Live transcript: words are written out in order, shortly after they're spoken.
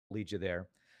lead you there.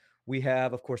 We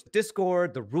have, of course, the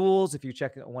Discord, the rules. If you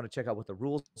want to check out what the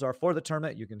rules are for the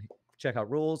tournament, you can check out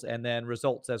rules, and then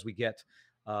results as we get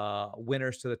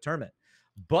winners to the tournament.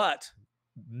 But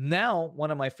now,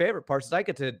 one of my favorite parts is I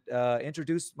get to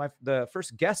introduce the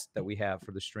first guest that we have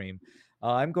for the stream.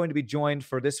 I'm going to be joined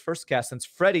for this first cast, since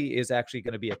Freddie is actually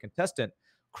going to be a contestant.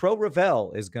 Crow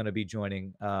Ravel is going to be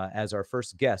joining as our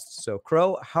first guest. So,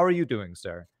 Crow, how are you doing,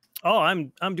 sir? Oh,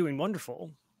 I'm doing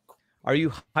wonderful. Are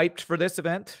you hyped for this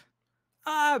event?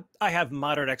 I have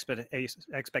moderate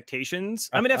expectations.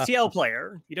 I'm an FTL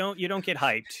player. You don't get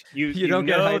hyped. You don't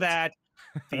know that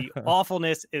the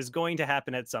awfulness is going to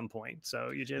happen at some point.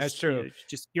 So that's true.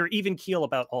 You're even keel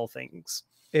about all things.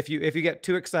 If you get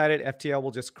too excited, FTL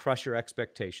will just crush your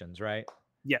expectations, right?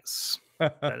 Yes,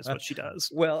 that is what she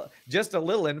does. Well, just a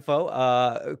little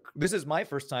info. This is my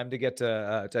first time to get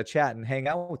to chat and hang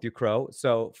out with you, Crow.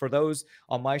 So for those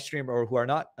on my stream or who are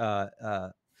not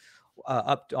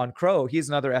up on Crow, he's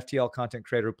another FTL content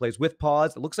creator who plays with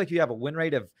pause. It looks like you have a win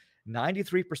rate of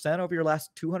 93% over your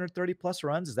last 230 plus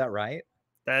runs. Is that right?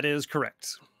 That is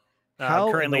correct.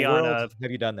 How currently in the world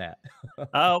have you done that?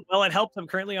 Well, it helps. I'm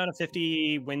currently on a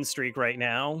 50 win streak right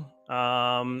now.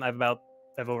 I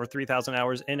have over 3,000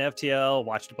 hours in FTL,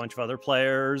 watched a bunch of other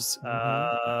players.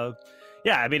 Yeah,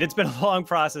 I mean, it's been a long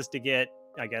process to get,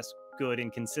 I guess, good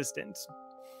and consistent.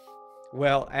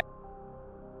 Well,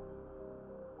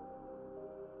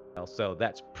 so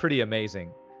that's pretty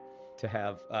amazing to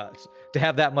have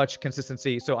that much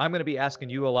consistency. So I'm going to be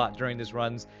asking you a lot during these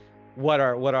runs what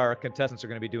our contestants are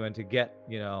going to be doing to get,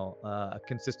 you know, a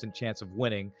consistent chance of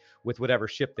winning with whatever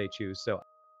ship they choose. So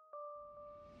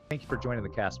thank you for joining the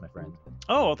cast, my friend.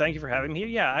 Oh, thank you for having me.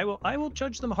 Yeah, I will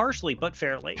judge them harshly but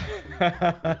fairly.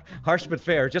 Harsh but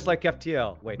fair, just like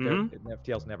FTL. Wait,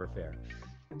 FTL's never fair.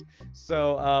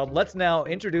 So let's now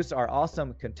introduce our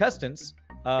awesome contestants,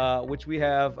 which we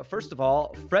have, first of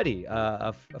all, Freddie,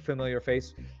 a familiar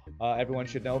face everyone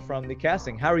should know from the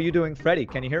casting. How are you doing, Freddie?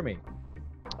 Can you hear me?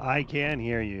 I can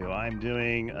hear you. I'm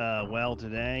doing well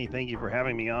today. Thank you for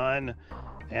having me on,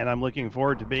 and I'm looking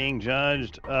forward to being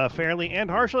judged fairly and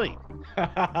harshly.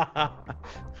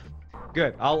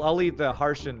 Good. I'll leave the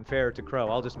harsh and fair to Crow.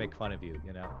 I'll just make fun of you,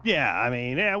 you know. Yeah, I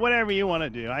mean, yeah, whatever you want to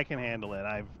do, I can handle it.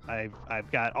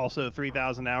 I've got also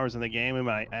 3,000 hours in the game,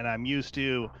 and I'm used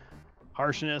to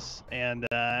harshness, and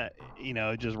you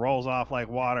know, it just rolls off like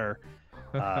water.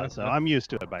 So I'm used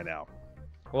to it by now.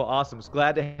 Well, awesome. It's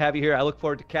glad to have you here. I look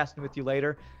forward to casting with you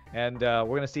later, and we're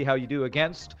going to see how you do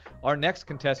against our next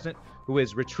contestant, who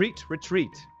is Retreat.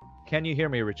 Can you hear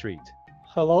me, Retreat?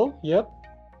 Hello. Yep.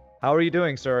 How are you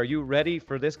doing, sir? Are you ready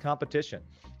for this competition?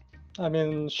 I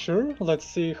mean, sure. Let's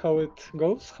see how it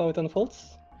goes, how it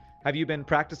unfolds. Have you been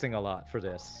practicing a lot for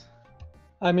this?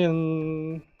 I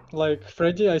mean, like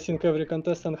Freddie, I think every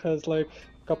contestant has like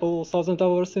a couple thousand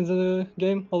hours in the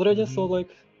game already, so like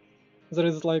there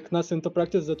is like nothing to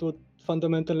practice that would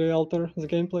fundamentally alter the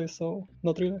gameplay, so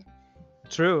not really.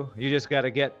 True. You just got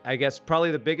to get, I guess,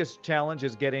 probably the biggest challenge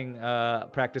is getting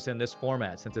practice in this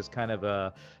format, since it's kind of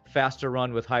a faster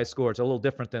run with high scores. A little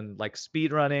different than like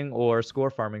speed running or score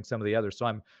farming, some of the others. So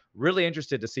I'm really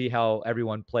interested to see how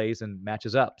everyone plays and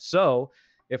matches up. So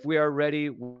if we are ready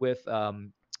with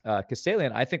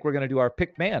Castalian, I think we're going to do our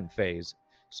pick man phase.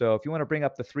 So if you want to bring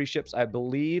up the three ships, I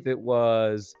believe it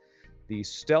was the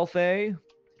Stealth A,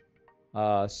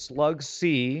 Slug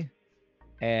C,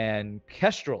 and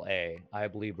Kestrel A, I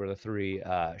believe, were the three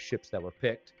ships that were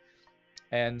picked.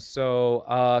 And so,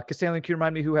 Castalian, can you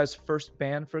remind me who has first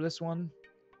ban for this one?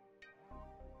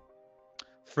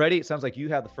 Freddie, it sounds like you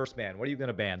have the first ban. What are you going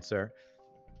to ban, sir?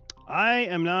 I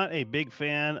am not a big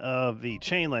fan of the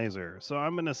chain laser, so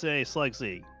I'm going to say Slug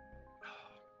C.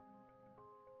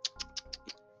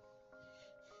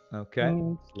 Okay.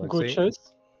 Good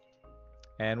choice.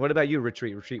 And what about you,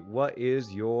 Retreat? What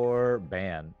is your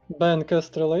ban? Ban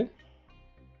Kestrel A.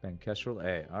 Ban Kestrel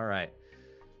A. All right.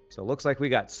 So it looks like we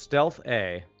got Stealth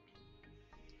A.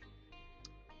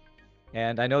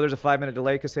 And I know there's a 5-minute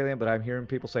delay, Castalian, but I'm hearing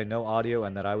people say no audio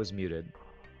and that I was muted.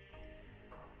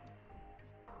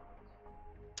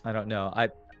 I don't know.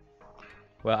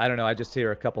 Well, I don't know. I just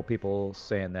hear a couple people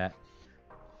saying that.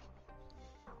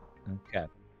 Okay.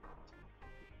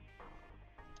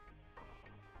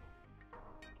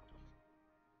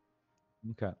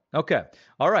 Okay.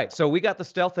 All right. So we got the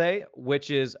Stealth A,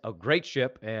 which is a great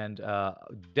ship, and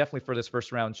definitely for this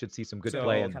first round should see some good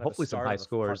play and hopefully some high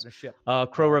scores.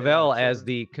 Crow Ravel, as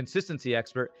the consistency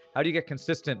expert, how do you get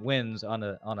consistent wins on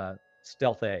a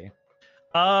Stealth A?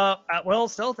 Well,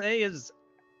 Stealth A is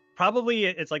probably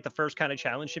it's like the first kind of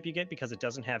challenge ship you get because it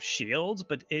doesn't have shields,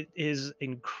 but it is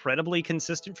incredibly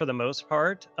consistent for the most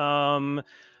part.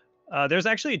 There's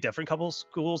actually a different couple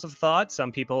schools of thought.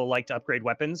 Some people like to upgrade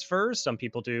weapons first. Some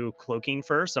people do cloaking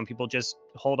first. Some people just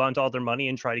hold on to all their money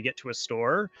and try to get to a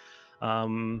store.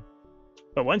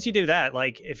 But once you do that,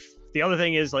 like if the other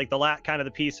thing is like kind of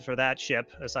the piece for that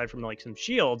ship, aside from like some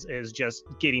shields, is just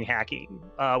getting hacking.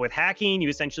 With hacking, you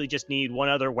essentially just need one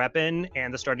other weapon,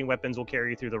 and the starting weapons will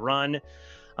carry you through the run.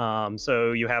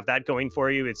 So you have that going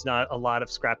for you. It's not a lot of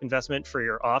scrap investment for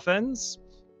your offense.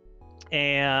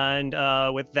 And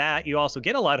with that, you also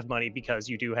get a lot of money because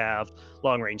you do have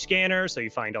long-range scanners, so you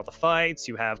find all the fights.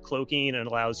 You have cloaking, and it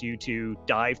allows you to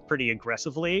dive pretty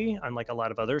aggressively, unlike a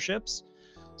lot of other ships.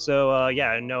 So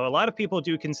yeah, no, a lot of people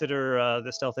do consider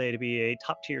the Stealth A to be a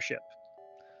top-tier ship.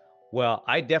 Well,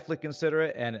 I definitely consider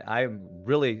it, and I'm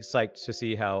really psyched to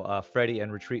see how Freddie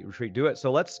and Retreat do it.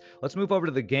 So let's move over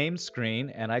to the game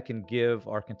screen, and I can give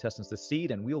our contestants the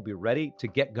seed, and we'll be ready to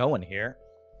get going here.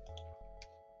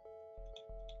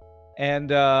 And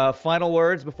final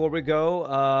words before we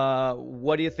go.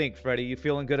 What do you think, Freddie? You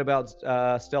feeling good about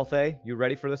Stealth A? You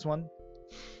ready for this one?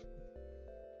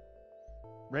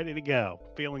 Ready to go.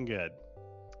 Feeling good.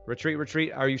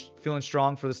 Retreat. Are you feeling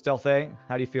strong for the Stealth A?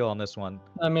 How do you feel on this one?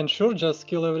 I mean, sure, just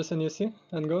kill everything you see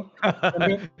and go.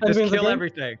 Just kill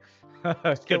everything.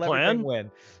 Kill plan. Everything,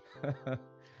 win.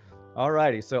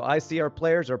 Alrighty, so I see our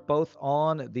players are both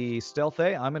on the Stealth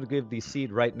A. I'm going to give the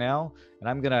seed right now, and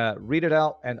I'm going to read it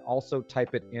out and also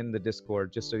type it in the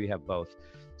Discord just so you have both.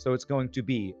 So it's going to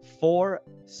be 4,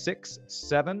 6,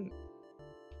 7,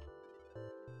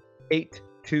 8,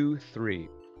 2, 3.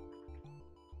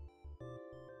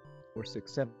 4,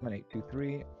 6, 7, 8, 2,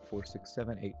 3. 4, 6,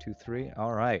 7, 8, 2, 3.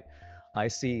 All right. I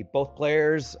see both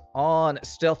players on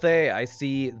Stealth A. I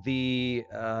see the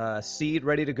seed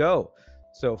ready to go.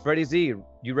 So Freddie Z,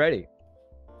 you ready?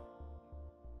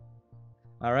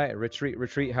 All right,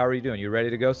 Retreat. How are you doing? You ready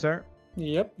to go, sir?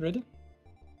 Yep, ready.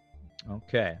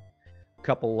 Okay.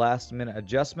 Couple last minute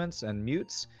adjustments and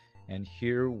mutes, and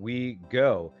here we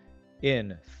go.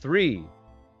 In 3,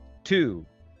 2,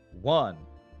 1,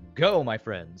 go, my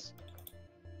friends.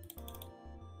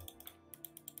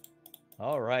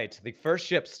 All right, the first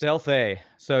ship, Stealth A.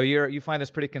 So you find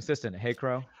this pretty consistent, hey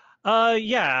Crow?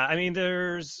 Yeah, I mean,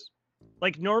 there's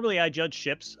like normally I judge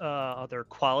ships their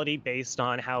quality based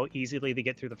on how easily they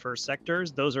get through the first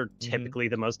sectors. Those are typically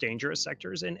the most dangerous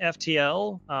sectors in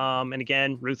FTL. And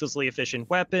again, ruthlessly efficient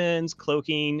weapons,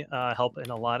 cloaking help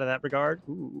in a lot of that regard.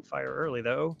 Ooh, fire early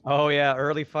though. Oh yeah,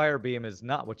 early fire beam is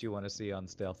not what you want to see on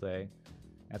Stealth A.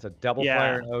 That's a double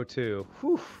fire in O2.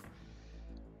 Whew.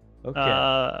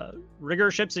 Okay.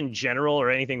 Rigger ships in general, or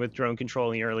anything with drone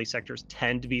control in the early sectors,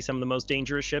 tend to be some of the most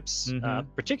dangerous ships,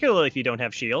 particularly if you don't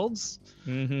have shields.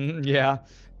 Yeah.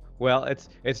 Well,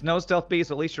 it's no stealth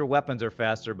beast. At least your weapons are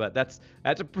faster, but that's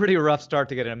a pretty rough start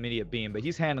to get an immediate beam. But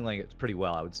he's handling it pretty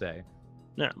well, I would say.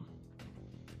 Yeah.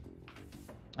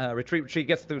 Retreat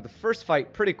gets through the first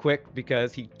fight pretty quick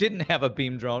because he didn't have a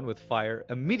beam drone with fire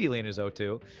immediately in his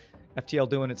O2. FTL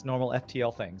doing its normal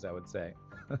FTL things, I would say.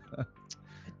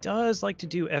 Does like to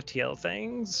do FTL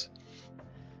things.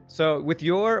 So with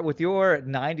your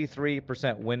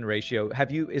 93% win ratio,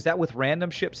 is that with random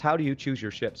ships? How do you choose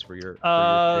your ships for your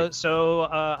so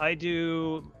I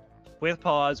do with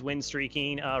pause win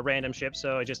streaking random ships.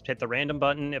 So I just hit the random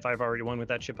button if I've already won with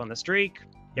that ship on the streak,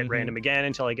 hit random again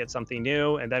until I get something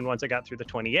new, and then once I got through the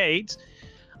 28,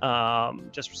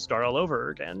 just start all over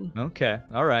again. Okay,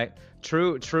 all right.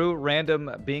 True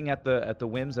random being at the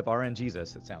whims of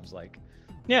RNGesus, it sounds like.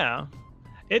 Yeah,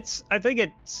 I think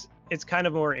it's kind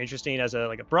of more interesting as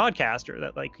a broadcaster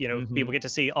that people get to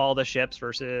see all the ships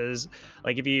versus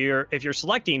like if you're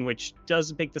selecting, which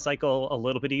does make the cycle a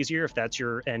little bit easier if that's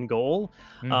your end goal,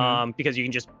 because you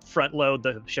can just front load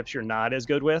the ships you're not as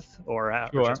good with or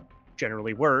just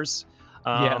generally worse.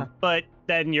 But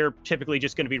then you're typically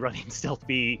just going to be running Stealth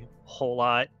B a whole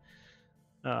lot,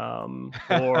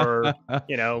 or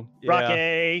Rock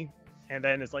A. And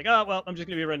then it's like, oh well, I'm just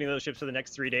going to be running those ships for the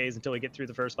next 3 days until we get through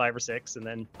the first 5 or 6, and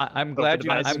then I'm glad you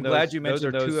mentioned those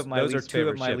are two of my least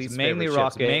favorite ships. Mainly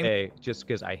Rock A, just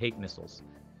because I hate missiles.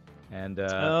 And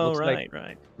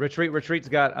right. Retreat's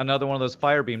got another one of those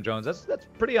fire beam drones. That's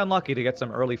pretty unlucky to get some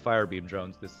early fire beam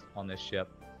drones on this ship.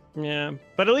 Yeah,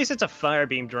 but at least it's a fire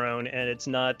beam drone, and it's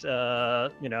not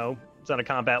it's not a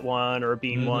combat one or a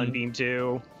beam 1, beam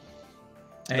 2.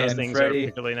 Those things are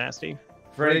particularly nasty.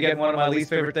 Freddie getting one of my least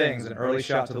favorite things, an early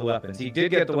shot to the weapons. He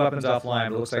did get the weapons offline,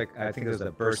 but it looks like, I think there's a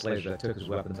burst laser that took his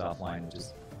weapons offline, which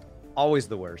is always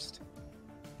the worst.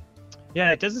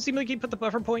 Yeah, it doesn't seem like you put the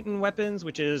buffer point in weapons,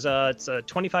 which is it's a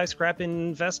 25 scrap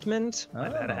investment.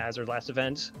 I've had a hazard last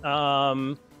event.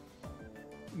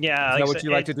 Yeah, Is like that what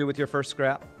you like to do with your first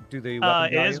scrap? Do the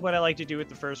weapon it value? is what I like to do with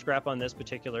the first scrap on this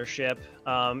particular ship.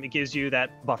 It gives you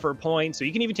that buffer point, so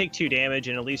you can even take 2 damage,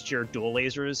 and at least your dual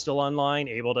laser is still online,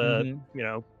 able to you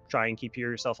know, try and keep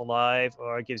yourself alive.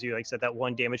 Or it gives you, like I said, that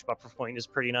 1 damage buffer point is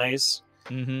pretty nice.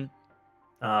 Yep,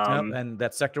 and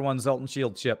that Sector 1 Zoltan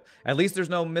Shield ship. At least there's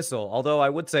no missile. Although I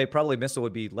would say probably missile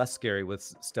would be less scary with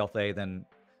Stealth A than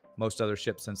most other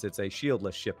ships, since it's a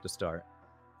shieldless ship to start.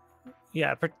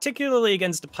 Yeah, particularly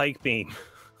against a pike beam.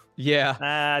 Yeah,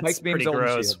 That's pretty Zoltan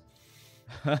gross.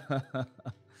 Shield.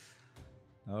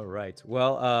 All right.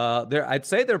 Well, I'd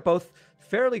say they're both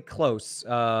fairly close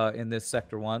in this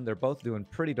Sector 1. They're both doing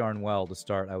pretty darn well to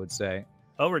start, I would say.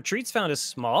 Oh, Retreat's found a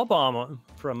small bomb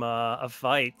from a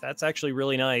fight. That's actually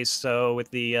really nice. So with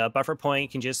the buffer point, you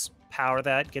can just power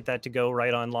that, get that to go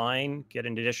right online, get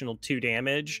an additional 2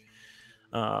 damage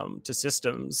to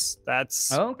systems.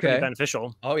 That's pretty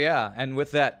beneficial. Oh yeah, and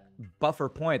with that buffer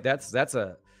point,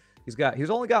 he's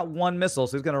only got 1 missile,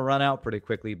 so he's going to run out pretty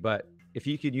quickly. But if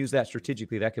you could use that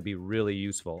strategically, that could be really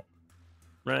useful.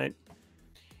 Right.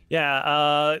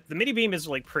 Yeah, the mini beam is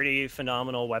like pretty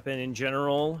phenomenal weapon in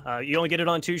general. You only get it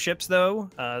on 2 ships though.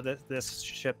 This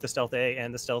ship, the Stealth A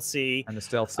and the Stealth C. And the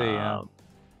Stealth C, yeah.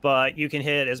 But you can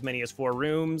hit as many as 4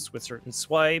 rooms with certain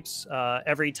swipes.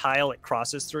 Every tile it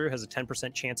crosses through has a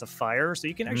 10% chance of fire, so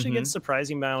you can actually get a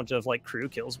surprising amount of like crew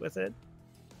kills with it.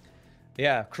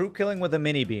 Yeah, crew killing with a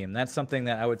mini beam. That's something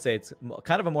that I would say it's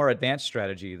kind of a more advanced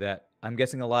strategy that I'm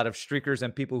guessing a lot of streakers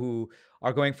and people who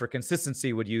are going for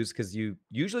consistency would use, because you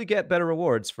usually get better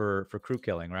rewards for crew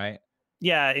killing, right?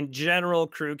 Yeah, in general,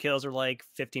 crew kills are like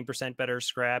 15% better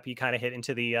scrap. You kind of hit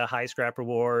into the high scrap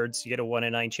rewards. You get a 1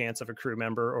 in 9 chance of a crew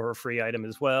member or a free item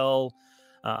as well.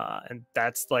 And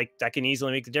that can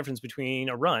easily make the difference between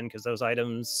a run, because those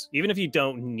items, even if you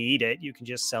don't need it, you can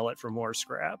just sell it for more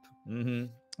scrap.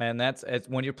 And that's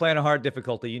when you're playing a hard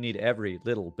difficulty, you need every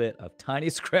little bit of tiny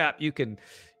scrap you can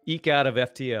eke out of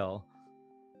FTL.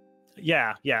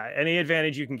 Yeah. Any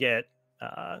advantage you can get,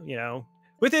 you know,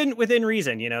 within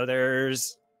reason. You know,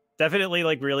 there's definitely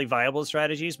like really viable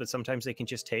strategies, but sometimes they can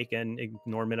just take an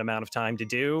enormous amount of time to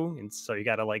do, and so you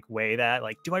got to like weigh that.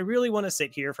 Like, do I really want to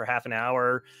sit here for half an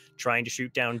hour trying to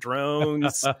shoot down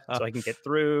drones so I can get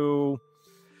through?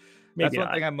 Maybe that's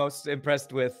one thing I'm most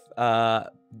impressed with.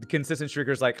 Consistent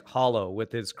streakers like Hollow with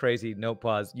his crazy no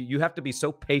pause. You have to be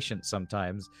so patient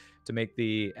sometimes to make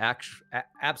the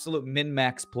absolute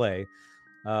min-max play.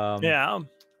 Yeah.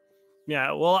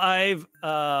 Well, I've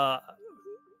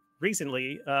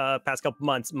recently, past couple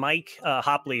months, Mike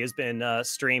Hopley has been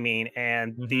streaming,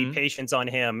 and the patience on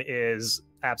him is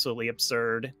absolutely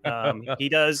absurd. He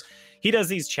does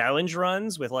these challenge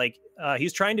runs with like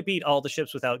he's trying to beat all the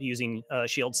ships without using a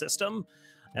shield system.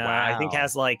 I think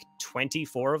has like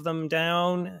 24 of them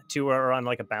down. 2 are on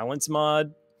like a balance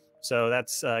mod. So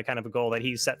that's kind of a goal that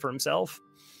he's set for himself.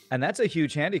 And that's a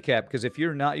huge handicap, because if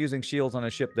you're not using shields on a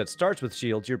ship that starts with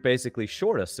shields, you're basically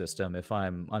short a system, if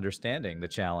I'm understanding the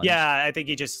challenge. Yeah, I think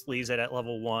he just leaves it at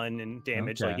level 1 and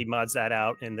damage. Like he mods that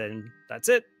out, and then that's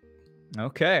it.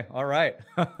 Okay. All right.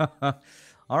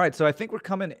 All right. So I think we're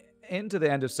coming into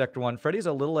the end of Sector 1. Freddie's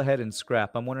a little ahead in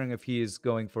scrap. I'm wondering if he is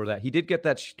going for that. He did get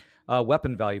that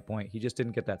weapon value point. He just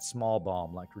didn't get that small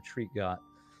bomb like Retreat got.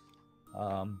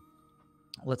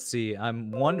 Let's see. I'm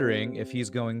wondering if he's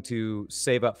going to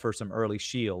save up for some early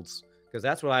shields, because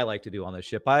that's what I like to do on this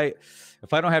ship.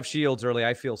 If I don't have shields early,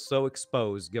 I feel so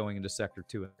exposed going into Sector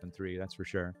 2 and 3. That's for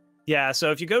sure. Yeah,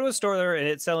 so if you go to a store there and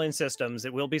it's selling systems,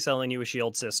 it will be selling you a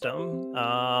shield system.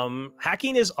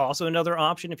 Hacking is also another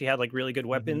option. If you had like really good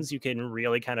weapons, you can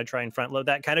really kind of try and front load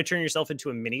that, kind of turn yourself into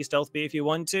a mini stealth B if you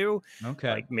want to.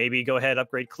 Okay. Like maybe go ahead,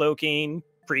 upgrade cloaking,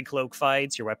 pre-cloak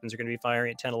fights. Your weapons are going to be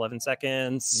firing at 10, 11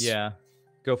 seconds. Yeah.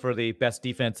 Go for the best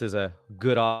defense is a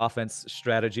good offense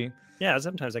strategy. Yeah,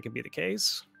 sometimes that can be the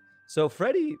case. So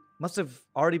Freddie must have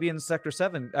already been in Sector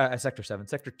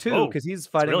 2, because he's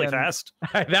fighting really fast.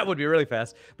 That would be really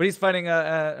fast. But he's fighting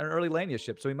an early Lania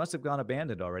ship, so he must have gone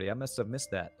abandoned already. I must have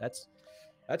missed that. That's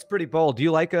pretty bold. Do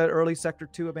you like an early Sector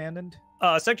 2 abandoned?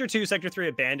 Sector 2, Sector 3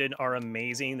 abandoned are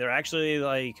amazing. They're actually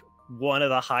like one of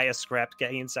the highest scrap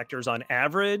getting sectors on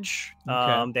average.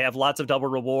 They have lots of double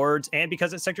rewards, and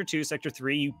because it's Sector 2, Sector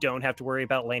 3, you don't have to worry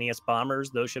about Lanius bombers.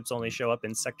 Those ships only show up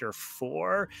in Sector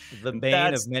 4. The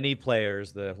bane of many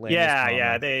players, the Lanius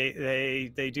bomber.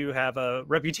 They do have a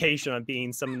reputation on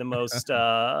being some of the most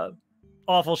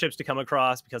awful ships to come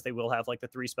across because they will have like the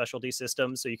 3 specialty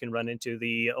systems. So you can run into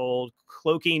the old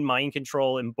cloaking, mind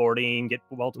control, and boarding, get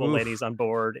multiple ladies on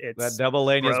board. It's that double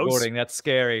lanius gross. boarding. That's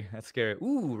scary. That's scary.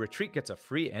 Ooh, retreat gets a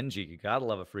free NG. You gotta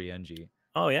love a free NG.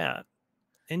 Oh yeah.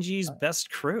 NG's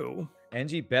best crew.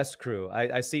 NG best crew.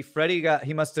 I see Freddie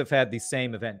he must have had the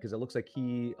same event because it looks like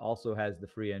he also has the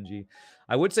free NG.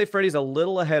 I would say Freddie's a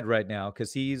little ahead right now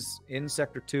because he's in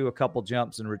sector 2 a couple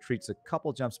jumps and retreat's a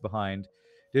couple jumps behind.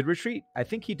 Did retreat? I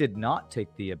think he did not take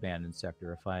the abandoned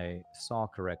sector if I saw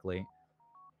correctly.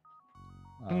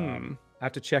 I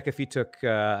have to check if he took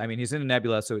I mean he's in a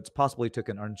nebula, so it's possible he took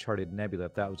an uncharted nebula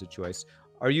if that was a choice.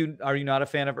 Are you not a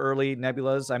fan of early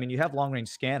nebulas? I mean, you have long-range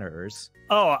scanners.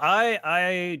 Oh,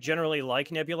 I generally like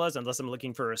nebulas unless I'm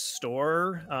looking for a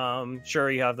store. Sure,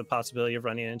 you have the possibility of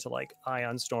running into like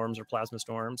ion storms or plasma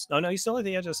storms. Oh no, he's still at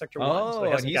the edge of sector 1. Oh,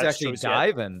 so and he's actually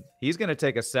diving. Yet. He's going to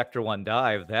take a sector 1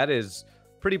 dive. That is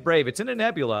pretty brave. It's in a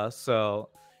nebula, so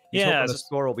he's hoping the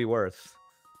score will be worth.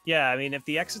 Yeah, I mean, if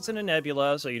the exit's in a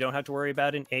nebula, so you don't have to worry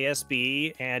about an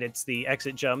ASB, and it's the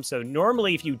exit jump. So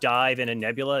normally if you dive in a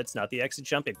nebula, it's not the exit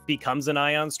jump. It becomes an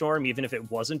ion storm, even if it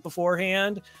wasn't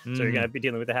beforehand. So you're going to be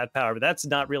dealing with the hat power. But that's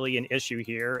not really an issue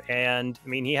here. And, I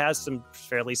mean, he has some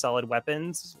fairly solid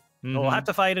weapons. He'll have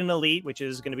to fight an elite, which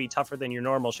is going to be tougher than your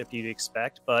normal ship you'd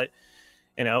expect. But,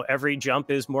 you know, every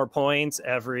jump is more points.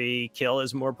 Every kill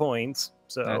is more points.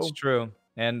 So that's true.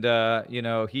 And, you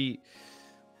know,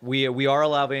 we are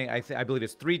allowing, I believe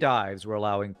it's 3 dives we're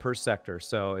allowing per sector.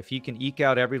 So if he can eke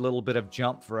out every little bit of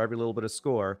jump for every little bit of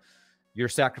score, you're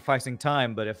sacrificing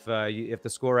time. But if the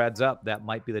score adds up, that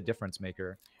might be the difference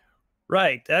maker.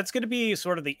 Right. That's going to be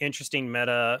sort of the interesting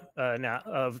meta now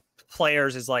of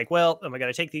players is like, well, am I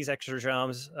going to take these extra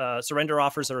jumps? Surrender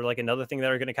offers are like another thing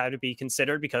that are going to kind of be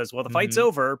considered because, well, the fight's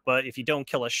over, but if you don't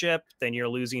kill a ship, then you're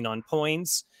losing on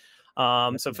points.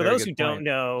 So for those who don't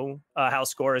know how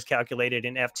score is calculated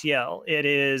in FTL, it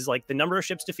is like the number of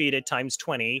ships defeated times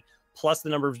 20, plus the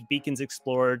number of beacons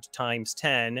explored times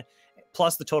 10,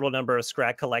 plus the total number of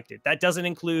scrap collected. That doesn't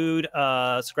include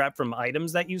scrap from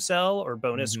items that you sell or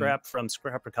bonus scrap from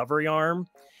scrap recovery arm.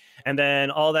 And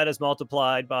then all that is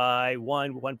multiplied by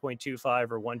 1,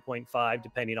 1.25, or 1.5,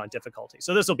 depending on difficulty.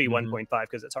 So this will be 1.5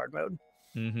 because it's hard mode.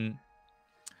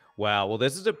 Wow. Well,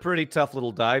 this is a pretty tough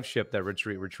little dive ship that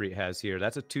Retreat has here.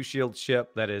 That's a 2-shield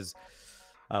ship that is,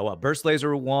 burst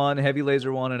laser 1, heavy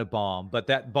laser 1, and a bomb. But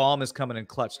that bomb is coming in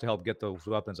clutch to help get those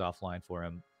weapons offline for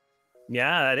him.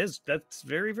 Yeah, that's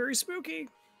very, very spooky.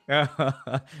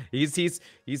 he's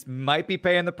might be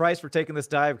paying the price for taking this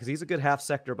dive because he's a good half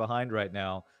sector behind right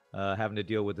now, having to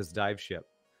deal with this dive ship.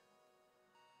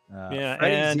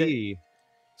 Freddie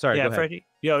Sorry, yeah, Freddie.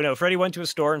 Freddie went to a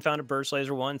store and found a burst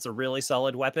laser 1. It's a really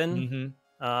solid weapon.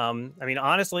 I mean,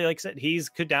 honestly, like I said,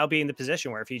 could now be in the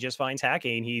position where if he just finds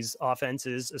hacking, his offense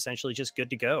is essentially just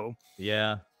good to go.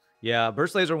 Yeah,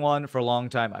 burst laser 1 for a long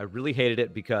time, I really hated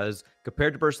it because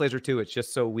compared to burst laser 2, it's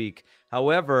just so weak.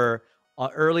 However,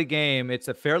 early game, it's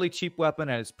a fairly cheap weapon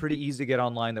and it's pretty easy to get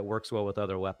online that works well with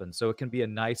other weapons. So it can be a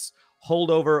nice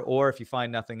holdover, or if you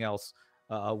find nothing else,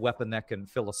 a weapon that can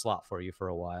fill a slot for you for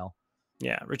a while.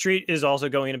 Yeah, Retreat is also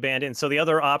going abandoned. So the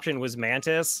other option was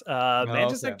Mantis.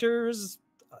 Mantis sectors,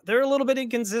 they're a little bit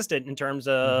inconsistent in terms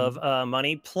of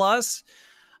money. Plus,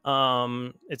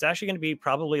 it's actually going to be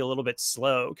probably a little bit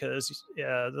slow because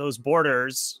those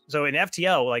borders. So in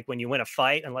FTL, like when you win a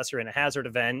fight, unless you're in a hazard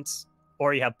event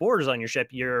or you have borders on your ship,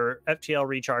 your FTL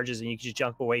recharges and you can just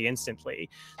jump away instantly.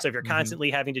 So if you're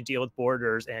constantly having to deal with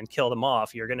borders and kill them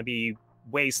off, you're going to be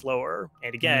way slower.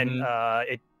 And again,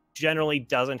 it generally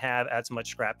doesn't have as much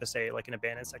scrap to say like an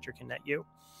abandoned sector can net you.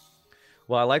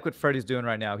 Well, I like what Freddie's doing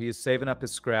right now. He's saving up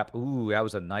his scrap. Ooh, that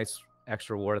was a nice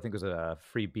extra reward. I think it was a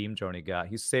free beam drone he got.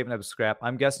 He's saving up his scrap.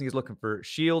 I'm guessing he's looking for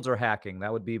shields or hacking.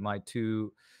 That would be my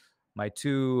two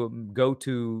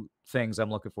go-to things I'm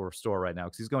looking for store right now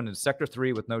because he's going into sector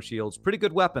 3 with no shields. Pretty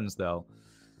good weapons though.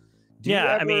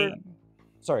 I mean,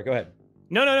 sorry, go ahead.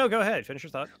 No, go ahead. Finish your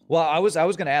thought. Well, I was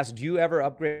going to ask, do you ever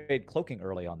upgrade cloaking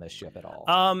early on this ship at all?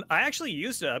 I actually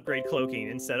used to upgrade cloaking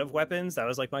instead of weapons. That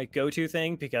was like my go-to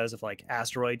thing because of like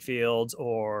asteroid fields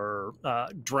or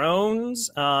drones.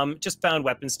 Just found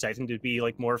weapons tend to be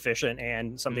like more efficient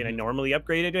and something I normally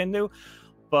upgraded into.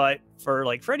 But for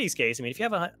like Freddie's case, I mean, if you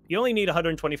have you only need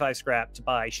 125 scrap to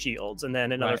buy shields, and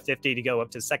then another 50 to go up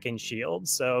to second shield.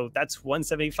 So that's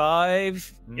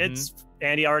 175.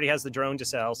 And he already has the drone to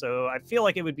sell. So I feel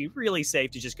like it would be really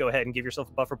safe to just go ahead and give yourself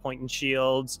a buffer point in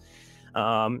shields,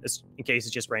 in case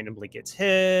it just randomly gets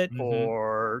hit,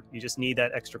 or you just need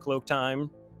that extra cloak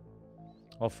time.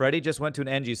 Well, Freddie just went to an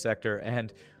NG sector,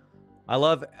 and I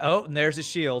love. Oh, and there's his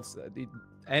shields.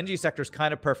 NG sector is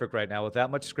kind of perfect right now. With that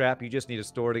much scrap, you just need a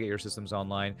store to get your systems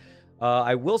online.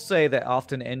 I will say that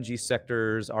often NG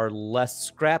sectors are less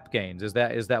scrap gains. Is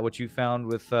that what you found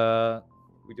with your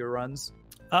runs?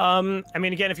 I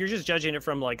mean, again, if you're just judging it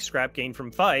from like scrap gain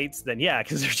from fights, then yeah,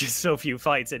 because there's just so few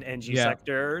fights in NG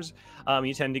sectors.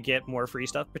 You tend to get more free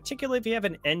stuff, particularly if you have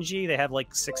an NG. They have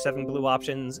like 6-7 blue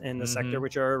options in the sector,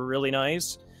 which are really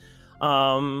nice.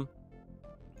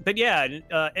 But yeah,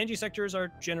 NG sectors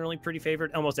are generally pretty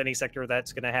favored. Almost any sector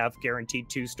that's going to have guaranteed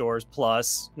 2 stores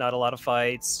plus, not a lot of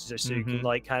fights, just so you can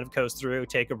like kind of coast through,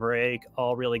 take a break,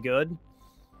 all really good.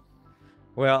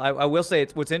 Well, I will say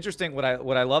what's interesting. What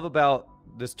I love about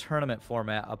this tournament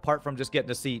format, apart from just getting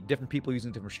to see different people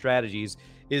using different strategies,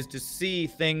 is to see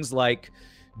things like,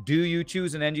 do you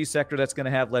choose an NG sector that's going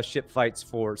to have less ship fights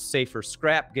for safer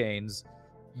scrap gains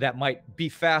that might be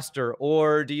faster,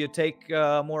 or do you take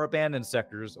more abandoned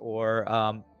sectors, or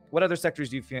what other sectors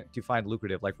do you find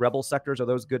lucrative? Like rebel sectors, are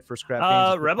those good for scrap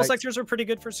gains? Rebel sectors are pretty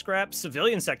good for scrap.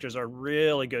 Civilian sectors are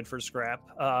really good for scrap.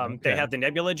 They have the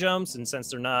nebula jumps, and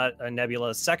since they're not a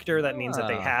nebula sector, that means that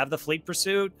they have the fleet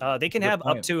pursuit. They can have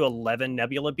up to 11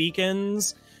 nebula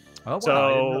beacons. Oh, wow,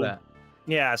 I didn't know that.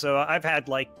 Yeah, so I've had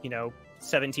like,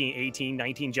 17, 18,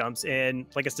 19 jumps in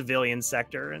like a civilian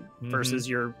sector, and versus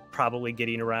you're probably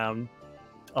getting around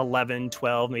 11,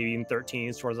 12, maybe even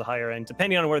 13 towards the higher end,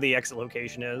 depending on where the exit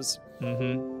location is.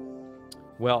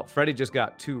 Well, Freddie just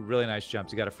got 2 really nice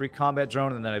jumps. He got a free combat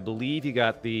drone, and then I believe he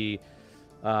got the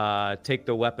take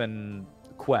the weapon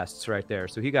quests right there.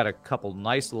 So he got a couple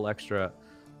nice little extra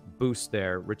boosts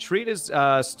there. Retreat is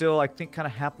still, I think, kind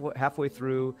of halfway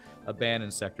through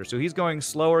abandoned sector. So he's going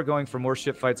slower, going for more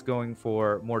ship fights, going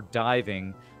for more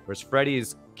diving, whereas Freddie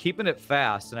is keeping it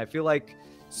fast. And I feel like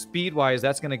speed-wise,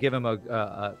 that's going to give him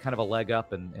a kind of a leg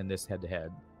up in this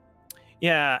head-to-head.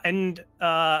 Yeah, and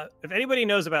if anybody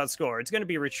knows about score, it's going to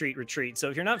be retreat. So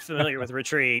if you're not familiar with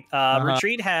retreat,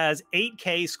 retreat has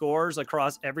 8K scores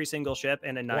across every single ship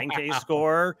and a 9K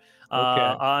score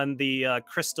on the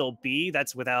Crystal B.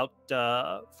 That's without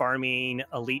farming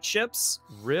elite ships.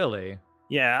 Really?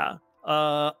 Yeah.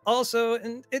 Also,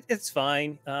 and it's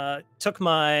fine. Took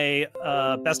my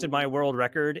bested my world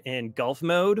record in Gulf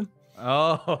mode.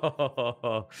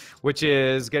 Oh, which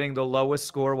is getting the lowest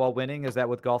score while winning. Is that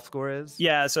what golf score is?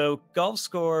 Yeah, so golf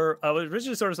score was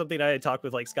originally sort of something I had talked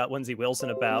with like Scott Winsey Wilson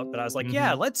about, but I was like,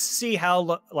 yeah, let's see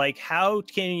how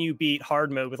can you beat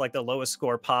hard mode with like the lowest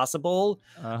score possible.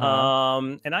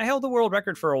 And I held the world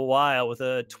record for a while with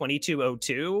a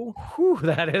 2202. Whew,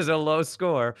 that is a low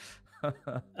score.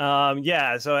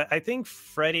 Yeah, so I think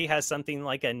Freddie has something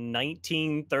like a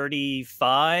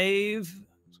 1935.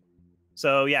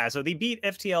 So yeah, so they beat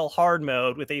FTL hard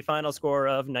mode with a final score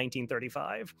of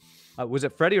 1935. Was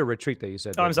it Freddie or Retreat that you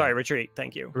said? Oh, I'm sorry, Retreat.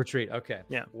 Thank you. Retreat. Okay.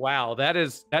 Yeah. Wow, that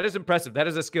is impressive. That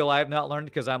is a skill I have not learned,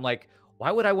 because I'm like, why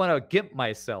would I want to gimp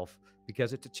myself?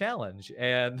 Because it's a challenge,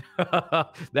 and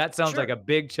that sounds like a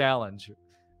big challenge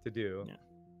to do. Yeah.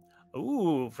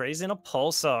 Ooh, phrasing a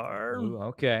pulsar. Ooh,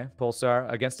 okay, pulsar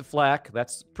against a flak.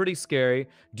 That's pretty scary.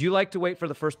 Do you like to wait for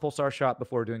the first pulsar shot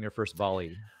before doing your first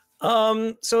volley?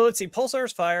 So let's see,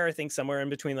 pulsars fire, I think somewhere in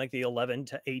between like the 11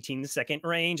 to 18 second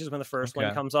range is when the first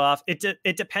one comes off.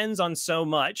 It depends on so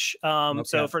much.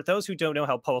 So for those who don't know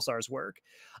how pulsars work,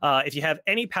 if you have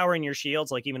any power in your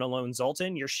shields, like even a lone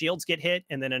Zoltan, your shields get hit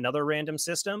and then another random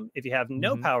system. If you have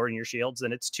no power in your shields,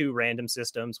 then it's 2 random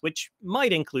systems, which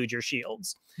might include your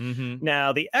shields.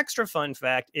 Now, the extra fun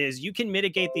fact is you can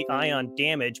mitigate the ion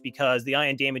damage because the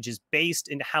ion damage is based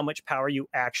in how much power you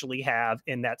actually have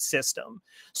in that system.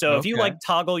 So if you like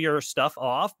toggle your stuff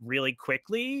off really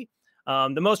quickly,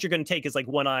 the most you're going to take is like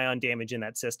 1 ion damage in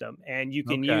that system. And you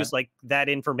can use like that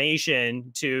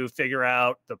information to figure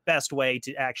out the best way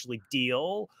to actually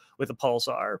deal with a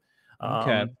pulsar.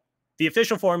 The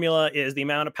official formula is the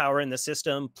amount of power in the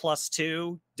system plus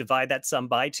 2, divide that sum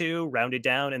by 2, round it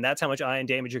down, and that's how much ion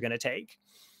damage you're going to take.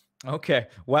 Okay.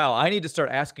 Wow. I need to start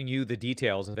asking you the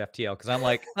details of FTL, because I'm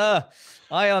like,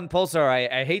 ion pulsar,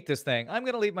 I hate this thing. I'm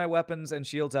going to leave my weapons and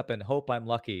shields up and hope I'm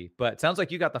lucky. But it sounds like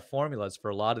you got the formulas for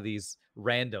a lot of these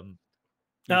random.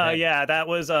 Yeah, that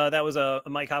was a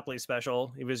Mike Hopley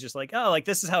special. He was just like, oh, like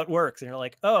this is how it works. And you're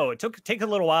like, oh, it take a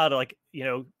little while to like,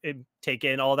 take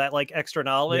in all that like extra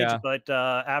knowledge. Yeah. But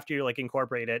after you like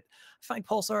incorporate it, I find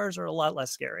pulsars are a lot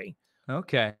less scary.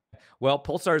 Okay. Well,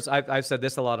 pulsars, I've said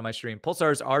this a lot on my stream.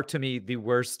 Pulsars are to me the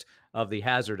worst of the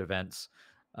hazard events.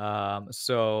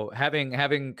 So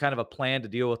having kind of a plan to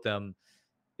deal with them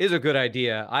is a good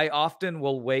idea. I often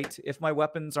will wait if my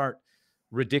weapons aren't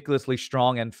ridiculously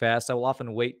strong and fast. I will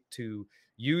often wait to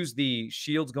use the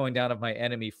shields going down of my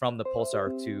enemy from the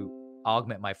pulsar to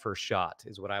augment my first shot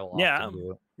is what I will Yeah. often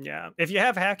do. Yeah. If you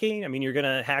have hacking, I mean, you're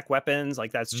gonna hack weapons.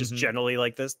 Like that's just generally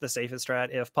like the safest strat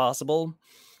if possible.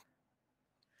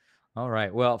 All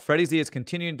right. Well, Freddie Z is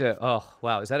continuing to. Oh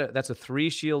wow, is that that's a 3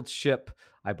 shield ship?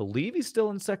 I believe he's still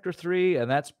in sector 3,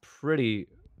 and that's pretty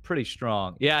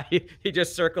strong. Yeah, he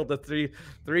just circled the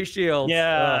three shields.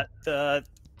 Yeah, the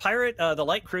pirate, the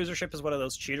light cruiser ship is one of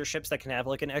those cheater ships that can have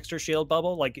like an extra shield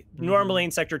bubble. Like normally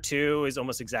in sector 2 is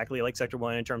almost exactly like sector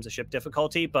 1 in terms of ship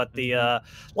difficulty, but the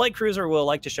light cruiser will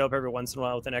like to show up every once in a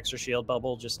while with an extra shield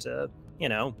bubble just to, you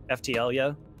know, FTL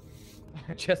you.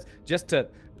 just to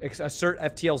assert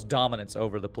FTL's dominance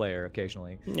over the player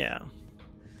occasionally. Yeah,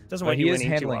 doesn't want you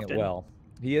winning too often. It well.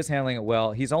 He is handling it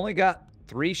well. He's only got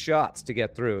 3 shots to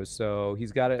get through, so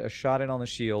he's got a shot in on the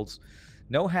shields.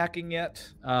 No hacking yet.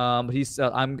 He's.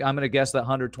 I'm gonna guess that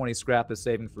 120 scrap is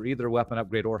saving for either weapon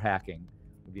upgrade or hacking.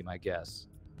 Would be my guess.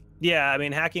 Yeah, I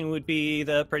mean hacking would be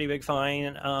the pretty big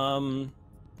fine.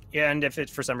 And if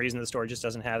it's for some reason the store just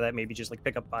doesn't have that, maybe just like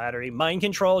pick up battery. Mind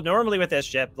control. Normally with this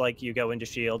ship, like you go into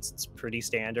shields, it's pretty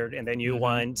standard, and then you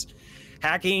want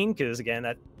hacking because again,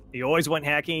 that you always want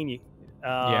hacking.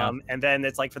 And then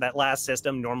it's like for that last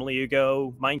system, normally you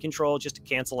go mind control just to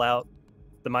cancel out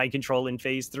the mind control in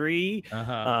phase 3.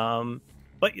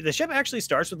 But the ship actually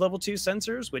starts with level 2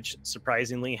 sensors, which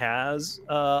surprisingly has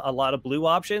a lot of blue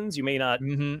options. You may not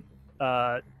you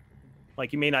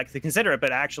may not consider it,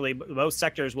 but actually most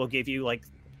sectors will give you like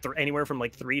anywhere from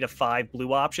like 3 to 5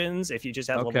 blue options if you just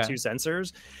have level 2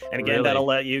 sensors. And again, that'll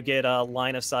let you get a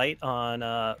line of sight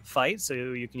on fights, so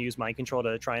you can use mind control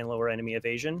to try and lower enemy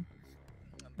evasion.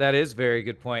 That is a very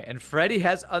good point. And Freddie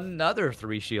has another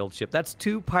 3 shield ship. That's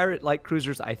 2 pirate light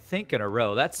cruisers, I think, in a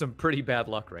row. That's some pretty bad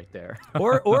luck right there.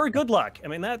 or good luck. I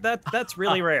mean, that's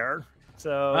really rare.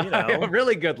 So, you know.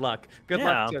 Really good luck. Good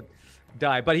luck to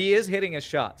die. But he is hitting a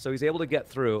shot, so he's able to get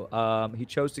through. He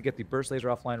chose to get the burst laser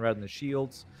offline rather than the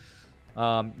shields.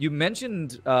 You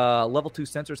mentioned level 2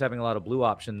 sensors having a lot of blue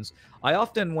options. I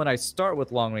often, when I start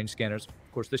with long-range scanners,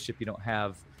 of course, this ship you don't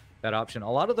have that option.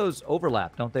 A lot of those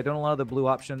overlap, don't they? Don't a lot of the blue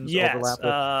options overlap?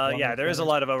 Yeah, there is a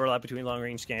lot of overlap between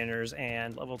long-range scanners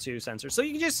and level 2 sensors. So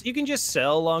you can just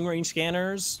sell long-range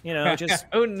scanners, you know, just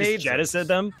jettison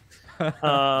them.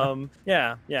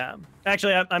 Yeah.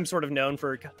 Actually, I'm sort of known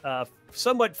for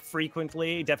somewhat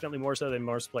frequently, definitely more so than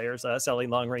most players, selling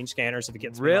long-range scanners if it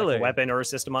gets like a weapon or a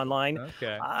system online.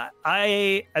 Okay.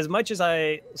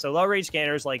 So long-range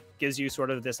scanners like gives you sort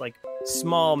of this like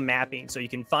small mapping, so you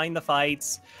can find the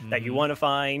fights that you want to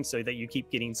find, so that you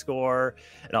keep getting score,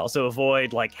 and also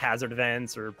avoid like hazard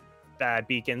events or bad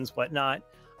beacons, whatnot.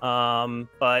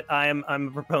 But I'm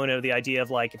a proponent of the idea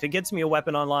of like, if it gets me a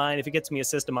weapon online, if it gets me a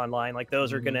system online, like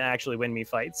those are going to actually win me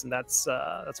fights, and that's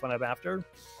what I'm after.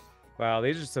 Wow,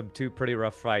 these are some 2 pretty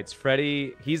rough fights.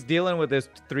 Freddie, he's dealing with this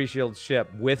 3 shield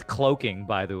ship with cloaking,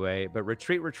 by the way, but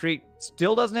Retreat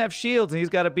still doesn't have shields, and he's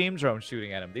got a beam drone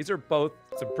shooting at him. These are both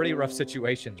some pretty rough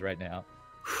situations right now.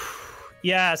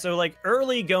 Yeah, so like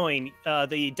early going,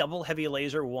 the double heavy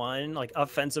laser 1, like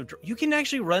offensive, you can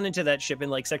actually run into that ship in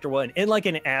like sector 1 in like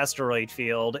an asteroid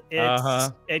field.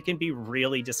 It can be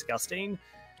really disgusting.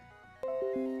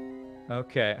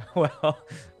 Okay, well,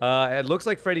 it looks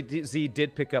like Freddie Z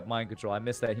did pick up mind control. I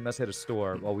missed that. He must hit a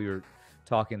store while we were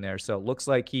talking there. So it looks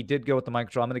like he did go with the mind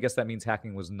control. I'm going to guess that means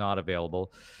hacking was not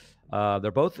available.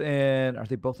 They're both in. Are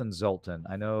they both in Zoltan?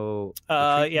 I know.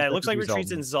 Yeah, it looks like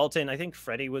Retreat's in Zoltan. I think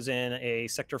Freddie was in a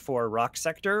sector 4 rock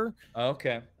sector.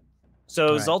 Okay.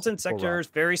 So Zoltan sector is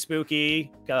very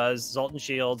spooky because Zoltan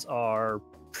shields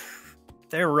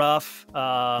they're rough.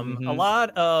 A lot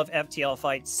of FTL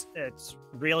fights, it's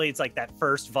like that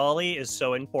first volley is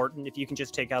so important. If you can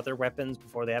just take out their weapons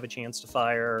before they have a chance to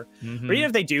fire, or even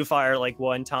if they do fire like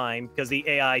one time, because the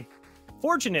AI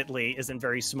fortunately isn't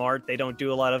very smart. They don't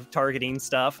do a lot of targeting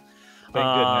stuff.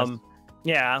 Thank goodness.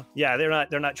 Yeah,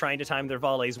 they're not trying to time their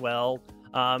volleys well.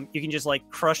 You can just like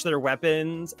crush their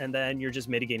weapons, and then you're just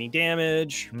mitigating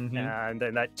damage, and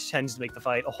then that tends to make the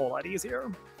fight a whole lot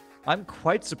easier. I'm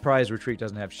quite surprised Retreat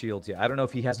doesn't have shields yet. I don't know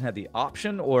if he hasn't had the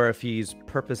option or if he's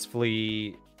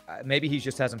purposefully... maybe he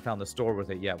just hasn't found the store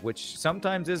with it yet, which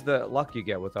sometimes is the luck you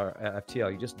get with our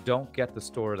FTL. You just don't get the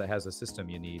store that has a system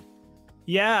you need.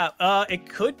 Yeah, it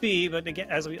could be, but again,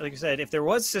 like I said, if there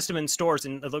was system in stores,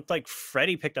 and it looked like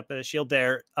Freddie picked up a shield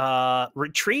there,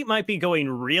 Retreat might be going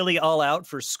really all out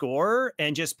for score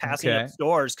and just passing up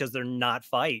stores because they're not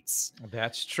fights.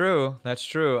 That's true. That's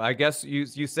true. I guess you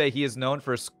say he is known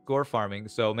for score farming,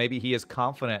 so maybe he is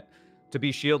confident to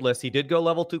be shieldless. He did go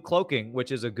level 2 cloaking,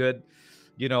 which is a good,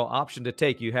 option to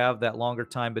take. You have that longer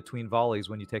time between volleys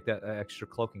when you take that extra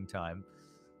cloaking time.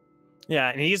 Yeah,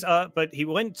 and he's but he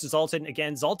went to Zoltan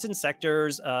again. Zoltan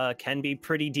sectors can be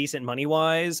pretty decent money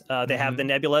wise. They have the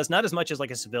nebulas, not as much as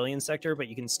like a civilian sector, but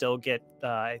you can still get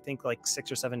I think like 6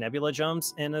 or 7 nebula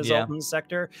jumps in a Zoltan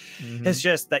sector. It's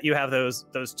just that you have those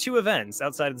 2 events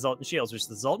outside of the Zoltan Shields, which is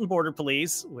the Zoltan Border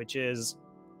Police, which is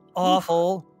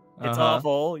awful. It's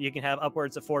awful. You can have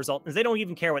upwards of 4 Zoltans. They don't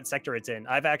even care what sector it's in.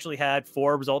 I've actually had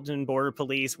 4 Zoltan Border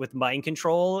Police with mind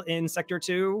control in Sector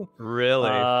 2.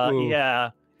 Really? Yeah.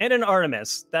 And an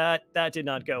Artemis. That did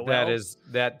not go well.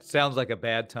 That sounds like a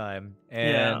bad time.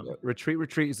 And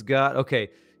Retreat's got, okay,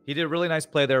 he did a really nice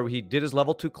play there. He did his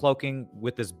level 2 cloaking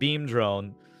with this beam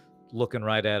drone looking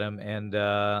right at him. And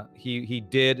he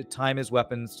did time his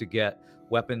weapons to get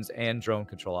weapons and drone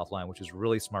control offline, which is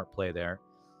really smart play there.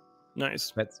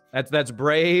 Nice. That's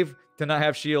brave to not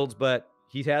have shields, but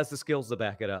he has the skills to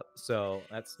back it up. So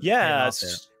that's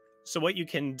So what you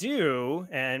can do,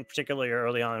 and particularly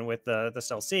early on with the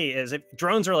Stealth C, is if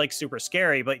drones are like super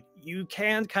scary, but you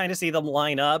can kind of see them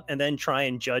line up and then try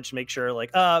and judge to make sure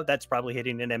like, that's probably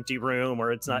hitting an empty room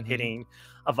or it's not hitting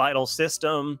a vital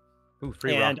system. Ooh,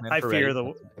 free and Rockman I for fear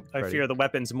Freddie. I fear the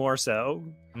weapons more so.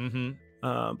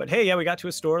 But hey, yeah, we got to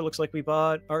a store. Looks like we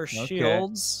bought our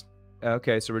shields.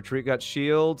 Okay, so Retreat got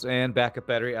shields and backup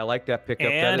battery. I like that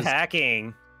pickup. And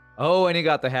hacking. Oh, and he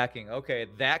got the hacking. Okay,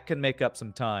 that can make up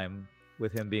some time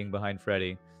with him being behind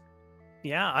Freddie.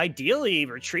 Yeah, ideally,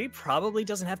 Retreat probably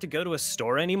doesn't have to go to a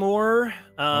store anymore.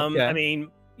 I mean,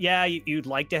 yeah, you'd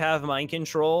like to have mind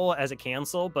control as a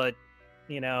cancel, but,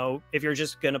 you know, if you're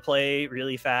just going to play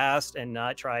really fast and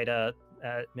not try to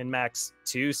min-max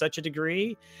to such a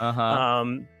degree, like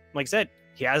I said,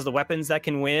 he has the weapons that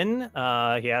can win.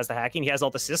 He has the hacking. He has all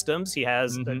the systems. He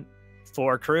has the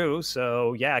 4 crew.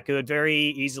 So yeah, could very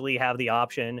easily have the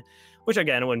option, which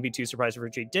again, I wouldn't be too surprised if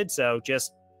Retreat did so.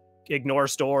 Just ignore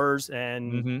stores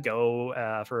and go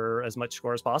for as much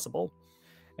score as possible.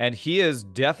 And he is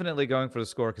definitely going for the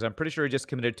score because I'm pretty sure he just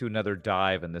committed to another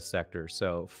dive in this sector.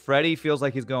 So Freddie feels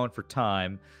like he's going for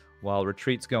time while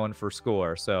Retreat's going for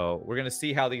score. So we're going to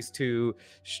see how these 2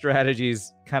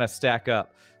 strategies kind of stack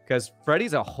up. Because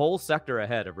Freddie's a whole sector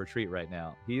ahead of Retreat right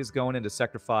now. He is going into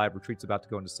Sector 5. Retreat's about to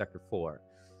go into Sector 4.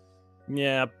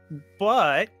 Yeah,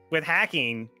 but with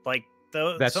hacking, like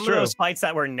some of those fights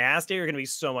that were nasty are going to be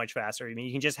so much faster. I mean,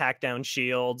 you can just hack down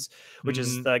shields, which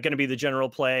is going to be the general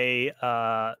play.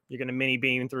 You're going to mini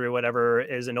beam through whatever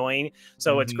is annoying.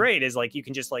 So what's great is like you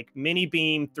can just like mini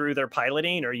beam through their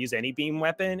piloting or use any beam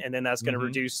weapon, and then that's going to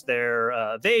reduce their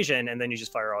evasion, and then you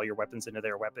just fire all your weapons into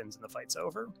their weapons, and the fight's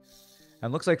over.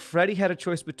 And looks like Freddie had a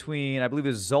choice between, I believe it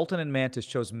was Zoltan and Mantis,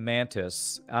 chose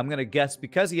Mantis. I'm going to guess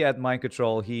because he had mind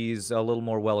control, he's a little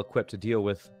more well-equipped to deal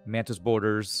with Mantis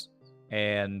borders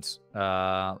and,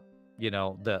 you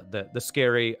know, the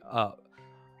scary,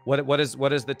 what is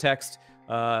the text?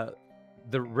 The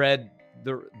red,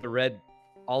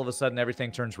 all of a sudden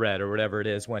everything turns red or whatever it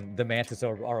is when the Mantis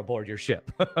are aboard your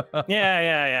ship.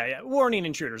 Yeah. Warning,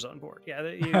 intruders on board. Yeah,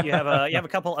 you have a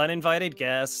couple uninvited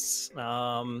guests.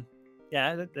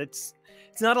 Yeah, it's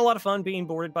not a lot of fun being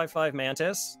boarded by 5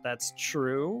 Mantis. That's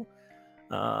true.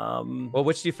 Well,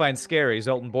 which do you find scary,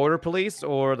 Zoltan Border Police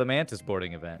or the Mantis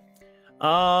boarding event?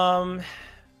 I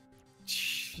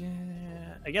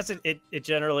guess it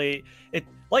generally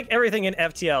like everything in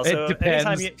FTL. So it depends.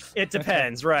 Anytime it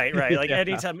depends, right? Like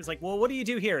anytime it's like, well, what do you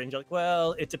do here? And you're like,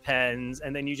 well, it depends.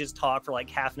 And then you just talk for like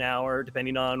half an hour,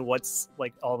 depending on what's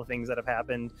like all the things that have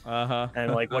happened,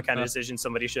 and like what kind of decision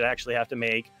somebody should actually have to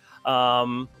make.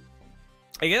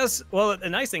 I guess, well, the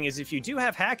nice thing is if you do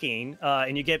have hacking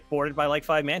and you get boarded by like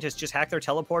 5 Mantis, just hack their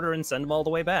teleporter and send them all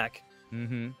the way back.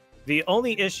 The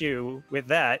only issue with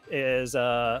that is,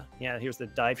 here's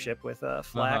the dive ship with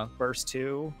Flak Burst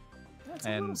 2. That's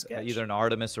and either an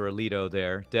Artemis or a Lido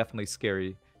there. Definitely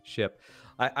scary ship.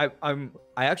 I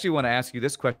actually want to ask you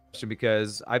this question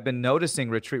because I've been noticing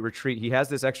Retreat. He has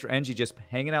this extra NG just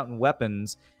hanging out in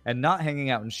weapons and not hanging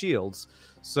out in shields.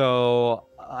 So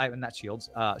not shields,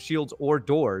 shields or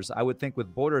doors. I would think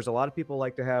with borders, a lot of people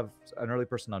like to have an early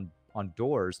person on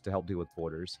doors to help deal with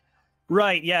borders.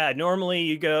 Right, yeah. Normally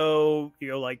you go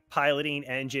like piloting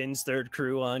engines, 3rd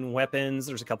crew on weapons.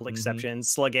 There's a couple exceptions.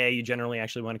 Slug A, you generally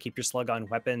actually want to keep your slug on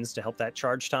weapons to help that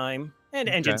charge time. And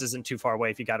engines isn't too far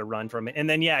away if you got to run from it. And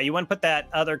then, yeah, you want to put that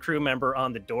other crew member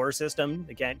on the door system,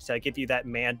 again, to give you that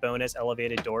manned bonus,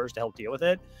 elevated doors to help deal with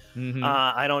it.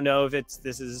 I don't know if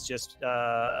this is just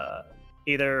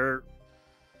either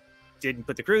didn't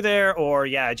put the crew there or,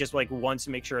 just like wants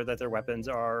to make sure that their weapons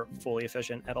are fully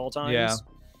efficient at all times. Yeah.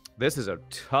 This is a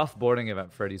tough boarding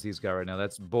event Freddie's got right now.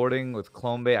 That's boarding with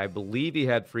Clone Bay. I believe he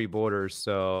had free borders,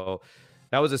 so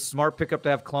That was a smart pickup to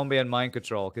have Clone Bay and Mind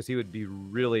Control, because he would be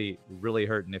really, really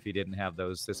hurting if he didn't have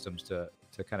those systems to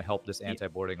kind of help this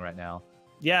anti-boarding right now.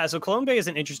 Yeah, so Clone Bay is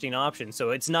an interesting option.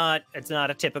 So it's not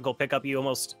a typical pickup. You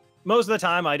most of the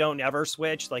time I don't ever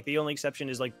switch. Like the only exception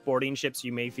is like boarding ships.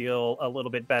 You may feel a little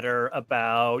bit better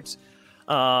about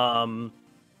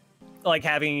like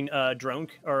having a drone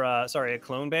or a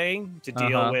Clone Bay to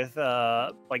deal with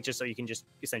like just so you can just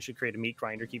essentially create a meat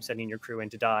grinder, keep sending your crew in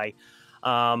to die.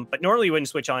 But normally you wouldn't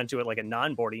switch on to it like a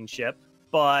non-boarding ship.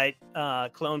 But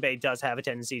Clone Bay does have a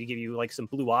tendency to give you like some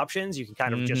blue options. You can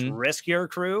kind of just risk your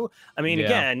crew. I mean,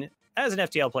 again, as an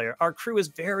FTL player, our crew is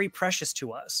very precious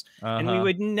to us. And we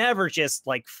would never just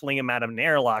like fling him out of an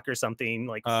airlock or something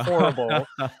like horrible.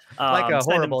 Like a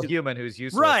horrible human who's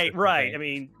useless. Right. I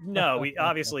mean, no, we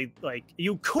obviously like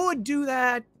you could do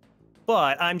that.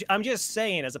 But I'm just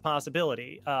saying as a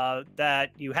possibility that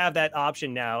you have that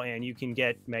option now and you can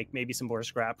make maybe some more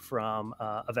scrap from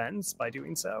events by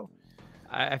doing so.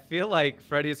 I feel like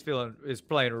Freddie is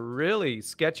playing really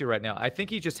sketchy right now. I think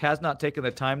he just has not taken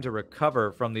the time to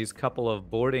recover from these couple of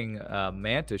boarding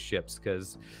Mantis ships,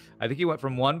 because I think he went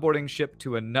from one boarding ship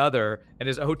to another, and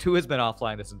his O2 has been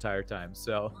offline this entire time.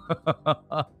 So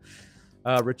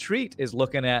Retreat is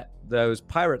looking at those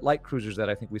pirate light cruisers that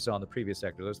I think we saw in the previous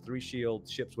sector, those 3 shield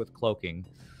ships with cloaking.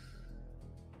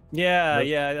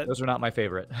 Those are not my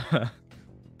favorite.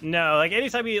 No, like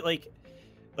anytime you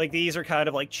like these are kind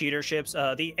of like cheater ships.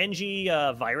 The NG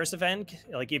virus event,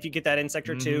 like if you get that in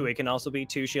Sector 2, it can also be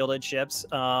 2 shielded ships.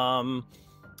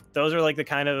 Those are like the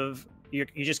kind of, you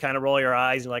just kind of roll your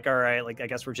eyes and like, all right, like I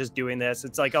guess we're just doing this.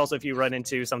 It's like also if you run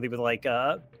into something with like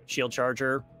shield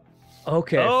charger.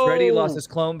 Okay, Freddie lost his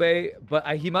Clone Bay, but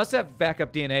he must have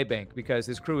backup DNA bank because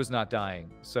his crew is not dying.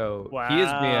 So he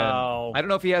is being, I don't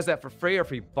know if he has that for free or if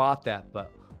he bought that, but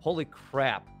holy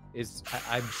crap.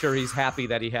 I'm sure he's happy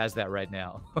that he has that right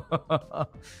now.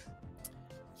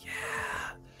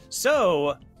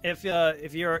 So if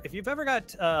you've ever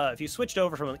got if you switched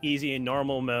over from easy and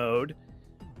normal mode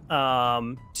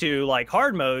to like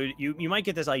hard mode, you might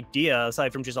get this idea,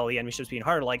 aside from just all the enemy ships being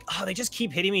harder, like, oh, they just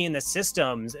keep hitting me in the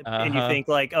systems, and you think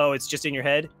like, oh, it's just in your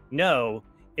head. No,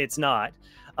 it's not.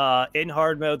 In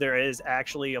hard mode, there is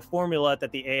actually a formula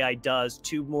that the AI does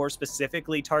to more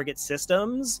specifically target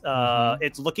systems.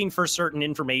 It's looking for certain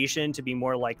information to be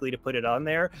more likely to put it on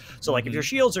there. So like if your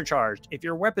shields are charged, if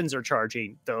your weapons are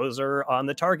charging, those are on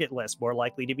the target list, more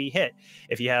likely to be hit.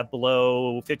 If you have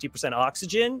below 50%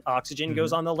 oxygen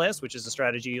goes on the list, which is a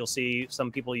strategy you'll see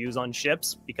some people use on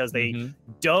ships because they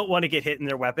don't want to get hit in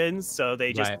their weapons. So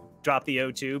they just drop the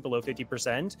O2 below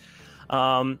 50%.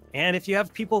 And if you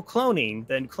have people cloning,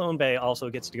 then Clone Bay also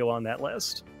gets to go on that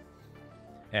list.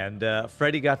 And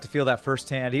Freddie got to feel that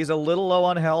firsthand. He's a little low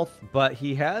on health, but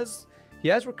he has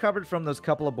recovered from those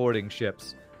couple of boarding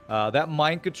ships. That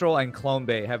Mind Control and Clone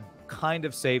Bay have kind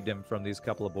of saved him from these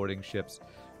couple of boarding ships.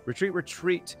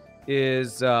 Retreat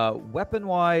is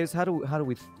weapon-wise. How do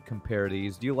we compare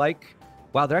these? Do you like?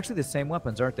 Wow, they're actually the same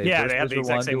weapons, aren't they? Yeah, they have the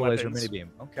exact same weapons. Laser mini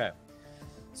beam. Okay.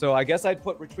 So I guess I'd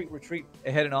put retreat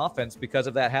ahead in offense because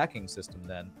of that hacking system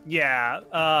then. Yeah.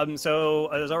 So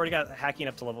there's already got hacking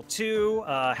up to level 2.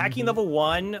 Hacking level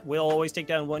 1 will always take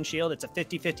down 1 shield. It's a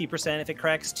 50-50% if it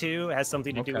cracks 2. It has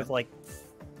something to do with like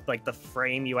the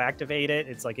frame you activate it.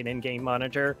 It's like an in-game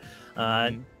monitor.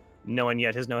 No one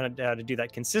yet has known how to do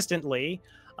that consistently.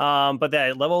 But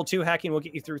that level 2 hacking will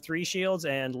get you through 3 shields,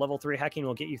 and level 3 hacking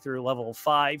will get you through level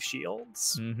 5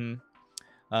 shields.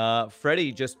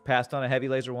 Freddie just passed on a heavy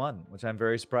laser 1, which I'm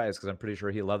very surprised because I'm pretty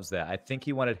sure he loves that. I think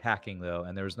he wanted hacking though,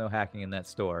 and there was no hacking in that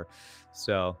store.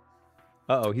 So,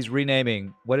 he's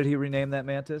renaming. What did he rename that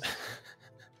Mantis?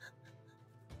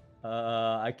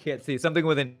 I can't see. Something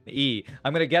with an E.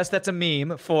 I'm gonna guess that's a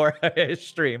meme for his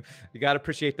stream. You gotta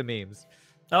appreciate the memes.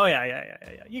 Oh yeah.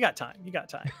 You got time.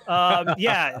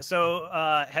 Yeah.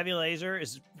 So heavy laser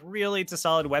is really, it's a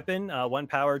solid weapon. 1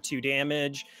 power, 2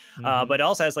 damage, but it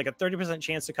also has like a 30%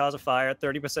 chance to cause a fire,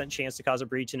 30% chance to cause a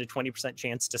breach, and a 20%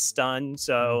 chance to stun.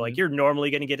 So like you're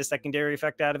normally going to get a secondary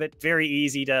effect out of it. Very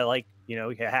easy to like,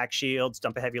 hack shields,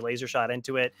 dump a heavy laser shot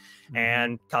into it,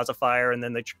 and cause a fire, and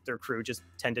then their crew just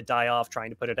tend to die off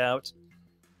trying to put it out.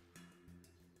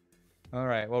 All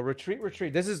right. Well, retreat.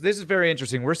 This is very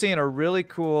interesting. We're seeing a really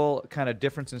cool kind of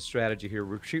difference in strategy here.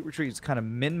 Retreat is kind of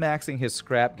min-maxing his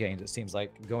scrap gains. It seems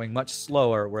like going much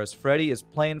slower, whereas Freddie is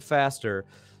playing faster.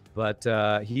 But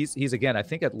he's again, I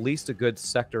think at least a good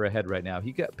sector ahead right now.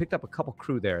 He picked up a couple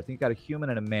crew there. I think he got a human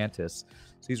and a Mantis.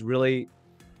 So he's really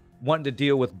wanting to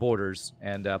deal with borders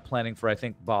and planning for, I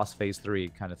think, boss phase 3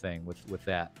 kind of thing with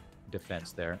that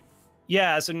defense there.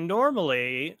 Yeah, so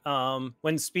normally,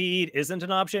 when speed isn't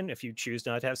an option, if you choose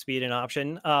not to have speed an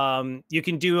option, you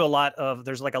can do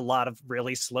there's like a lot of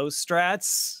really slow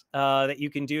strats that you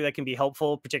can do that can be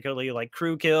helpful, particularly like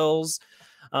crew kills.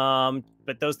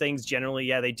 But those things generally,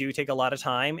 yeah, they do take a lot of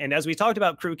time. And as we talked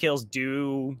about, crew kills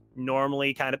do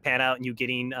normally kind of pan out and you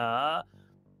getting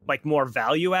like more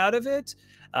value out of it.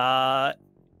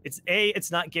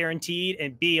 It's not guaranteed,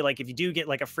 and B, like if you do get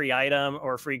like a free item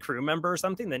or a free crew member or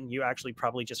something, then you actually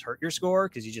probably just hurt your score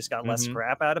because you just got less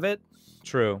scrap out of it.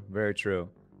 True, very true.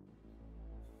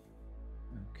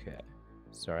 Okay,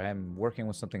 sorry, I'm working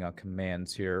with something on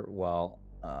commands here while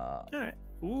all right.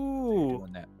 Ooh,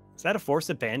 doing that. Is that a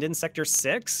forced abandon sector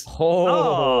 6?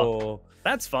 Oh,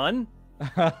 that's fun.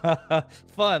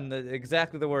 Fun,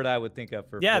 exactly the word I would think of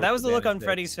for. Yeah, that was the look on 6.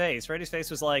 Freddie's face. Freddie's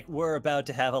face was like, we're about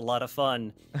to have a lot of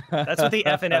fun. That's what the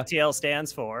F in FTL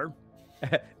stands for.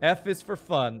 F is for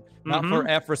fun, not for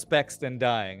F respects and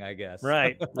dying, I guess.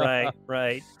 Right.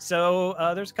 So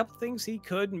there's a couple things he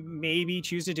could maybe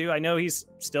choose to do. I know he's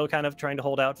still kind of trying to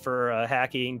hold out for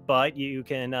hacking, but you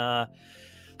can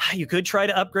you could try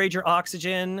to upgrade your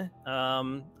oxygen.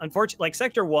 Unfortunately, like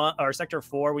Sector 1 or Sector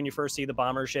 4, when you first see the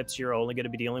bomber ships, you're only going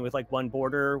to be dealing with like one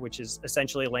border, which is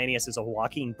essentially Lanius is a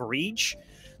walking breach.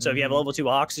 So if you have level 2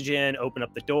 oxygen, open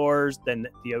up the doors, then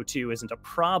the O2 isn't a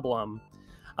problem.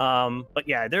 But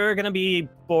yeah, they're going to be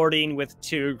boarding with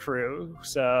 2 crew,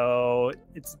 so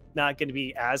it's not going to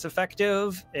be as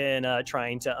effective in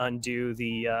trying to undo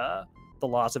the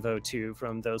loss of O2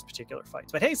 from those particular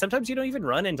fights. But hey, sometimes you don't even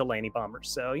run into Lanny bombers,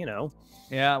 so you know.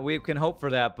 Yeah, we can hope for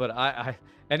that. But I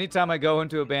anytime I go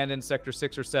into abandoned sector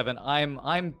 6 or 7,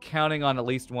 I'm counting on at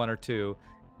least 1 or 2,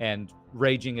 and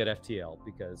raging at FTL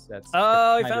because that's.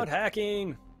 Oh, he found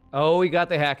hacking. Oh, he got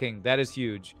the hacking. That is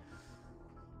huge.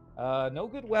 No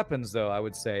good weapons though, I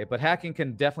would say, but hacking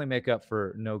can definitely make up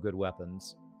for no good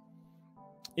weapons.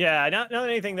 Yeah, not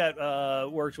anything that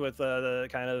worked with the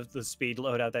kind of the speed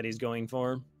loadout that he's going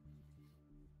for.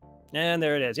 And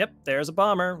there it is. Yep, there's a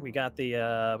bomber. We got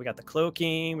the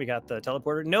cloaking, we got the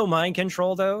teleporter. No mind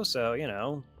control though, so you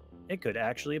know, it could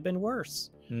actually have been worse.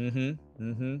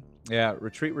 Yeah,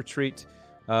 retreat.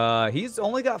 He's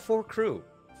only got 4 crew.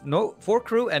 No 4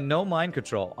 crew and no mind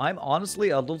control. I'm honestly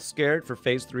a little scared for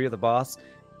phase 3 of the boss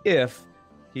if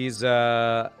he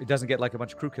doesn't get like a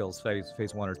bunch of crew kills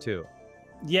phase 1 or 2.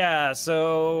 Yeah,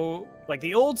 so like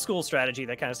the old school strategy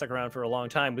that kind of stuck around for a long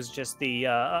time was just the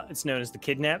it's known as the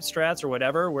kidnap strats or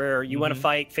whatever, where you want to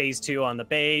fight phase 2 on the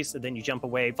base and then you jump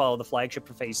away, follow the flagship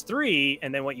for phase 3,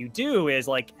 and then what you do is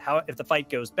like if the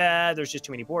fight goes bad, there's just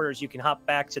too many borders, you can hop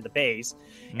back to the base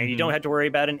and you don't have to worry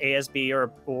about an ASB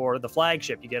or the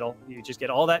flagship. You just get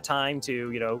all that time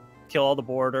to, you know, kill all the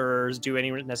borders, do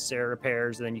any necessary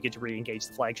repairs, and then you get to re-engage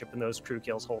the flagship and those crew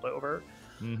kills hold over.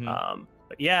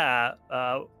 But yeah,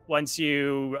 once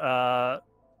you, I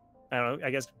don't know,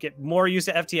 I guess get more used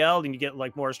to FTL and you get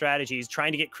like more strategies,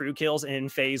 trying to get crew kills in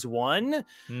phase 1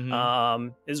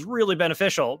 is really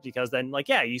beneficial because then like,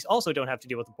 yeah, you also don't have to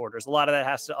deal with the borders. A lot of that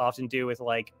has to often do with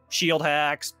like shield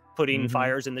hacks, putting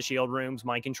fires in the shield rooms.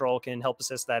 Mind control can help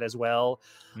assist that as well.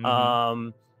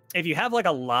 If you have like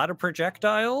a lot of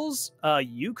projectiles,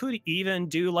 you could even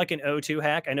do like an O2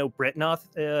 hack. I know Britnoth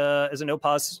is an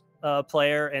OPOS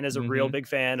player and is a real big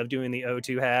fan of doing the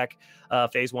O2 hack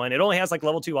phase 1. It only has like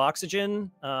level 2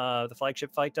 oxygen, the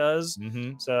flagship fight does.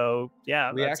 So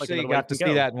yeah, we actually got to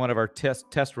see that in one of our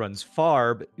test runs.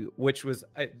 Farb, which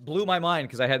it blew my mind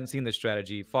because I hadn't seen this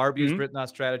strategy. Farb used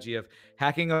Britnoth's strategy of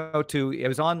hacking O2. It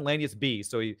was on Lanius B,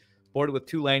 so he boarded with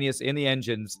 2 Lanius in the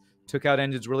engines, took out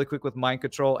engines really quick with mind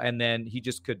control, and then he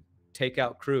just could take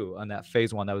out crew on that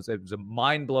phase 1. It was a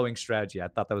mind-blowing strategy. I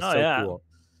thought that was cool.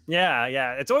 Yeah.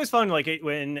 It's always fun, like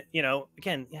when, you know,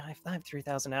 again, yeah, I have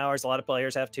 3,000 hours. A lot of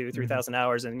players have 3,000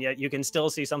 hours, and yet you can still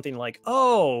see something like,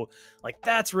 oh, like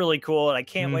that's really cool, and I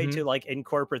can't wait to like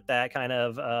incorporate that kind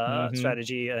of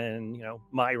strategy in, you know,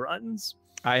 my runs.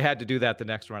 I had to do that the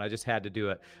next run. I just had to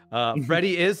do it.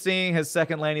 Freddie is seeing his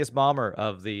second Lanius bomber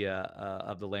of the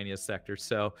Lanius sector,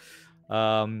 so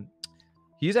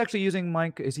he's actually using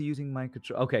mind. Is he using mind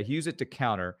control? Okay, he used it to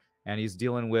counter. And he's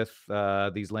dealing with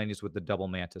these Lanius with the double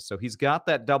mantis. So he's got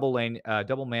that double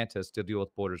mantis to deal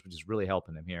with borders, which is really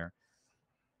helping him here.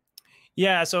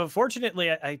 Yeah, so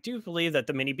fortunately, I do believe that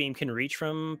the mini beam can reach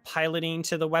from piloting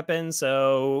to the weapon.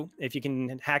 So if you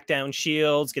can hack down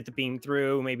shields, get the beam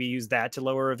through, maybe use that to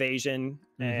lower evasion,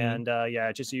 and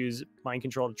yeah, just use mind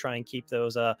control to try and keep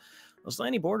those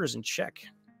Lanny borders in check.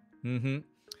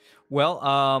 Well,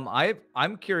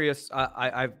 I'm curious.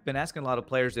 I've been asking a lot of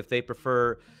players if they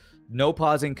prefer no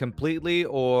pausing completely,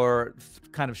 or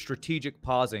kind of strategic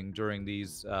pausing during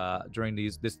these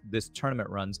this tournament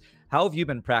runs? How have you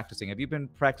been practicing? Have you been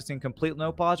practicing complete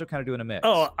no pause, or kind of doing a mix?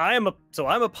 Oh, I'm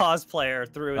a pause player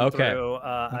through and Okay. through.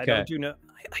 I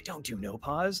don't do no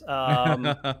pause.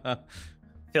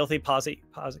 Filthy pause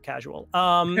casual.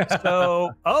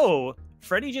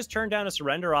 Freddie just turned down a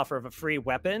surrender offer of a free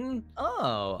weapon.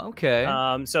 Oh, okay.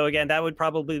 So again, that would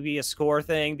probably be a score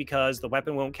thing because the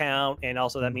weapon won't count, and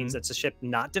also that means it's a ship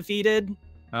not defeated.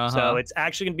 So it's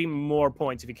actually going to be more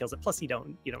points if he kills it. Plus, you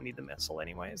don't need the missile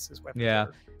anyways. His weapon. Yeah,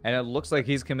 and it looks like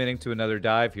he's committing to another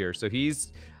dive here. So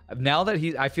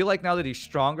I feel like now that he's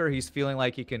stronger, he's feeling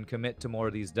like he can commit to more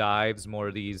of these dives, more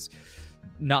of these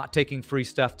not taking free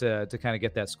stuff to kind of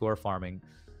get that score farming.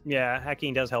 Yeah,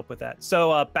 hacking does help with that.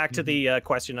 So back to the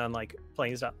question on like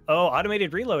playing stuff. Oh,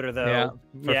 automated reloader though. Yeah,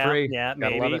 for free. Yeah,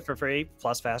 maybe for free.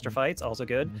 Plus faster fights, also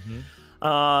good.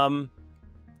 So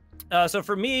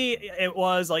for me, it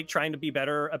was like trying to be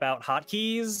better about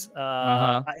hotkeys.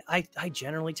 I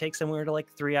generally take somewhere to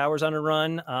like 3 hours on a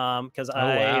run because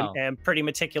I am pretty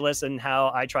meticulous in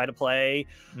how I try to play.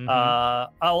 I'll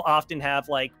often have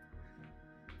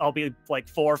I'll be like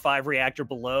 4 or 5 reactor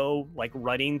below, like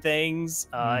running things,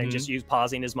 and just use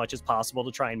pausing as much as possible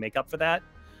to try and make up for that.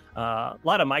 A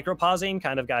lot of micro pausing,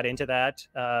 kind of got into that.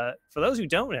 For those who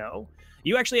don't know,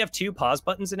 you actually have 2 pause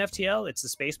buttons in FTL. It's the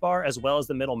space bar as well as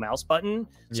the middle mouse button.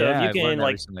 So if you can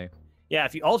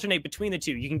if you alternate between the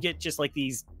 2, you can get just like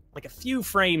these, like a few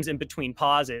frames in between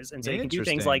pauses. And so you can do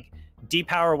things like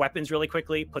depower weapons really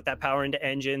quickly, put that power into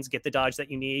engines, get the dodge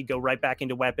that you need, go right back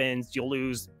into weapons. You'll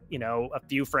lose, a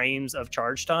few frames of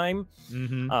charge time.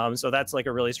 So that's like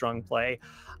a really strong play.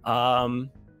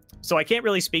 So I can't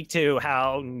really speak to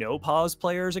how no pause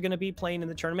players are going to be playing in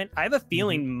the tournament. I have a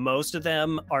feeling most of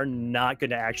them are not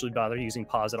going to actually bother using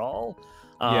pause at all.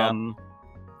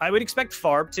 I would expect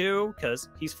Farb to, because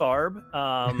he's Farb.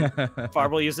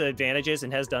 Farb will use the advantages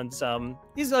and has done some.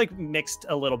 He's like mixed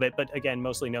a little bit, but again,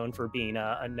 mostly known for being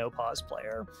a no pause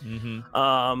player.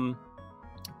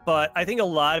 But I think a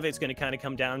lot of it's going to kind of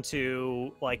come down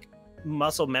to like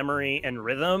muscle memory and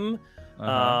rhythm. Like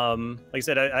I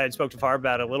said, I had spoke to Farb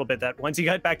about it a little bit, that once he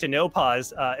got back to no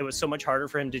pause, it was so much harder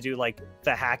for him to do like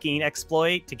the hacking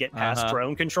exploit to get past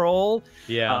drone control.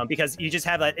 Because you just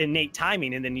have that innate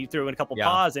timing, and then you throw in a couple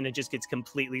pause and it just gets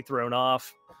completely thrown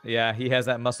off. Yeah, he has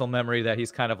that muscle memory that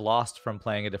he's kind of lost from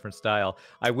playing a different style.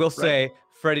 I will say,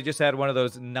 Freddie just had one of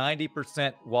those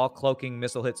 90% wall cloaking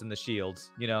missile hits in the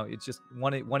shields. It's just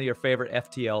one of your favorite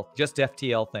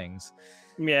FTL things.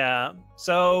 Yeah.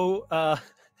 So,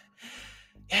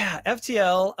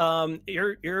 FTL,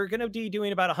 you're going to be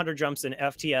doing about 100 jumps in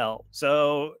FTL.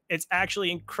 So it's actually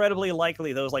incredibly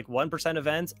likely those like 1%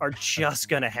 events are just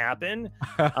going to happen.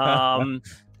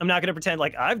 I'm not going to pretend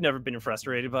like I've never been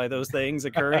frustrated by those things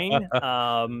occurring.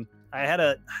 I had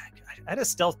a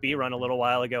stealth B run a little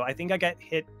while ago. I think I got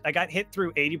hit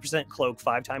through 80% cloak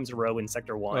 5 times in a row in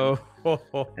sector 1. And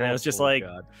I was just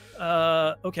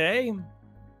okay.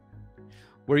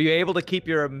 Were you able to keep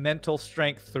your mental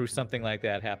strength through something like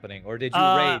that happening, or did you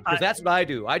rage? Because that's what I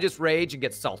do. I just rage and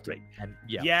get salty. And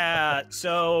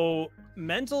so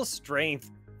mental strength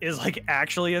is like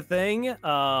actually a thing.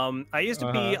 I used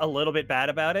to be a little bit bad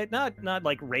about it, not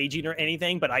like raging or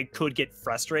anything, but I could get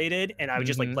frustrated, and I would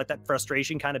just like let that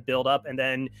frustration kind of build up, and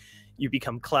then you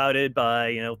become clouded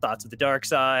by thoughts of the dark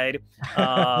side.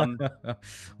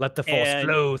 Let the force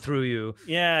flow through you.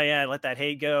 Let that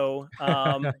hate go.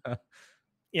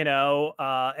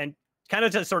 And kind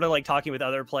of just sort of like talking with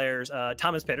other players.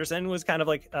 Thomas Peterson was kind of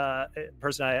like a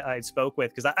person I spoke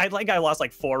with, because I lost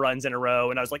like 4 runs in a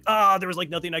row, and I was like, there was like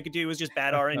nothing I could do. It was just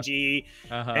bad RNG.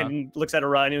 And looks at a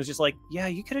run, and it was just like,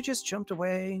 you could have just jumped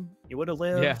away. You would have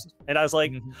lived. And I was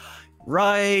like,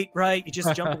 right. You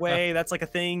just jump away. That's like a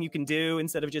thing you can do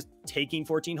instead of just taking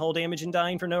 14 hull damage and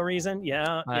dying for no reason.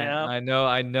 I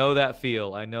know that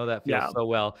feel. I know that feel so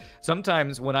well.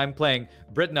 Sometimes when I'm playing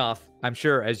Britnoff, I'm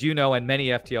sure, as you know, and many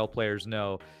FTL players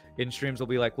know, in streams will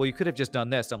be like, well, you could have just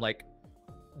done this. I'm like,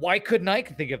 why couldn't I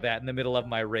think of that in the middle of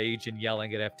my rage and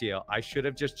yelling at FTL? I should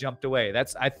have just jumped away.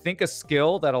 That's, I think, a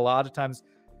skill that a lot of times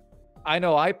I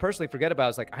know I personally forget about.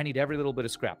 It's like, I need every little bit of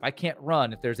scrap. I can't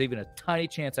run if there's even a tiny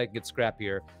chance I can get scrap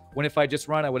here. When if I just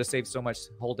run, I would have saved so much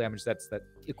hull damage. That's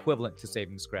equivalent to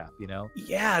saving scrap,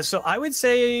 Yeah, so I would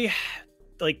say,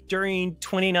 like during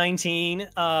 2019,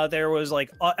 there was like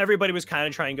everybody was kind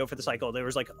of trying to go for the cycle. There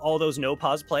was like all those no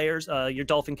pause players. Your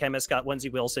Dolphin Chemist got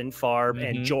Wenzy Wilson, Farb,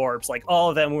 and Jorbs. Like all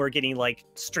of them were getting like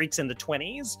streaks in the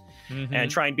 20s and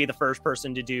trying to be the first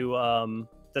person to do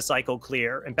the cycle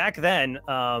clear. And back then,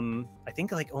 I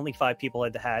think like only 5 people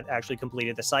had actually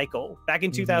completed the cycle. Back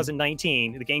in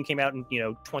 2019, the game came out in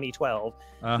 2012.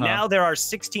 Now there are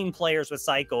 16 players with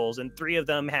cycles, and 3 of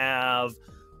them have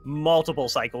multiple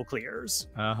cycle clears.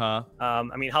 I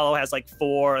mean, Hollow has like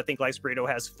 4. I think Life's Burrito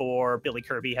has 4. Billy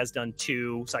Kirby has done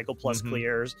 2 cycle plus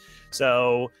clears.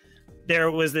 So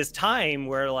there was this time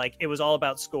where like it was all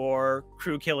about score.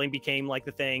 Crew killing became like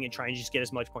the thing, and trying to just get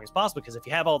as much points as possible, because if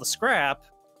you have all the scrap,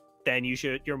 then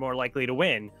you're more likely to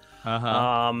win.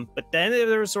 But then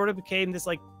there sort of became this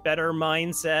like better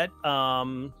mindset.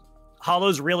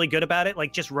 Hollow's really good about it,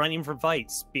 like just running from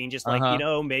fights, being just like,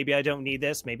 maybe I don't need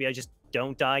this, maybe I just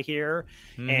don't die here.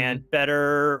 And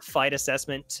better fight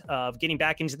assessment of getting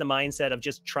back into the mindset of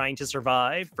just trying to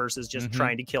survive versus just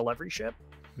trying to kill every ship.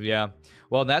 Yeah.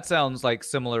 Well, that sounds like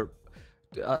similar,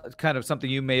 kind of something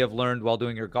you may have learned while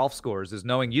doing your golf scores, is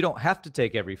knowing you don't have to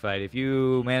take every fight. If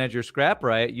you manage your scrap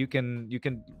right, you can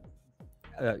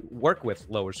work with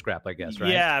lower scrap, I guess,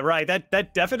 right? Yeah, right.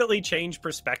 That definitely changed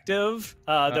perspective.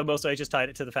 Though mostly I just tied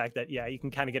it to the fact that, yeah, you can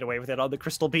kind of get away with it on the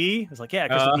Crystal B. It's like, yeah,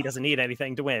 Crystal B doesn't need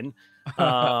anything to win.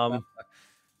 I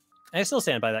still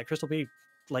stand by that. Crystal B,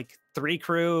 like 3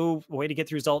 crew, way to get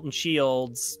through Zoltan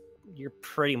Shields, you're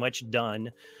pretty much done.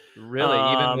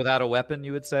 Really? Even without a weapon,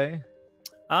 you would say?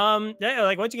 Yeah,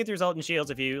 like once you get through Zoltan Shields,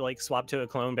 if you like swap to a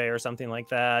clone bay or something like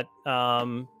that,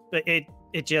 but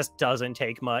it just doesn't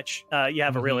take much. You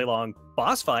have a really long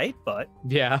boss fight, but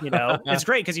yeah, it's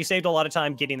great because you saved a lot of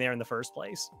time getting there in the first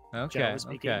place.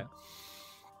 Okay.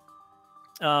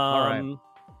 All right.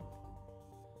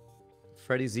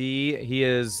 Freddie Z, he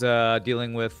is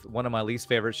dealing with one of my least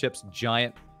favorite ships,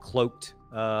 giant cloaked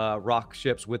rock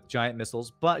ships with giant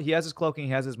missiles, but he has his cloaking,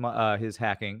 he has his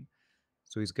hacking,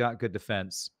 so he's got good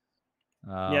defense.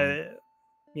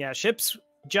 Ships,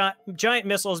 giant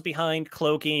missiles behind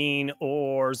cloaking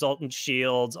or Zoltan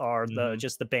shields are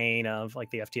just the bane of like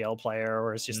the FTL player,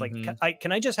 or it's just like,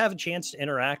 can I just have a chance to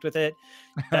interact with it?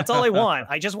 That's all I want.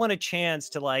 I just want a chance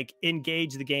to like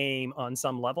engage the game on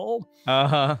some level.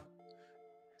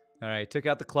 All right, took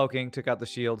out the cloaking, took out the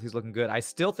shield. He's looking good. I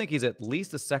still think he's at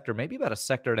least a sector, maybe about a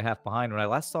sector and a half behind. When I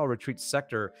last saw Retreat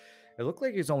sector, it looked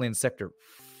like he was only in sector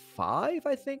 5,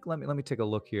 I think. Let me take a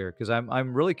look here, because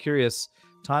I'm really curious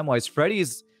time-wise.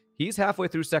 Freddie's he's halfway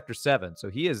through sector 7,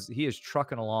 so he is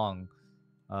trucking along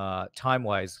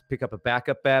time-wise. Pick up a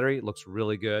backup battery, looks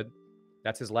really good.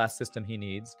 That's his last system he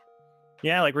needs.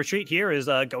 Yeah, like Retreat here is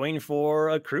going for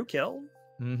a crew kill.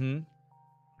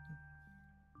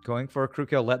 Going for a crew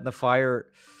kill, letting the fire.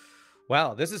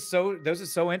 Wow, this is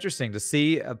so interesting to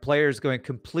see players going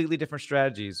completely different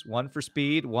strategies. One for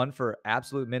speed, one for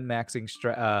absolute min-maxing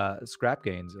scrap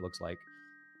gains, it looks like.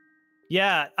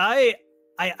 Yeah, I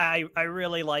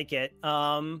really like it.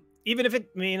 Even if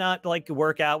it may not like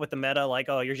work out with the meta, like,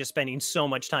 oh, you're just spending so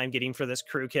much time getting for this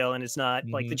crew kill, and it's not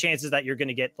like the chances that you're going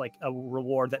to get like a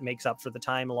reward that makes up for the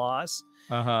time loss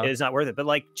is not worth it. But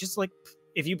like, just like,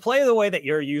 if you play the way that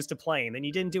you're used to playing, then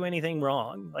you didn't do anything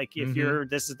wrong. Like if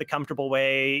this is the comfortable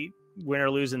way, win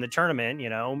or lose in the tournament,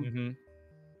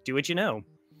 do what you know.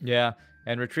 Yeah.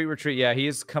 And retreat. Yeah.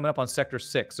 He's coming up on sector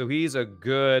 6. So he's a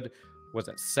good,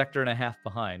 sector and a half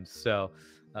behind. So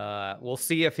we'll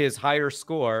see if his higher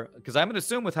score, because I'm going to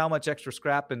assume with how much extra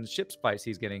scrap and ship spice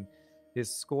he's getting,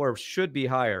 his score should be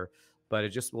higher,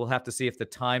 but we'll have to see if the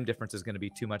time difference is going to be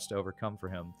too much to overcome for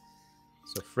him.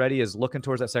 So Freddie is looking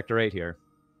towards that sector 8 here.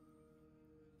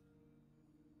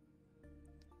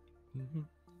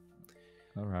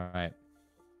 All right.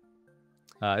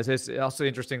 It's also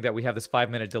interesting that we have this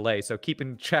 5-minute delay. So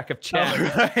keeping track of chat,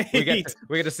 right. we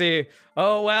get to see,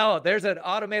 oh, wow, there's an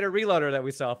automated reloader that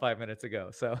we saw 5 minutes ago.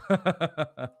 So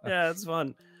yeah, it's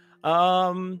fun.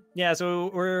 Yeah,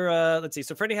 so we're let's see.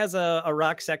 So Freddie has a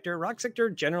rock sector. Rock sector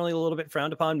generally a little bit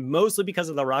frowned upon, mostly because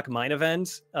of the rock mine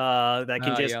event. That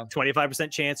can just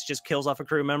 25% chance just kills off a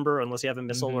crew member unless you have a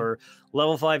missile or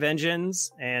level 5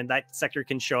 engines, and that sector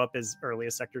can show up as early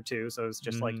as sector 2. So it's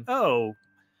just like, oh,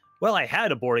 well, I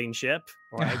had a boarding ship,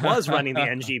 or I was running the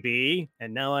NGB,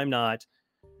 and now I'm not.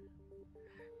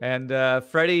 And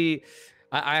Freddie,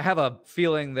 I have a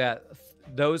feeling that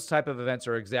those type of events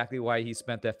are exactly why he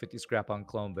spent that 50 scrap on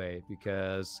Clone Bay,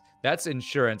 because that's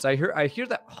insurance. I hear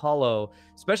that Hollow,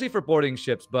 especially for boarding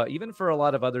ships, but even for a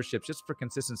lot of other ships, just for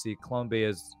consistency, Clone Bay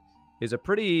is a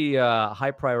pretty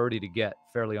high priority to get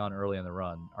fairly on early in the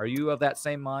run. Are you of that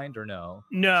same mind or no?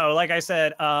 No, like I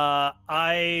said,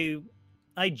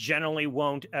 I generally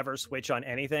won't ever switch on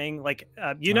anything. Like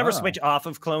you never switch off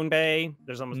of Clone Bay.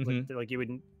 There's almost like you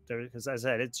wouldn't because as I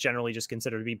said, it's generally just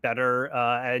considered to be better.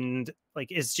 And like,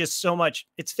 it's just so much,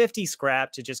 it's 50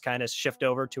 scrap to just kind of shift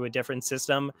over to a different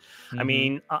system. I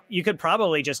mean, you could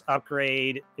probably just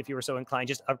upgrade, if you were so inclined,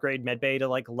 just upgrade medbay to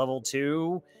like level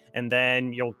 2, and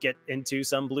then you'll get into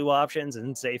some blue options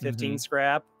and say 15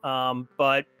 scrap.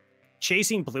 But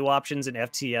chasing blue options in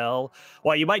FTL,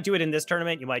 while you might do it in this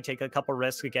tournament, you might take a couple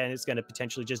risks. Again, it's going to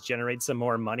potentially just generate some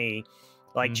more money.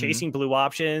 Like chasing blue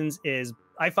options is,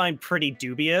 I find, pretty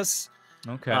dubious.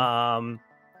 Okay.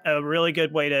 A really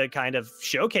good way to kind of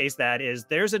showcase that is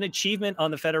there's an achievement on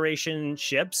the Federation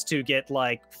ships to get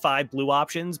like 5 blue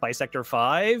options by Sector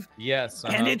 5. Yes.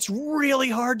 And it's really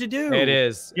hard to do. It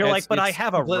is. You're like, but I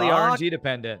have a completely rock. RNG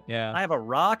dependent. Yeah. I have a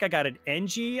rock. I got an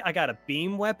NG. I got a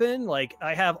beam weapon. Like,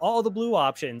 I have all the blue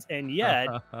options. And yet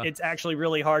it's actually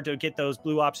really hard to get those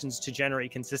blue options to generate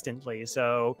consistently.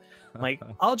 So like,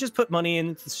 I'll just put money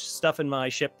in stuff in my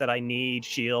ship that I need,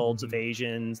 shields,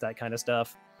 evasions, that kind of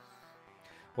stuff.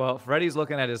 Well, Freddie's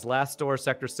looking at his last store,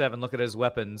 Sector 7. Look at his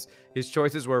weapons. His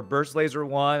choices were Burst Laser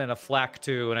 1 and a Flak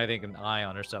 2, and I think an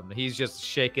Ion or something. He's just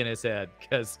shaking his head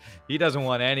because he doesn't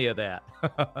want any of that.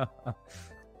 I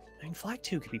mean, Flak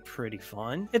 2 could be pretty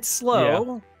fun. It's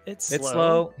slow. Yeah. It's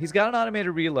slow. He's got an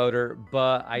automated reloader,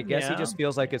 but I guess he just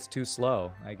feels like it's too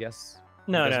slow. I guess.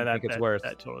 No,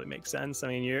 that totally makes sense. I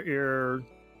mean, you're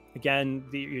again,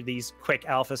 you're these quick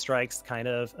alpha strikes kind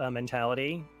of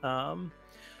mentality.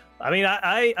 I mean,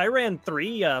 I ran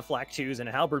 3 Flak 2s and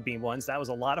a Halberd Beam once. That was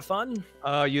a lot of fun.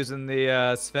 Using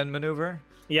the Sven maneuver?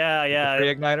 Yeah. The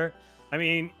pre-igniter? I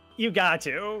mean, you got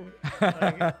to.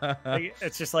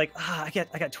 It's just like, I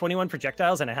got 21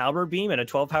 projectiles and a Halberd Beam and a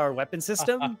 12-power weapon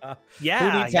system.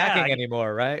 Yeah. Who needs hacking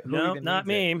anymore, right? No, not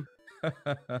me.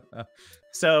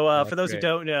 So for those who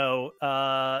don't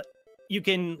know, you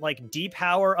can like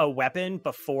depower a weapon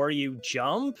before you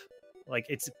jump. Like,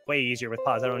 it's way easier with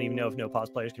pause. I don't even know if no pause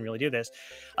players can really do this.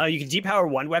 You can depower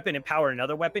one weapon and power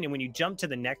another weapon, and when you jump to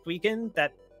the next weekend,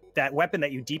 that weapon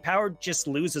that you depowered just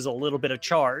loses a little bit of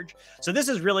charge. So this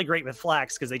is really great with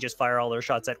Flaks because they just fire all their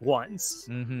shots at once.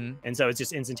 And so it's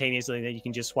just instantaneously that you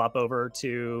can just swap over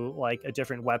to like a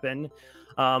different weapon.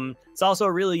 It's also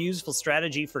a really useful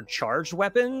strategy for charged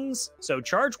weapons. So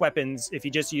charged weapons, if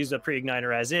you just use a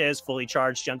pre-igniter as is, fully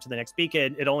charged, jump to the next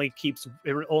beacon, it only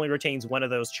retains one of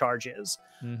those charges.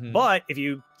 But if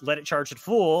you let it charge at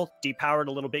full, depower it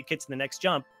a little bit, get to the next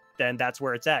jump, then that's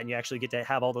where it's at, and you actually get to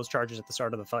have all those charges at the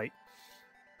start of the fight.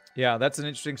 Yeah, that's an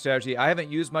interesting strategy. I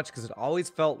haven't used much because it always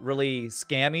felt really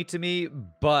scammy to me,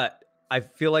 but I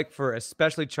feel like for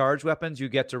especially charged weapons, you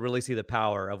get to really see the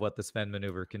power of what the Sven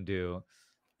maneuver can do.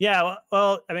 Yeah,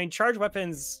 well, I mean, charged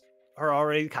weapons are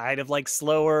already kind of like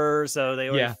slower, so they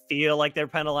already feel like they're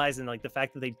penalized, and like the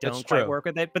fact that they don't quite work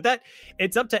with it. But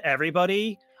it's up to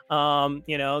everybody.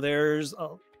 You know, there's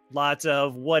lots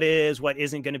of what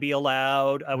isn't going to be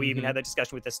allowed. We even had that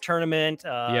discussion with this tournament.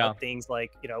 Things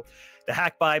like, you know, the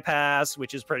hack bypass,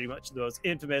 which is pretty much the most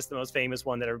infamous, the most famous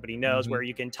one that everybody knows, where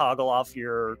you can toggle off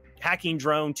your hacking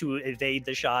drone to evade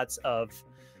the shots of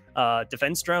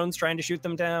defense drones trying to shoot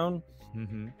them down.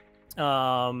 And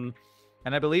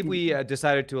I believe we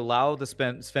decided to allow the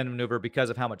Sven maneuver because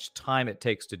of how much time it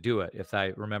takes to do it, if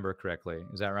I remember correctly.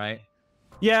 Is that right?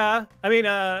 Yeah, I mean,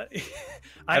 I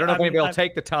don't know if anybody will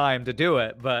take the time to do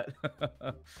it, but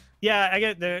yeah, I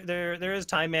get there is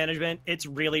time management. It's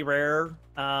really rare.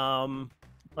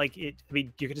 Like I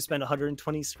mean, you're gonna spend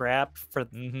 120 scrap for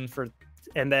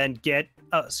and then get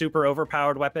a super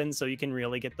overpowered weapon, so you can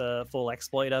really get the full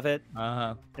exploit of it.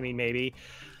 I mean, maybe.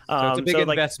 So it's a big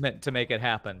investment to make it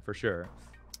happen, for sure.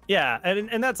 Yeah,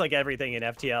 and that's like everything in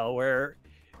FTL, where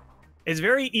it's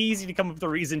very easy to come up with a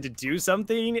reason to do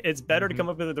something. It's better to come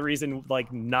up with a reason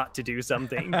like not to do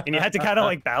something. And you have to kind of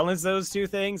like balance those two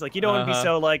things. Like, you don't want to be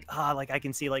so like, like I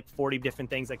can see like 40 different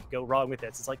things that could go wrong with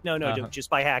this. It's like, no, just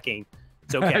by hacking.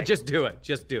 It's okay. Just do it.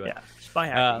 Just do it. Yeah, just by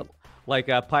hacking. Like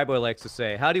Pieboy likes to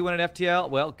say, how do you win an FTL?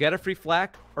 Well, get a free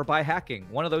flak or by hacking.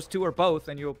 One of those two or both,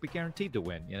 and you'll be guaranteed to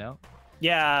win, you know?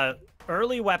 Yeah,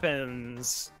 early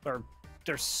weapons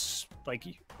there's like,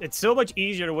 it's so much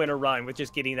easier to win a run with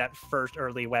just getting that first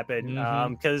early weapon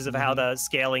because of how the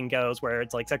scaling goes, where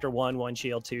it's like Sector 1, 1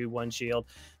 shield, 2, 1 shield,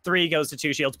 3 goes to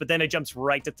 2 shields, but then it jumps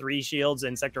right to 3 shields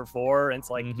in Sector 4, and it's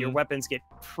like your weapons get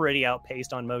pretty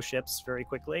outpaced on most ships very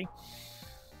quickly.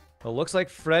 Well, looks like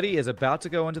Freddie is about to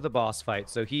go into the boss fight,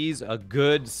 so he's a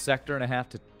good sector and a half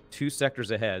to 2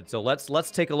 sectors ahead. So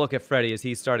let's take a look at Freddie as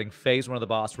he's starting phase 1 of the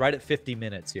boss right at 50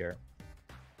 minutes here.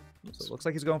 So it looks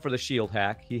like he's going for the shield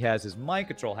hack. He has his mind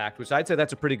control hack, which I'd say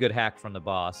that's a pretty good hack from the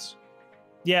boss.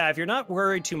 Yeah, if you're not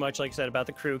worried too much, like I said, about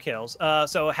the crew kills.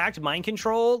 So hacked mind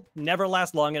control never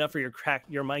lasts long enough for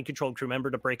your mind controlled crew member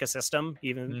to break a system,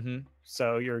 even.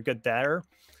 So you're good there.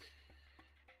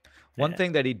 One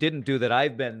thing that he didn't do that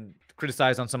I've been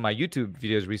criticized on some of my YouTube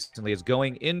videos recently is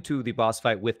going into the boss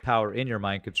fight with power in your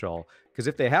mind control. Because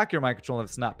if they hack your mind control and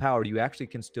it's not powered, you actually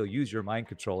can still use your mind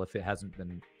control if it hadn't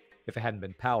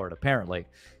been powered, apparently.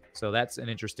 So that's an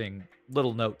interesting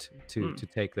little note to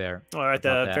take there. Or at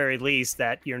the very least,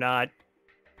 that you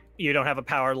don't have a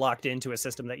power locked into a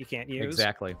system that you can't use.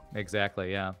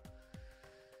 Exactly, yeah.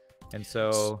 And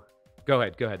so, go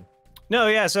ahead. No,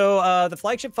 yeah. So the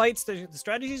flagship fights, the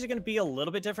strategies are going to be a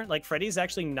little bit different. Like Freddie's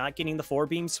actually not getting the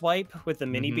 4-beam swipe with the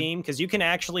mini beam because you can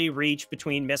actually reach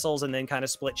between missiles and then kind of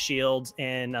split shields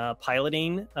and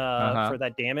piloting for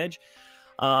that damage.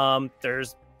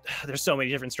 There's so many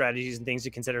different strategies and things to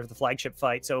consider for the flagship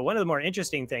fight. So one of the more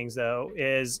interesting things, though,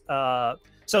 is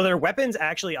so their weapons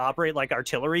actually operate like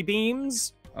artillery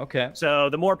beams. Okay. So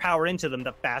the more power into them,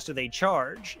 the faster they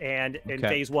charge. And in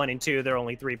phase 1 and 2, they're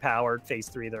only 3 powered. Phase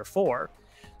 3, they're 4.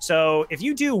 So if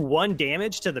you do 1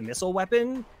 damage to the missile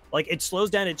weapon, like it slows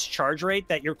down its charge rate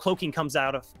that your cloaking comes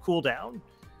out of cooldown.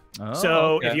 Oh,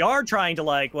 so if you are trying to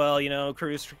like, well,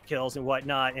 cruise kills and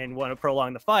whatnot and want to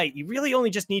prolong the fight, you really only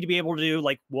just need to be able to do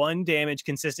like 1 damage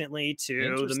consistently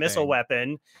to the missile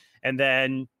weapon and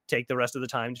then take the rest of the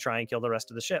time to try and kill the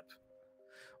rest of the ship.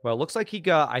 Well, it looks like he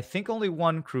got, I think, only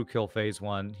 1 crew kill phase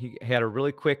 1. He had a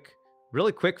really quick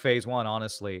phase 1,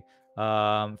 honestly.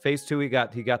 Phase 2, he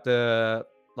got the,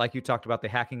 like you talked about, the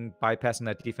hacking, bypassing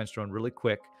that defense drone really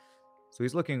quick. So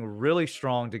he's looking really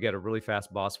strong to get a really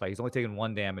fast boss fight. He's only taken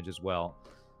 1 damage as well.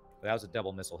 That was a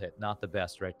double missile hit. Not the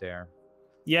best right there.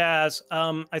 Yes.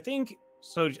 I think,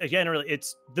 so again, really,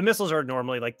 the missiles are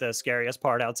normally like the scariest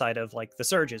part outside of like the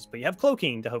surges, but you have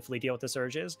cloaking to hopefully deal with the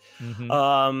surges.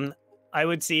 I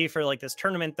would see for like this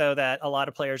tournament, though, that a lot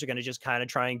of players are going to just kind of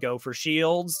try and go for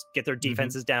shields, get their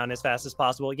defenses down as fast as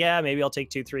possible. Yeah, maybe I'll take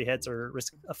 2-3 hits or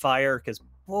risk a fire because,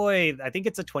 boy, I think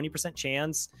it's a 20%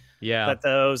 chance that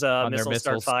those missiles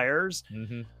start fires.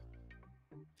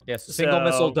 Yes, single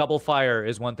missile double fire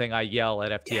is one thing I yell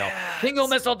at FTL. Single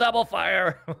missile double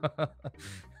fire!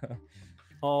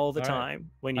 All the time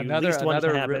when you least want it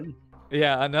to happen.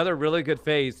 Another really good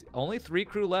phase. Only 3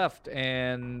 crew left,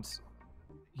 and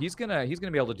he's gonna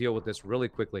be able to deal with this really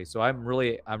quickly. So I'm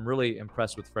really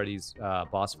impressed with Freddie's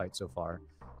boss fight so far.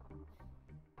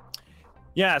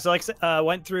 Yeah, so like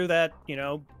went through that,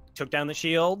 took down the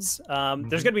shields.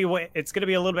 There's it's gonna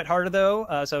be a little bit harder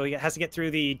though. So he has to get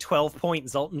through the 12-point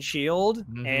Zoltan shield,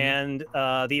 and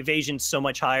the evasion's so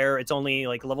much higher. It's only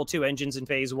like level 2 engines in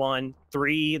phase 1,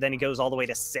 3, then it goes all the way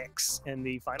to 6 in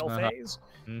the final phase.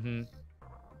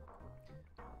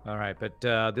 All right, but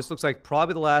this looks like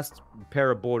probably the last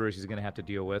pair of borders he's going to have to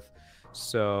deal with.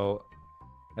 So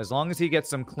as long as he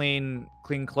gets some clean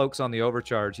cloaks on the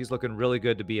overcharge, he's looking really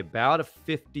good to be about a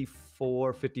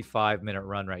 54, 55-minute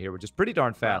run right here, which is pretty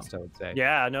darn fast, I would say.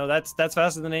 Yeah, no, that's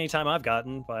faster than any time I've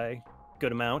gotten by a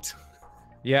good amount.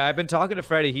 Yeah, I've been talking to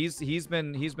Freddie. He's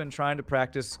been trying to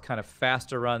practice kind of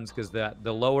faster runs because the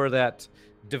lower that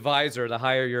divisor, the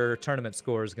higher your tournament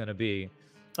score is going to be.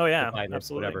 Oh yeah,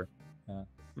 absolutely. Whatever.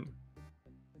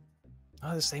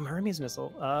 Oh, the same Hermes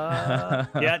missile.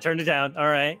 Yeah, turned it down. All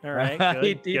right.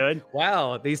 Good. Good.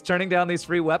 Wow, he's turning down these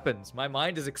free weapons. My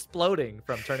mind is exploding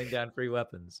from turning down free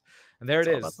weapons. And there it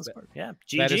is. Yeah,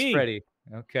 GG. That is Freddie.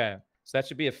 Okay, so that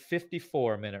should be a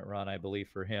 54-minute run, I believe,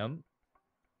 for him.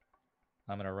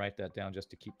 I'm going to write that down just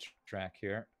to keep track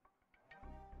here.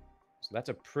 So that's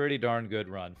a pretty darn good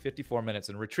run. 54 minutes.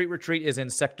 And Retreat is in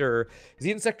sector... Is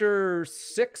he in sector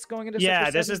 6 going into sector 7?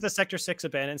 Yeah, this is the sector 6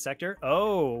 abandoned sector.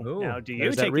 Oh, now do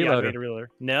you take the automated reloader?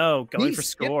 No, going for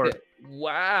score.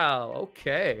 Wow,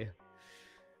 okay.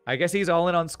 I guess he's all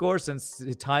in on score since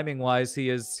timing-wise he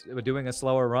is doing a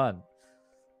slower run.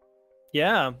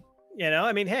 Yeah.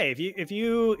 I mean, hey, if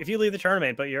you leave the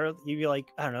tournament, but you're like,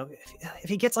 I don't know, if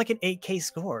he gets like an 8K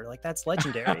score, like that's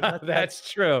legendary. That's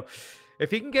true. If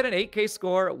he can get an 8K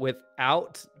score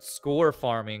without score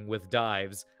farming with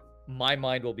dives, my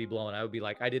mind will be blown. I would be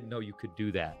like, I didn't know you could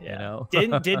do that. Yeah.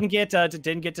 didn't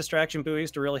get distraction buoys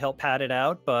to really help pad it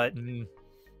out, but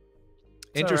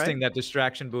interesting that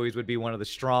distraction buoys would be one of the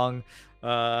strong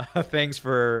things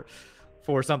for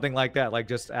something like that, like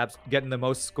just getting the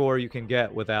most score you can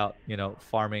get without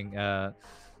farming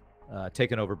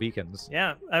taking over beacons.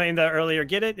 Yeah, I mean, the earlier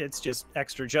get it, it's just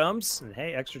extra jumps, and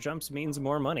hey, extra jumps means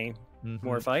more money,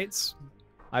 more fights.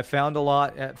 I found a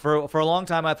lot for a long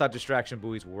time. I thought distraction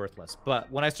buoys were worthless, but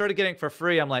when I started getting it for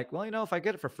free, I'm like, well, if I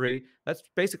get it for free, that's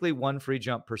basically 1 free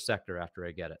jump per sector after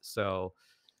I get it. So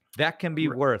that can be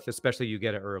worth, especially you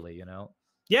get it early, you know?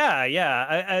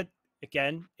 Yeah.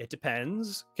 Again, it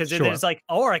depends, because it's like,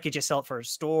 or I could just sell it for a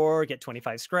store, get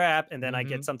 25 scrap, and then I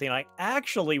get something I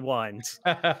actually want.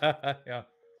 Yeah.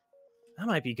 That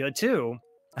might be good too.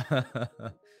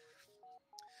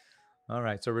 All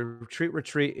right, so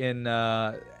retreat in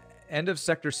end of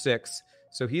sector 6.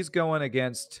 So he's going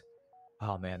against,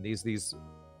 oh man, these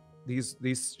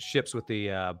ships with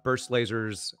the burst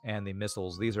lasers and the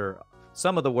missiles. These are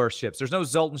some of the worst ships. There's no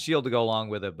Zoltan shield to go along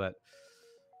with it, but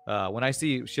when I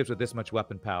see ships with this much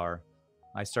weapon power,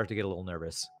 I start to get a little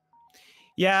nervous.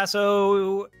 Yeah,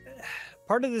 so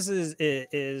part of this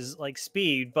is like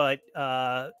speed, but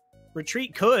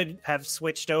retreat could have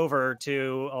switched over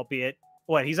to, albeit,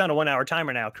 what, he's on a 1-hour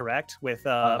timer now, correct? With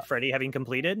Freddie having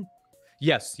completed?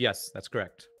 Yes, that's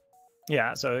correct.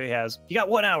 Yeah, so he got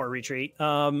 1 hour retreat.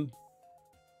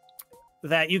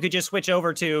 That you could just switch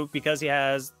over to, because he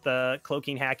has the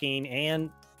cloaking, hacking, and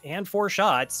 4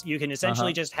 shots. You can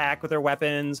essentially just hack with their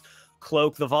weapons,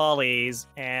 cloak the volleys,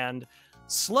 and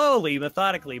slowly,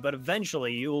 methodically, but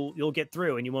eventually you'll get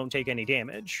through and you won't take any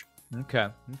damage. Okay.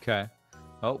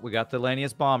 Oh, we got the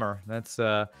Lanius bomber. That's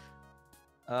I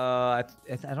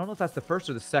don't know if that's the first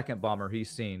or the second bomber he's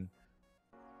seen,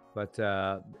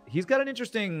 but he's got an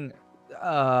interesting.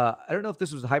 I don't know if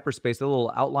this was hyperspace. The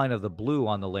little outline of the blue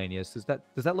on the Lanius,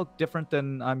 does that look different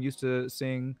than I'm used to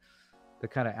seeing? The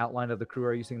kind of outline of the crew,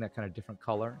 are you seeing that kind of different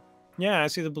color? Yeah, I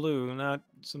see the blue. Not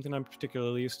something I'm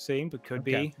particularly used to seeing, but could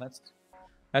be.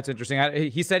 That's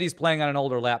interesting. He said he's playing on an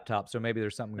older laptop, so maybe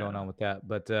there's something going on with that.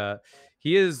 But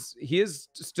he is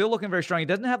still looking very strong. He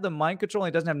doesn't have the mind control.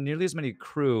 And he doesn't have nearly as many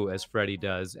crew as Freddie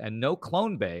does, and no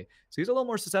clone bay. So he's a little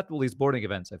more susceptible to these boarding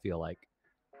events, I feel like.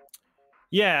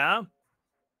 Yeah.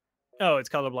 Oh, it's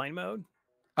colorblind mode.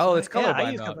 Oh, it's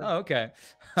colorblind mode. Oh, okay.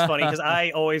 It's funny because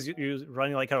I always use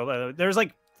running like colorblind. There's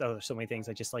like, there's so many things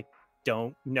I just like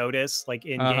don't notice like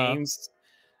in games.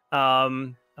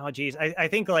 Oh geez, I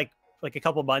think like a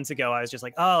couple months ago I was just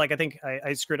like, oh, like I think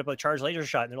I screwed up a charge laser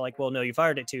shot, and they're like, well, no, you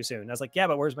fired it too soon. And I was like, yeah,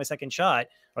 but where's my second shot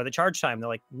or the charge time? And they're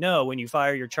like, no, when you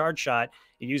fire your charge shot,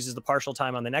 it uses the partial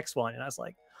time on the next one. And I was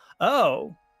like,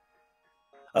 oh,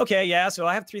 okay, yeah. So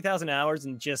I have 3,000 hours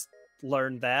and just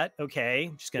learned that. Okay,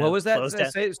 I'm just gonna. What was that?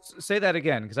 Say that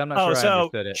again, because I'm not sure I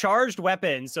understood it. Charged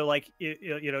weapon. So like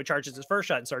you know, charges its first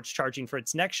shot and starts charging for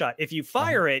its next shot. If you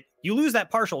fire it, you lose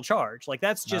that partial charge. Like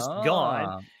that's just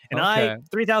gone. And I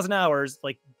 3,000 hours,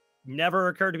 like never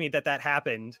occurred to me that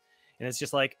happened. And it's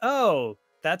just like, oh,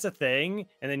 that's a thing.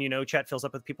 And then, you know, chat fills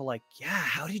up with people like, yeah,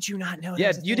 how did you not know that?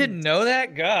 Yeah, you didn't know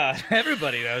that? God,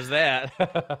 everybody knows that.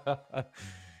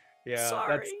 Yeah,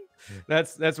 sorry.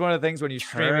 That's one of the things when you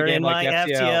stream a game my like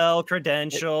FTL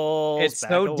credentials. It's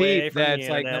so deep that it's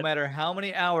like no matter how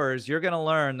many hours, you're gonna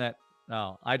learn that.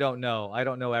 No, I don't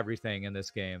know everything in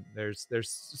this game. There's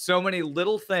so many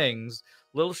little things,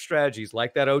 little strategies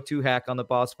like that O2 hack on the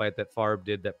boss fight that Farb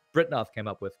did, that Britnoff came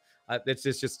up with.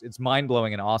 It's mind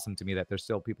blowing and awesome to me that there's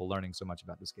still people learning so much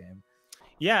about this game.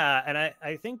 Yeah, and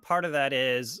I think part of that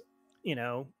is, you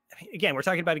know, again, we're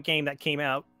talking about a game that came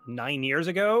out 9 years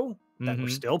ago. That we're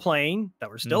still playing,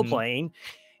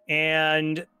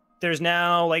 and there's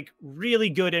now like really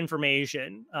good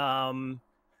information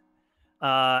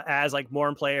as like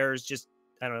more players just,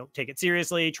 I don't know, take it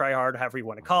seriously, try hard, however you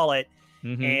want to call it,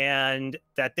 and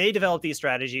that they develop these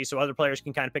strategies so other players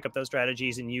can kind of pick up those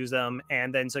strategies and use them.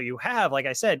 And then so you have, like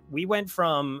I said, we went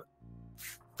from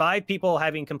 5 people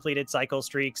having completed cycle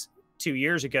streaks 2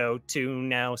 years ago to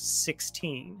now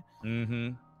 16.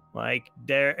 Like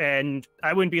there, and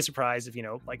I wouldn't be surprised if, you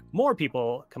know, like more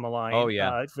people come alive. Oh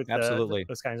yeah, absolutely.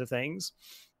 Those kinds of things,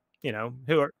 you know,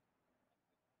 who are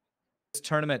this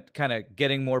tournament kind of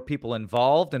getting more people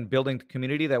involved and building the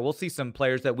community, that we'll see some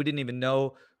players that we didn't even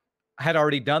know had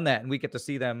already done that, and we get to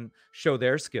see them show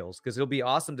their skills, because it'll be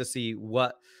awesome to see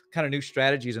what kind of new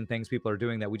strategies and things people are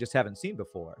doing that we just haven't seen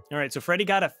before. All right, so Freddie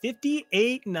got a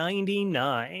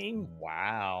 58.99.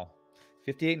 Wow,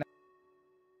 58.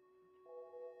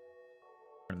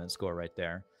 Tournament score right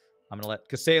there. I'm gonna let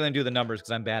Kasalin do the numbers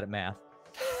because I'm bad at math.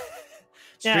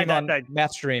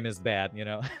 Math stream is bad, you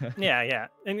know. yeah,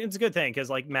 and it's a good thing because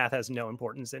like math has no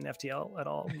importance in FTL at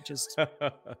all. Just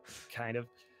kind of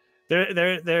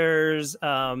there's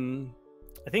I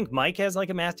think Mike has like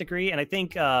a math degree, and I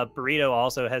think Burrito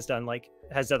also has done like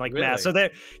really? Math. So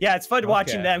it's fun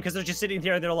watching them because they're just sitting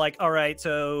there and they're like, all right,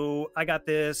 so I got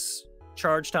this.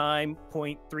 Charge time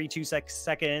 0.32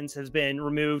 seconds has been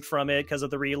removed from it because of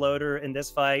the reloader in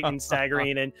this fight and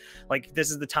staggering, and like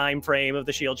this is the time frame of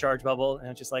the shield charge bubble, and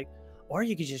I'm just like, or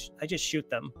you could I just shoot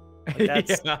them. Like,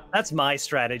 Yeah. that's my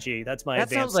strategy. That's my That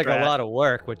advanced sounds like strat. a lot of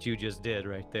work, what you just did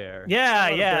right there. Yeah, A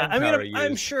lot of yeah. I mean, brainpower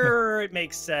I'm used. sure it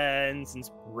makes sense and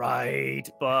it's right,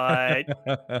 but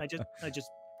I just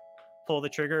pull the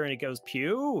trigger and it goes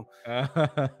pew.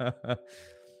 I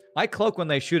cloak when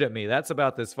they shoot at me. That's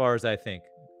about as far as I think.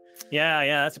 Yeah,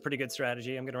 yeah, that's a pretty good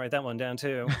strategy. I'm gonna write that one down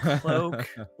too. Cloak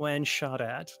when shot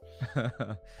at.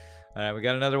 All right, we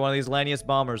got another one of these Lanius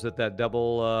bombers with that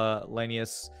double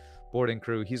Lanius boarding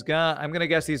crew. I'm gonna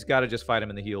guess he's got to just fight him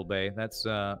in the heal bay. That's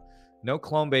no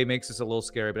clone bay makes this a little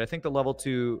scary, but I think the level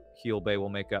 2 heal bay will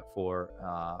make up for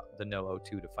the no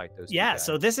O2 to fight those. Yeah,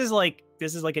 so this is like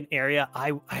an area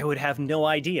I would have no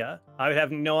idea. I would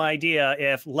have no idea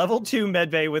if level 2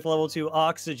 medbay with level 2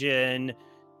 oxygen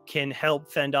can help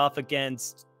fend off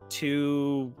against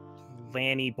 2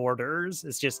 Lanny borders.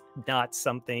 It's just not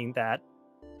something that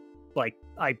like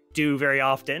I do very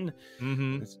often.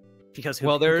 Mm-hmm. Because who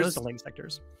goes to lane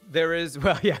sectors? There is,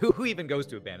 well, yeah, who even goes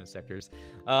to abandoned sectors?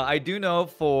 I do know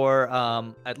for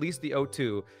at least the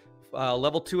O2,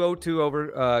 level 2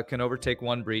 O2 can overtake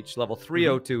 1 breach. Level 3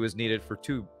 O2 is needed for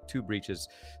two breaches.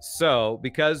 So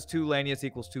because 2 Lanius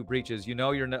equals 2 breaches, you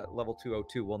know your level 2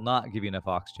 O2 will not give you enough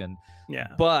oxygen. Yeah.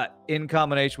 But in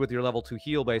combination with your level 2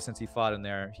 heal base, since he fought in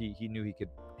there, he knew he could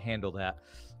handle that.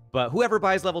 But whoever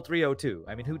buys level 3 O2,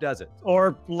 I mean, who does it?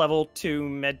 Or level 2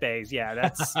 med bays. Yeah,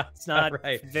 it's not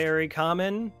right. very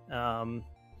common.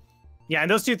 Yeah, and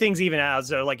those two things even out.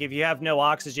 So like if you have no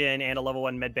oxygen and a level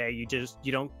 1 med bay, you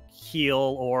don't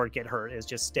heal or get hurt. It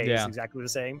just stays exactly the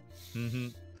same. Mm-hmm.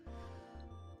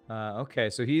 Okay,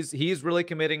 so he's really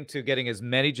committing to getting as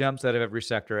many jumps out of every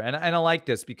sector, and I like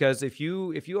this because if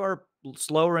you are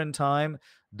slower in time,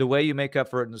 the way you make up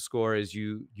for it in the score is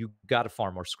you got to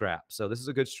farm more scrap. So this is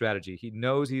a good strategy. He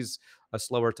knows he's a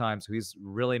slower time, so he's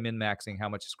really min-maxing how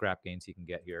much scrap gains he can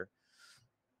get here.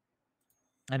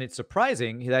 And it's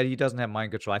surprising that he doesn't have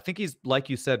mind control. I think he's, like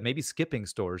you said, maybe skipping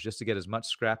stores just to get as much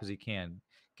scrap as he can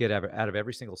get out of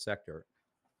every single sector.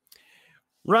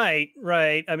 Right.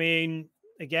 I mean,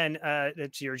 again,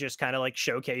 you're just kind of like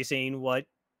showcasing what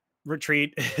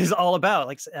retreat is all about.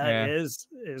 Like is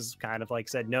kind of like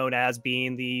said known as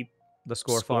being the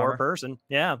score person.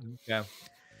 Yeah.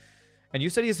 And you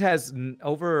said he has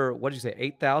over, what did you say,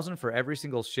 8,000 for every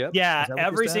single ship? Yeah,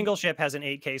 every single ship has an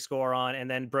 8K score on, and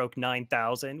then broke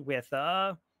 9,000 with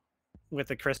the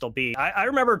Crystal B. I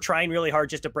remember trying really hard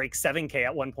just to break 7K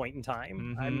at one point in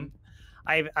time.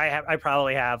 I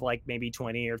probably have like maybe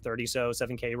 20 or 30 so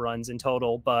 7K runs in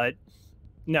total, but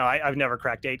no, I've never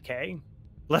cracked 8K,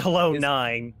 let alone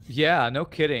 9. Yeah, no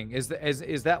kidding. Is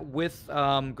that with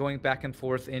going back and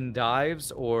forth in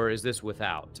dives, or is this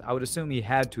without? I would assume he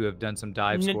had to have done some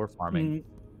dive score farming.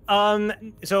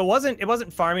 So it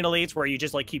wasn't farming elites where you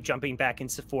just like keep jumping back and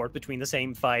forth between the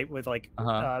same fight with like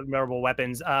memorable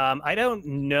weapons. I don't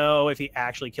know if he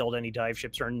actually killed any dive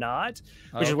ships or not,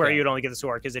 which is where you'd only get the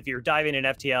score, because if you're diving in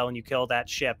FTL and you kill that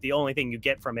ship, the only thing you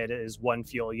get from it is 1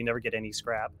 fuel. You never get any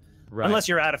scrap. Right. Unless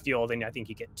you're out of fuel, then I think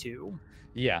you get 2.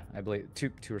 Yeah, I believe 2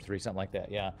 or 3, something like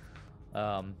that. Yeah.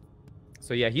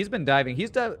 So yeah, he's been diving. He's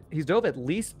dove at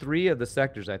least 3 of the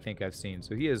sectors I think I've seen.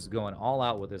 So he is going all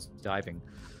out with his diving.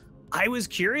 I was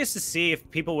curious to see if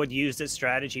people would use this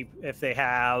strategy if they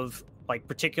have like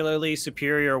particularly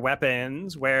superior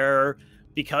weapons where,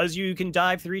 because you can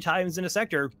dive 3 times in a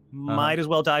sector, might as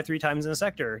well dive 3 times in a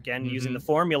sector. Again, using the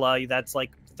formula, that's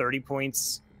like 30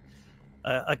 points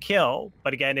a kill.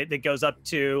 But again, it goes up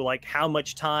to like how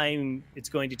much time it's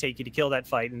going to take you to kill that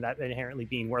fight, and that inherently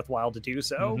being worthwhile to do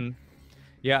so.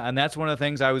 Yeah, and that's one of the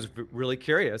things I was really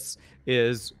curious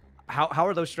is how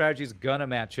are those strategies gonna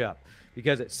match up?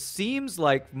 Because it seems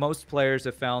like most players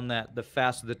have found that the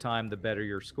faster the time, the better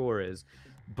your score is.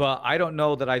 But I don't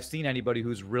know that I've seen anybody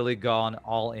who's really gone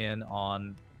all in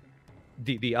on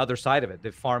the other side of it,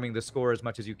 the farming the score as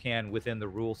much as you can within the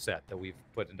rule set that we've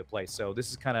put into place. So this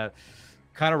is kind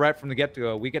of right from the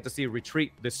get-go. We get to see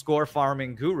Retreat, the score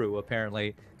farming guru,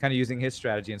 apparently kind of using his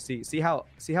strategy, and see how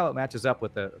it matches up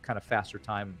with the kind of faster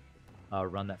time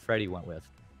run that Freddie went with.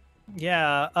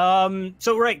 Yeah.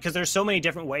 So right, because there's so many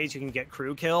different ways you can get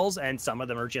crew kills, and some of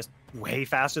them are just way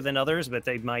faster than others, but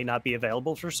they might not be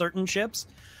available for certain ships.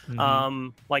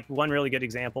 Like one really good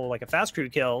example, like a fast crew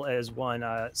kill, is one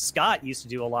Scott used to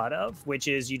do a lot of, which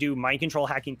is you do mind control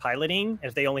hacking piloting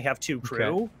if they only have 2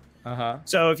 crew.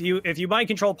 So if you mind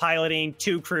control piloting,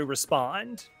 2 crew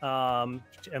respond,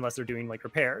 unless they're doing like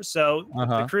repairs. So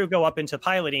the crew go up into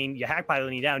piloting, you hack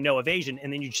piloting down, no evasion,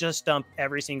 and then you just dump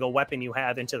every single weapon you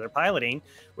have into their piloting,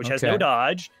 which has no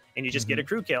dodge, and you just get a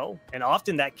crew kill. And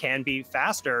often that can be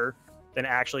faster than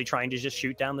actually trying to just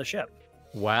shoot down the ship.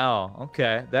 Wow.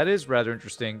 Okay, that is rather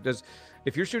interesting.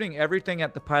 If you're shooting everything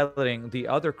at the piloting, the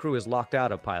other crew is locked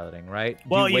out of piloting, right?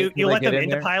 Well, you let them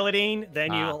into there? piloting,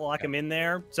 then you lock Okay. them in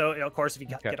there. So of course, if you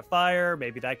get a fire,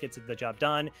 maybe that gets the job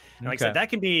done. And like I said, that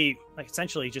can be like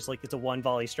essentially just like it's a one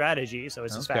volley strategy, so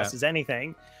it's as fast as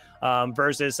anything.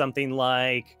 Versus something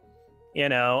like,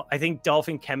 I think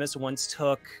Dolphin Chemist once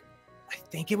took, I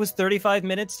think it was 35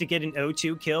 minutes to get an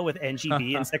O2 kill with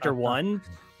NGB in Sector 1.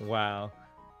 Wow.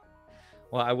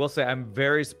 Well, I will say I'm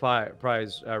very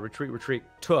surprised Retreat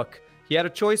took. He had a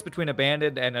choice between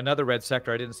Abandoned and another red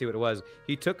sector. I didn't see what it was.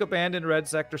 He took Abandoned red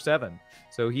sector 7.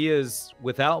 So he is,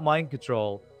 without mind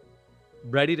control,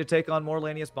 ready to take on more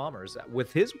Lanius bombers.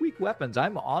 With his weak weapons,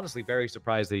 I'm honestly very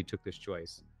surprised that he took this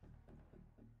choice.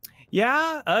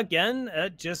 Yeah, again,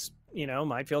 just,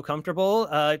 might feel comfortable.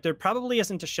 There probably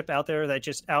isn't a ship out there that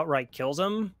just outright kills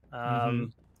him.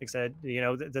 Like I said,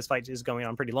 this fight is going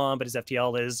on pretty long, but his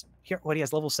FTL is here. What, he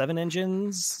has level 7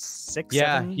 engines, 6,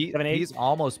 yeah, 7, 7, 8. He's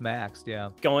almost maxed. Yeah,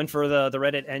 going for the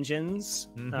Reddit engines.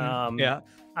 Yeah,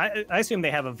 I assume they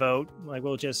have a vote. Like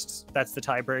that's the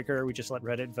tiebreaker. We just let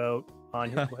Reddit vote on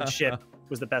what ship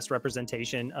was the best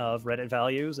representation of Reddit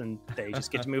values, and they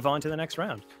just get to move on to the next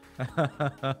round.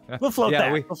 We'll float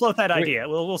that. We'll float that idea.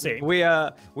 We'll see. We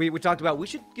talked about we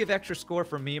should give extra score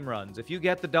for meme runs. If you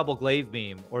get the double glaive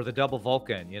beam or the double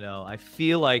Vulcan, I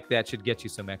feel like that should get you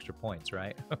some extra points,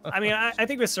 right? I mean, I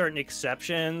think with certain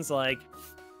exceptions, like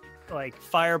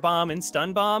firebomb and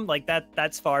stun bomb, like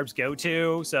that's Farb's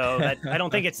go-to. So I don't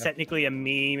think it's technically a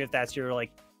meme if that's your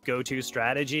like go-to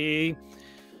strategy.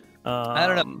 I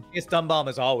don't know. A stun bomb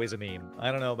is always a meme.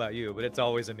 I don't know about you, but it's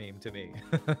always a meme to me.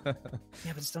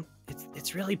 Yeah, but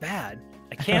it's really bad.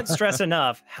 I can't stress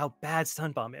enough how bad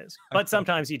stun bomb is. But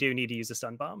sometimes you do need to use a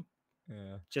stun bomb.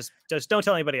 Yeah. Just don't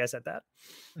tell anybody I said that.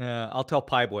 I'll tell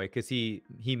Pieboy because he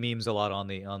memes a lot on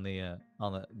the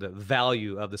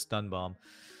value of the stun bomb.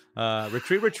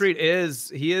 Retreat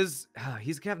he's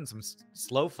having some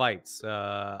slow fights.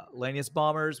 Lanius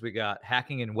bombers, we got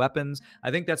hacking and weapons.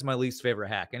 I think that's my least favorite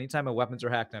hack. Anytime my weapons are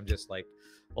hacked, I'm just like,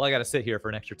 well, I got to sit here for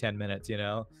an extra 10 minutes,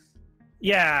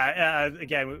 Yeah,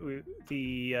 again,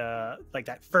 like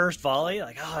that first volley,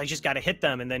 like, I just got to hit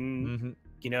them and then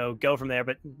go from there.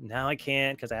 But now I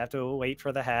can't because I have to wait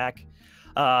for the hack.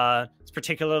 It's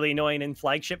particularly annoying in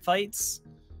flagship fights.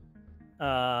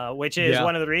 Which is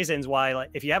one of the reasons why, like,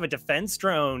 if you have a defense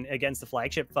drone against the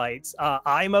flagship fights,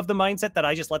 I'm of the mindset that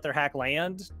I just let their hack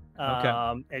land,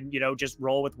 and just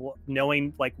roll with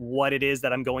knowing like what it is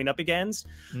that I'm going up against.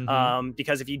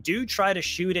 Because if you do try to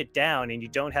shoot it down and you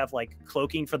don't have like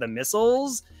cloaking for the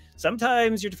missiles,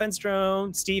 sometimes your defense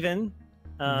drone, Steven,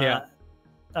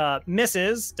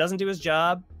 misses, doesn't do his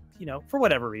job, for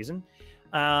whatever reason.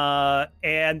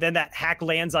 And then that hack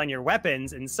lands on your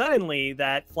weapons, and suddenly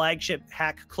that flagship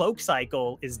hack cloak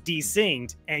cycle is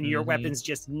desynced, and your weapons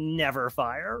just never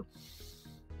fire.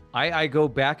 I go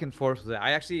back and forth with it.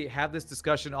 I actually have this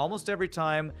discussion almost every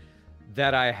time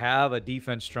that I have a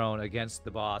defense drone against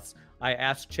the boss. I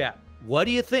ask chat, what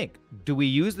do you think? Do we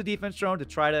use the defense drone to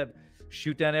try to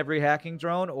shoot down every hacking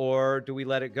drone, or do we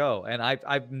let it go? And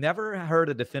I've never heard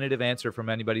a definitive answer from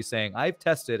anybody saying I've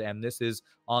tested and this is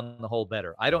on the whole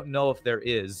better. I don't know if there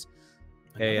is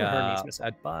I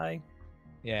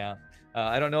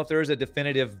don't know if there is a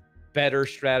definitive better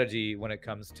strategy when it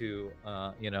comes to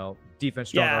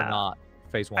defense drone or not.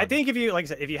 Phase 1. I think if you, like I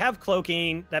said, if you have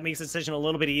cloaking, that makes the decision a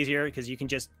little bit easier because you can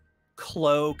just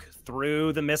cloak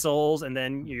through the missiles, and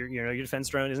then your defense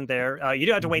drone isn't there. You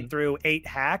do have to wait through 8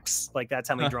 hacks. Like that's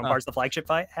how many drone parts the flagship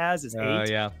fight has is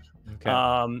 8.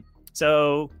 Okay.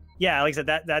 So yeah, like I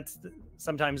said, that's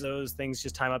sometimes those things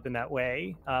just time up in that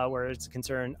way where it's a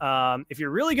concern. If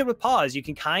you're really good with pause, you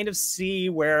can kind of see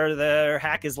where the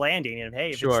hack is landing, and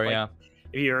hey, if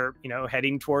you're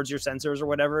heading towards your sensors or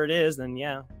whatever it is, then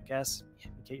I guess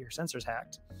get your sensors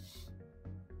hacked.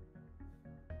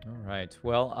 All right.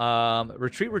 Well,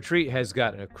 Retreat has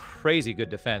got a crazy good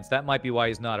defense. That might be why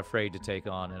he's not afraid to take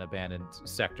on an abandoned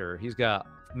sector. He's got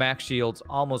max shields,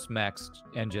 almost max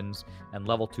engines, and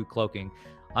level 2 cloaking.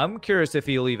 I'm curious if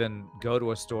he'll even go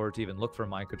to a store to even look for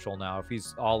mind control now. If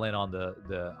he's all in on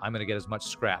the I'm going to get as much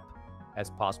scrap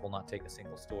as possible, not take a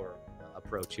single store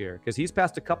approach here, because he's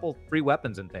passed a couple free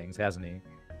weapons and things, hasn't he?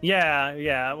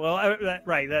 Yeah. Well,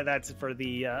 right. That's for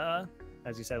the.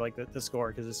 As you said, like the score,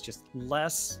 because it's just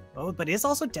less. Oh, but it's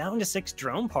also down to 6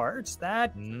 drone parts.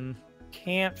 That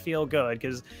can't feel good,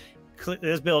 because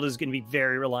this build is going to be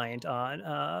very reliant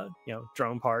on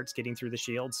drone parts getting through the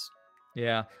shields.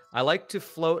 Yeah, I like to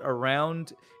float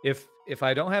around. If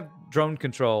I don't have drone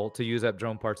control to use up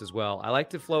drone parts as well, I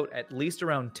like to float at least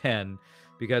around 10,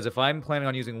 because if I'm planning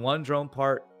on using one drone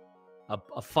part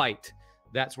a fight,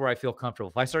 that's where I feel comfortable.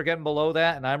 If I start getting below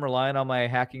that and I'm relying on my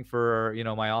hacking for, you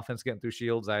know, my offense getting through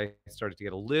shields, I started to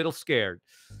get a little scared.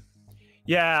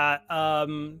 Yeah,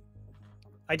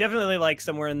 I definitely like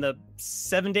somewhere in the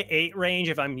 7 to 8 range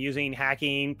if I'm using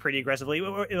hacking pretty aggressively.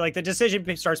 Like the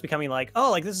decision starts becoming like, oh,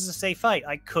 like this is a safe fight.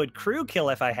 I could crew kill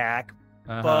if I hack,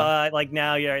 but like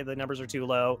now, yeah, the numbers are too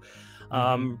low.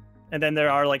 And then there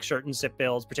are like certain SIP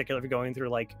builds, particularly if you're going through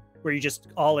like where you just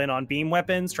all in on beam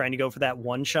weapons, trying to go for that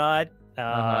one shot.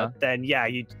 Then yeah,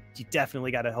 you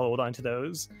definitely got to hold on to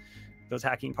those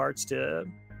hacking parts to,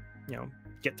 you know,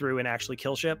 get through and actually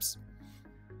kill ships.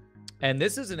 And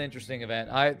this is an interesting event.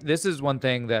 This is one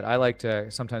thing that I like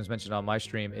to sometimes mention on my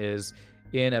stream is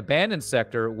in abandoned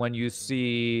sector when you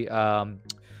see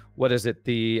what is it?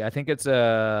 I think it's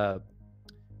a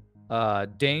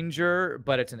danger,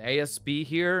 but it's an ASB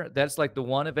here. That's like the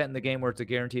one event in the game where it's a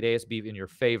guaranteed ASB in your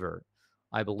favor,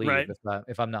 I believe, right.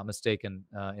 if I'm not mistaken.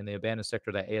 In the abandoned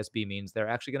sector, that ASB means they're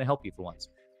actually going to help you for once.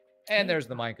 And there's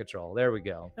the mind control. There we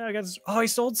go. I guess. Oh, he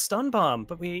sold stun bomb,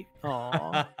 but we.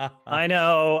 Oh, I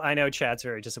know. Chat's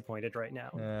very disappointed right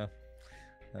now.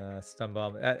 Stun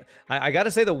bomb. I got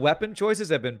to say the weapon choices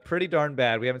have been pretty darn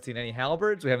bad. We haven't seen any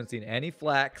halberds. We haven't seen any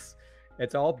flaks.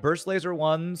 It's all burst laser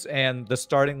ones and the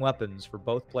starting weapons for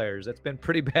both players. It's been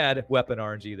pretty bad weapon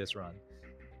RNG this run.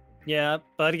 Yeah,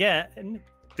 but again,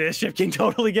 this ship can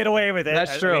totally get away with it.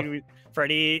 That's true. I mean,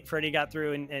 Freddie got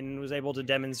through and was able to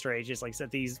demonstrate, just like I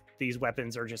said, these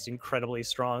weapons are just incredibly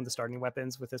strong, the starting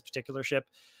weapons with this particular ship.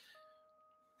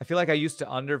 I feel like I used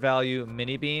to undervalue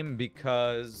mini beam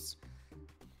because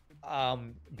of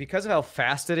how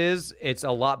fast it is. It's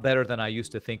a lot better than I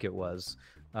used to think it was.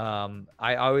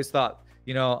 I always thought,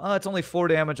 you know, oh, it's only 4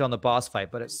 damage on the boss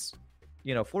fight, but it's,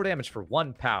 you know, 4 damage for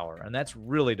 1 power, and that's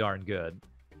really darn good.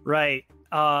 Right.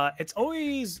 It's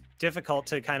always difficult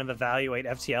to kind of evaluate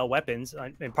FTL weapons,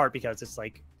 in part because it's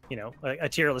like, you know, a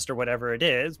tier list or whatever it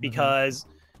is, because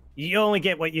you only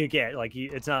get what you get. Like,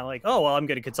 it's not like, oh, well, I'm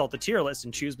going to consult the tier list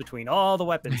and choose between all the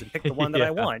weapons and pick the one that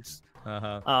I want.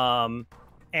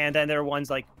 And then there are ones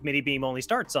like mini beam only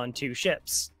starts on 2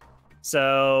 ships.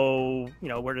 So, you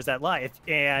know, where does that lie?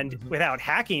 And without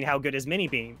hacking, how good is mini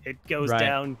beam? It goes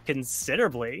down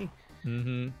considerably.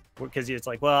 Because it's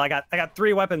like, well, I got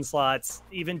 3 weapon slots,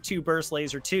 even 2 burst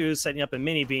laser 2s, setting up a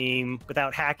mini beam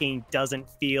without hacking doesn't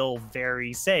feel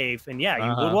very safe. And yeah,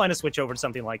 you would want to switch over to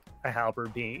something like a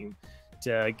halberd beam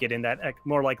to get in that,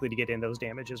 more likely to get in those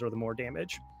damages or the more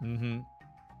damage.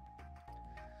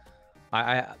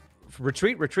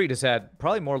 Retreat has had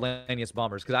probably more Lanius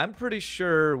bombers, because I'm pretty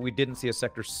sure we didn't see a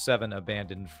Sector 7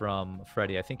 abandoned from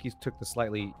Freddie. I think he took the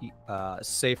slightly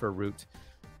safer route.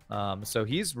 So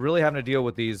he's really having to deal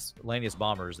with these Lanius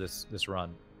bombers this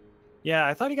run. Yeah,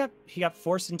 I thought he got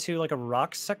forced into like a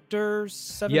rock sector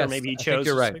 7, yes, or maybe he chose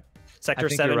sector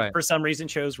 7 for some reason,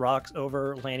 chose rocks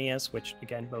over Lanius, which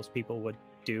again most people would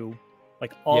do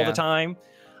like all the time.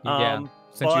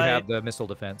 Since you have the missile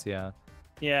defense,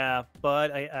 Yeah,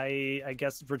 but I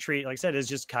guess Retreat, like I said, is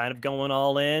just kind of going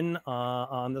all in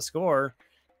on the score.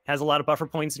 Has a lot of buffer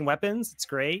points and weapons. It's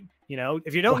great. You know,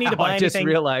 if you don't need to buy anything, I just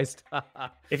realized.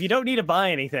 If you don't need to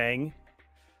buy anything,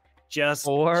 just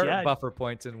 4 buffer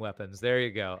points and weapons. There you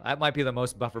go. That might be the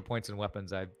most buffer points and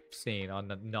weapons I've seen on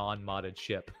the non-modded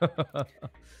ship.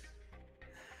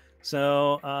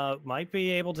 So might be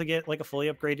able to get like a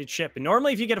fully upgraded ship. And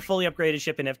normally if you get a fully upgraded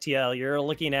ship in FTL, you're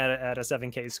looking at a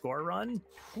 7K score run.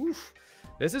 Oof.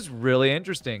 This is really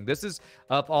interesting. This is,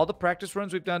 of all the practice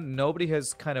runs we've done, nobody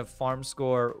has kind of farm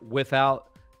score without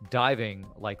diving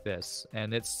like this.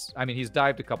 And it's, I mean, he's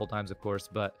dived a couple times, of course,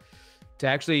 but to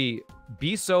actually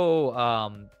be so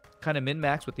kind of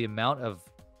min-max with the amount of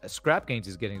scrap gains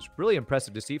he's getting is really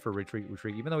impressive to see for Retreat.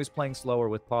 Even though he's playing slower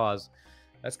with pause,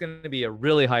 that's going to be a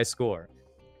really high score.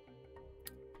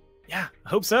 Yeah, I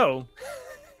hope so.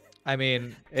 I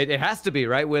mean, it has to be,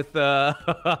 right? With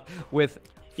full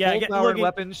power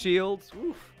weapon shields.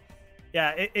 Oof.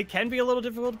 Yeah, it can be a little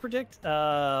difficult to predict.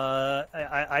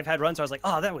 I've had runs where I was like,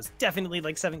 oh, that was definitely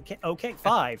like 7K. Okay,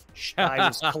 5. I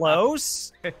was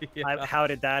close. How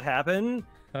did that happen?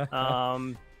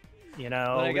 You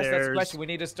know, well, I guess that's the question. We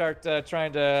need to start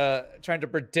trying to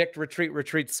predict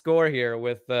Retreat's score here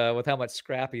with how much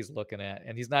scrap he's looking at,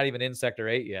 and he's not even in Sector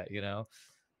 8 yet. You know.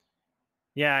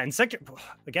 Yeah, and Sector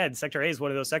A is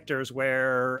one of those sectors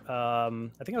where I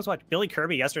think I was watching Billy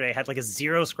Kirby yesterday had like a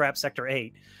 0 scrap Sector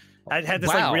 8. I had this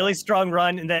like really strong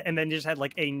run, and then just had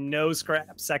like a no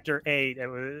scrap Sector 8. I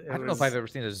don't know if I've ever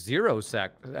seen a 0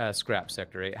 scrap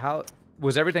Sector 8. How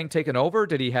was everything taken over?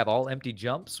 Did he have all empty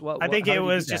jumps? I think it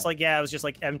was just like, yeah, it was just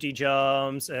like empty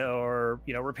jumps or,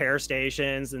 you know, repair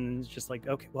stations, and just like,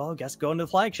 okay, well, I guess go into the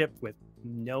flagship with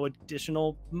no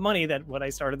additional money that what I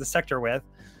started the sector with.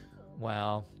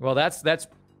 Wow. Well, that's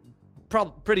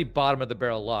probably pretty bottom of the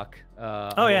barrel luck.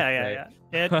 Oh yeah.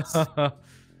 It's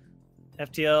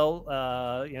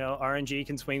FTL. You know, RNG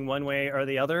can swing one way or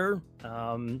the other.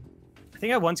 I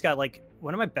think I once got like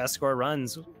one of my best score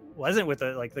runs wasn't with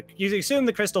the you assume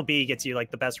the Crystal B gets you like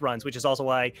the best runs, which is also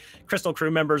why Crystal crew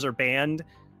members are banned,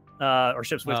 or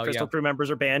ships with Crystal crew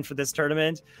members are banned for this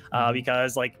tournament,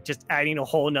 because like just adding a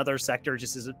whole another sector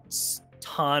just is a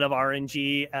ton of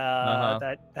RNG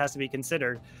that has to be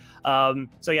considered.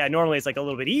 So yeah, normally it's like a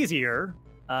little bit easier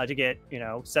to get, you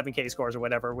know, 7K scores or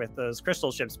whatever with those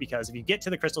Crystal ships, because if you get to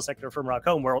the Crystal sector from Rock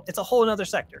Home World, it's a whole another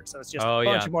sector. So it's just a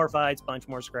bunch of more fights, bunch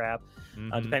more scrap,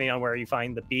 depending on where you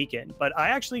find the beacon. But I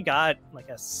actually got like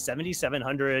a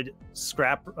 7,700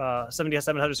 scrap,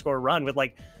 7,700 score run with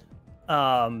like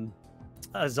a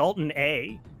Zoltan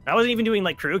A. I wasn't even doing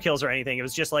like crew kills or anything. It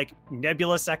was just like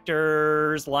nebula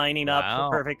sectors lining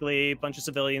up perfectly, a bunch of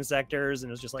civilian sectors,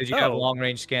 and it was just like, did you have long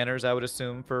range scanners, I would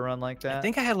assume, for a run like that? I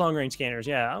think I had long range scanners,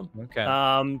 yeah. Okay.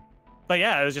 But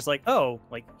yeah, it was just like, oh,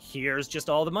 like here's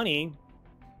just all the money,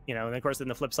 you know. And of course, then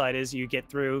the flip side is you get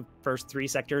through first 3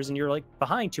 sectors and you're like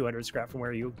behind 200 scrap from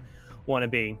where you want to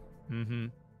be.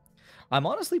 I'm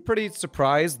honestly pretty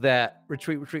surprised that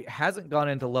Retreat hasn't gone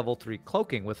into level 3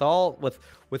 cloaking. With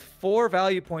 4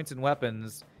 value points in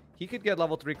weapons, he could get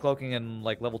level 3 cloaking and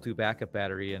like level 2 backup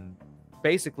battery and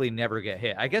basically never get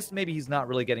hit. I guess maybe he's not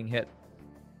really getting hit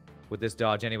with this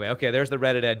dodge anyway. Okay, there's the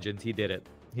Reddit engines. He did it.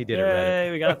 He did it.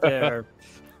 Reddit. We got there.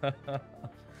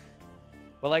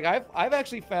 Well, like I've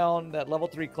actually found that level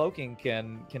 3 cloaking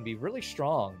can be really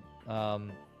strong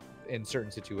in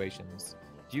certain situations.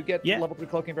 Do you get level 3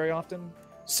 cloaking very often?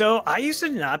 So I used to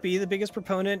not be the biggest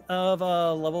proponent of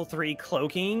level 3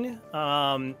 cloaking,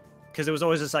 because there was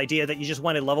always this idea that you just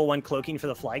wanted level 1 cloaking for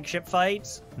the flagship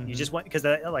fights. You just want, because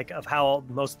like of how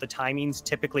most of the timings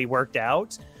typically worked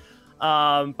out.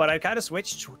 But I kind of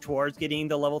switched towards getting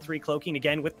the level 3 cloaking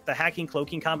again with the hacking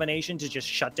cloaking combination to just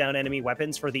shut down enemy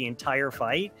weapons for the entire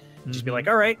fight. Just be like,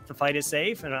 all right, the fight is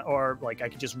safe, and or like I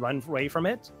could just run away from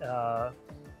it.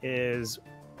 Is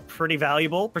pretty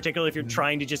valuable, particularly if you're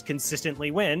trying to just consistently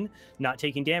win. Not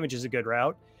taking damage is a good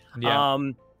route.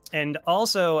 And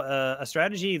also a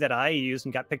strategy that I used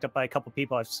and got picked up by a couple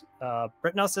people.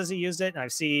 Britnell says he used it, and I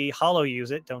see Hollow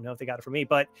use it. Don't know if they got it from me,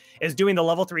 but is doing the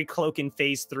level 3 cloak in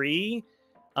phase 3.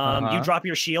 You drop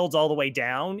your shields all the way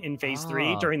down in phase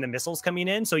 3 during the missiles coming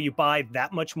in, so you buy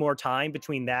that much more time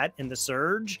between that and the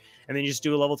surge, and then you just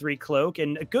do a level 3 cloak,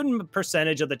 and a good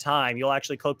percentage of the time you'll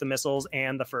actually cloak the missiles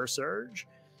and the first surge.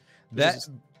 That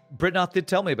Britnoth did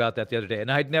tell me about that the other day,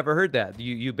 and I'd never heard that.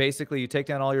 You basically take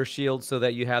down all your shields so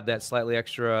that you have that slightly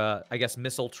extra, I guess,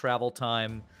 missile travel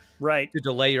time, right, to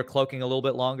delay your cloaking a little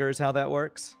bit longer. Is how that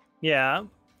works? Yeah.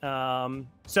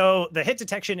 So the hit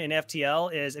detection in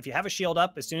FTL is if you have a shield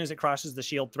up, as soon as it crosses the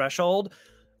shield threshold,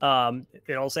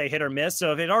 it'll say hit or miss.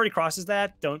 So if it already crosses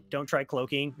that, don't try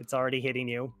cloaking. It's already hitting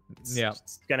you.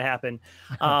 It's gonna happen.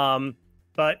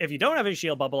 But if you don't have a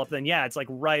shield bubble up, then yeah, it's like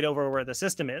right over where the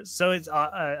system is. So it's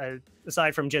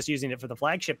aside from just using it for the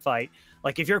flagship fight,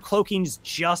 like if your cloaking's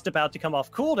just about to come off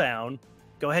cooldown,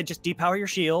 go ahead, just depower your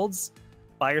shields,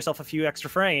 buy yourself a few extra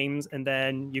frames, and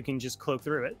then you can just cloak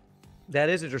through it. That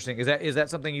is interesting. Is that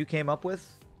something you came up with?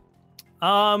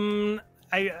 I've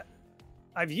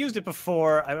used it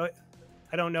before. I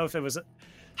don't know if it was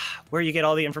where you get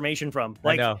all the information from.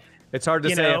 Like, I know it's hard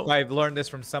to say if I've learned this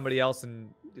from somebody else, and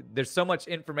there's so much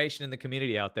information in the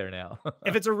community out there now.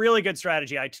 If it's a really good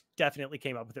strategy, I definitely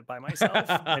came up with it by myself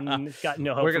and got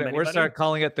no help from anybody. We're start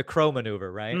calling it the crow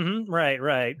maneuver, right?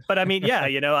 Right. But I mean,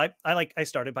 yeah, I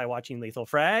started by watching Lethal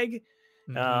Frag,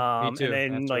 Me too. and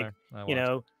then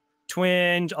that's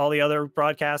Twinge, all the other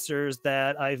broadcasters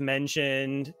that I've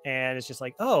mentioned, and it's just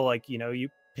like, oh, like you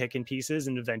pick in pieces,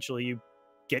 and eventually you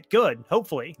get good,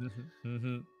 hopefully.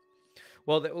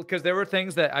 Well, because there were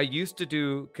things that I used to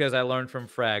do because I learned from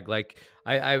Frag. Like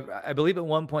I believe at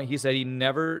one point he said he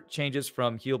never changes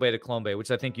from Heal Bay to Clone Bay,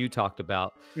 which I think you talked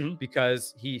about,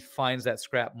 because he finds that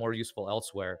scrap more useful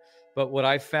elsewhere. But what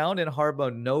I found in hard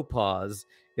mode no pause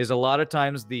is a lot of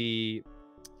times the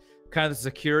kind of the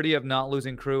security of not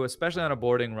losing crew, especially on a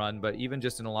boarding run, but even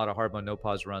just in a lot of hard mode no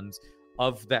pause runs,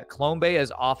 of that Clone Bay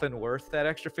is often worth that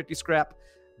extra 50 scrap.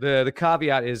 The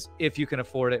caveat is if you can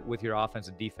afford it with your offense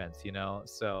and defense,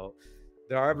 So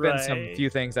there have been some few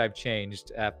things I've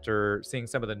changed after seeing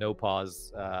some of the no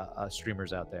pause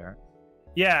streamers out there.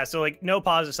 Yeah, so like no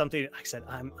pause is something like I said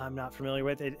I'm not familiar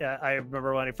with it. I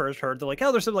remember when I first heard they're like,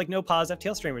 oh, there's some like no pause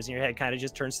FTL streamers, and your head kind of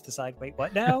just turns to the side. Wait,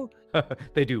 what now?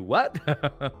 They do what?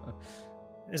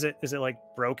 Is it like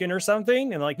broken or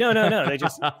something? And like, no, they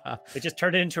just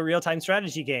turned it into a real-time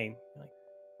strategy game. Like,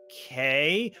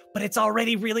 okay, but it's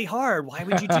already really hard. Why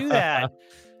would you do that?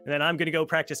 And then I'm going to go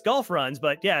practice golf runs.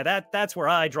 But yeah, that's where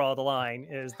I draw the line,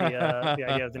 is the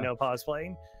idea of the no pause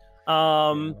playing.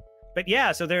 But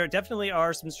yeah, so there definitely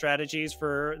are some strategies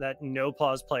for that no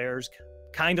pause players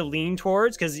kind of lean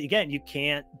towards, because again, you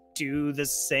can't do the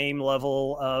same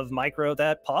level of micro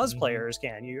that pause players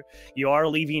can. You are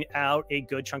leaving out a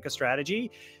good chunk of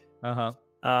strategy. You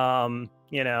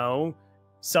know,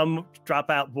 some drop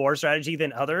out more strategy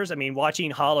than others. I mean, watching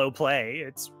Hollow play,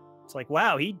 it's like,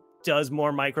 wow, he does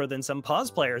more micro than some pause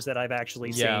players that I've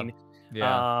actually seen.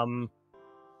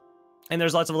 And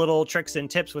there's lots of little tricks and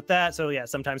tips with that. So yeah,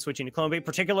 sometimes switching to clone bait,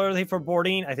 particularly for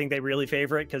boarding, I think they really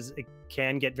favor it, because it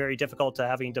can get very difficult to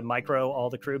having to micro all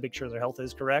the crew, make sure their health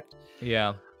is correct.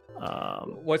 Yeah.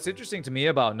 What's interesting to me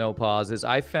about no pause is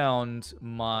I found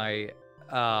my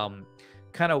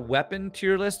kind of weapon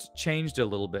tier list changed a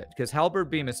little bit, because halberd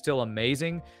beam is still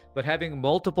amazing, but having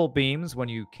multiple beams when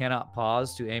you cannot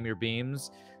pause to aim your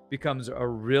beams becomes a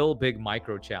real big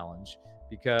micro challenge.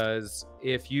 Because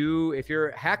if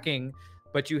you're hacking,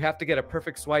 but you have to get a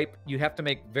perfect swipe, you have to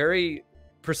make very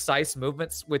precise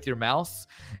movements with your mouse.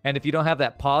 And if you don't have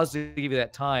that pause to give you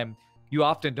that time, you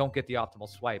often don't get the optimal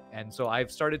swipe. And so I've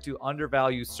started to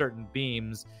undervalue certain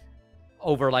beams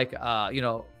over like,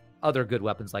 other good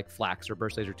weapons like Flax or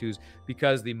Burst Laser 2s,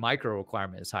 because the micro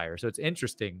requirement is higher. So it's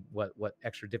interesting what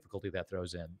extra difficulty that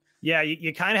throws in. Yeah,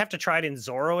 you kind of have to try it and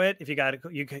Zoro it. If you got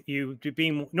you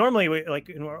beam normally, like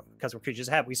because we're creatures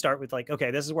have, we start with like,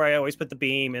 okay, this is where I always put the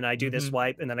beam, and I do this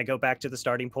swipe, and then I go back to the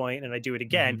starting point and I do it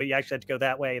again. But you actually have to go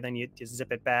that way, and then you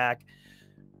zip it back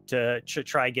to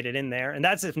try get it in there. And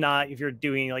that's if you're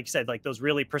doing, like you said, like those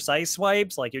really precise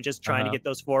swipes, like you're just trying to get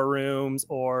those 4 rooms,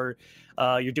 or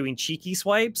you're doing cheeky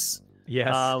swipes.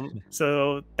 Yes.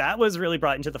 So that was really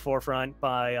brought into the forefront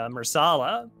by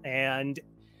Mersala, and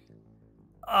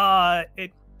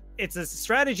it's a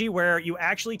strategy where you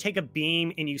actually take a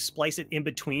beam and you splice it in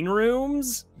between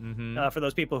rooms. For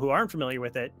those people who aren't familiar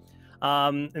with it,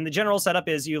 and the general setup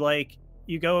is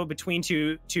you go between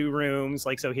two rooms,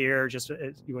 like so here. Just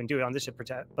you wouldn't do it on this ship,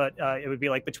 but it would be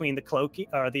like between the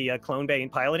clone bay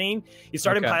and piloting. You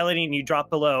start in piloting and you drop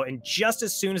below, and just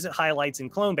as soon as it highlights in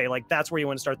clone bay, like that's where you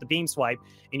want to start the beam swipe,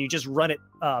 and you just run it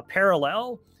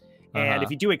parallel. And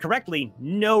if you do it correctly,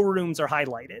 no rooms are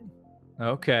highlighted.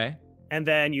 Okay. And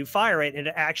then you fire it, and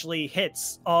it actually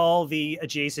hits all the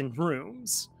adjacent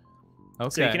rooms. Okay.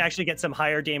 So you can actually get some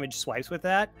higher damage swipes with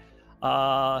that.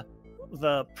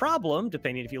 The problem,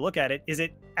 depending if you look at it, is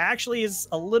it actually is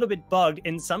a little bit bugged,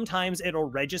 and sometimes it'll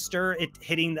register it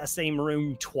hitting the same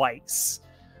room twice.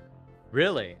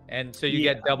 Really? And so you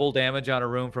get double damage on a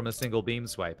room from a single beam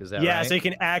swipe, is that right? Yeah, so you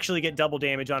can actually get double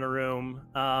damage on a room.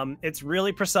 It's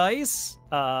really precise.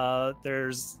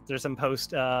 There's some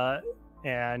post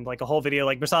and like a whole video,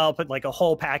 like Mersala put like a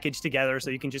whole package together,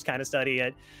 so you can just kind of study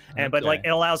it. And but like it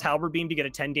allows halberd beam to get a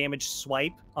 10 damage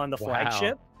swipe on the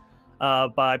flagship.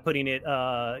 By putting it,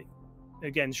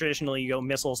 again, traditionally you go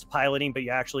missiles to piloting, but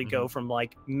you actually go from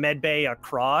like medbay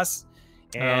across,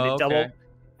 and it double.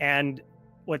 And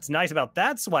what's nice about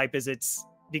that swipe is it's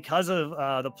because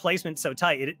of the placement so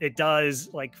tight, it does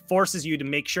like forces you to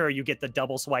make sure you get the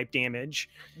double swipe damage.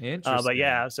 Interesting. But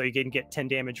yeah, so you can get 10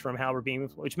 damage from halberd beam,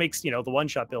 which makes the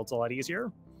one-shot builds a lot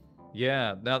easier.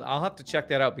 Yeah, now I'll have to check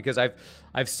that out, because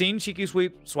I've seen cheeky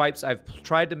swipes. I've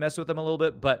tried to mess with them a little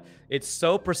bit, but it's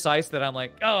so precise that I'm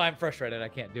like, oh, I'm frustrated. I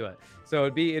can't do it. So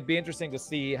it'd be interesting to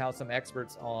see how some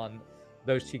experts on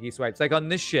those cheeky swipes, like on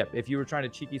this ship, if you were trying to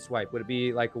cheeky swipe, would it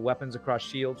be like weapons across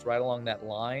shields right along that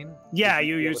line? Yeah,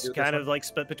 you kind of like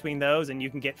split between those, and you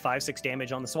can get 5-6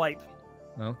 damage on the swipe.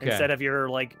 Okay. Instead of your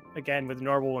like, again, with the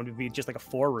normal one, would be just like a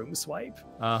 4-room swipe.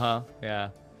 Yeah.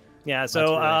 Yeah.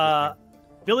 So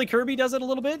Billy Kirby does it a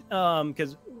little bit,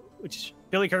 which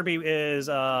Billy Kirby is,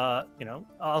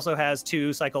 also has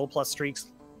 2 cycle plus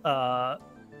streaks.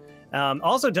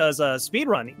 Also does speed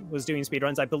running. Was doing speed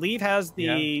runs. I believe has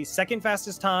the second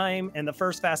fastest time and the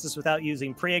first fastest without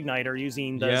using pre-igniter,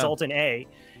 using the Zoltan A.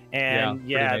 And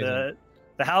the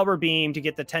halberd beam to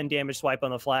get the 10 damage swipe on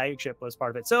the flagship was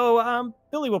part of it. So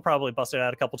Billy will probably bust it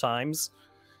out a couple times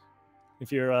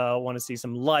if you want to see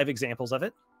some live examples of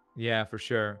it. Yeah, for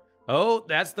sure. Oh,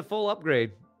 that's the full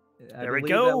upgrade. There we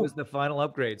go. That was the final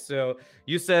upgrade. So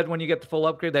you said when you get the full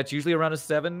upgrade, that's usually around a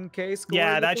 7K score?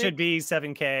 Yeah, that should be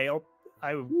 7K.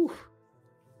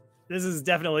 this is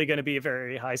definitely going to be a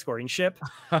very high scoring ship.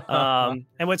 And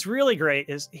what's really great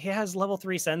is he has level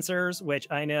 3 sensors, which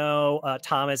I know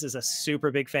Thomas is a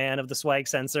super big fan of the swag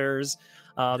sensors.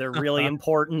 They're really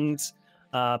important,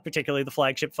 particularly the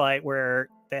flagship fight where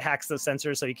it hacks those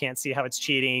sensors so you can't see how it's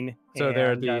cheating. So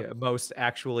they're the most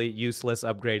actually useless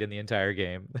upgrade in the entire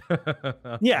game.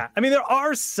 Yeah, I mean, there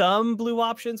are some blue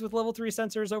options with level 3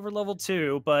 sensors over level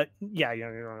 2, but yeah, you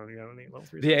don't need level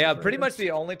 3 sensors. Yeah, pretty much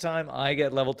the only time I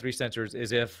get level 3 sensors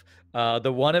is if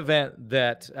the one event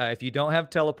that if you don't have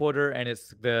teleporter and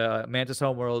it's the Mantis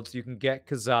Homeworlds, you can get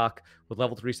Kazakh with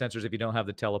level 3 sensors if you don't have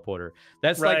the teleporter.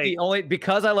 That's like the only,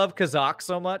 because I love Kazakh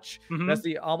so much, that's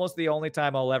almost the only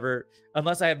time I'll ever,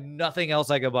 unless I have nothing else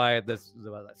I can buy at this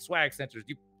swag sensors,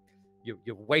 you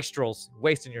wastrels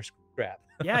wasting your scrap.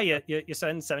 Yeah, you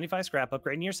send 75 scrap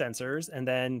upgrading your sensors, and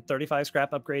then 35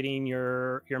 scrap upgrading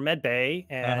your med bay,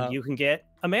 and you can get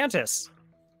a Mantis.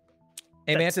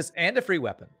 A Mantis and a free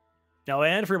weapon. No,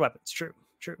 and free weapons. True.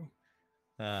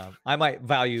 I might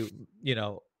value,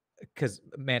 because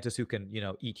Mantis who can,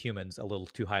 eat humans a little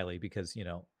too highly, because,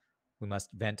 we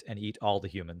must vent and eat all the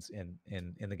humans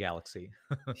in the galaxy.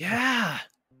 Yeah.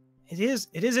 It is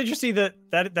interesting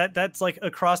that's like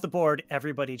across the board,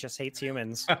 everybody just hates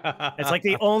humans. It's like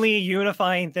the only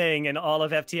unifying thing in all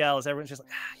of FTL is everyone's just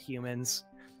like, humans.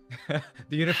 The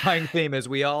unifying theme is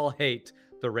we all hate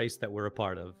the race that we're a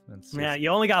part of. Yeah, you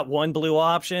only got one blue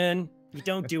option. You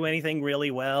don't do anything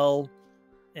really well.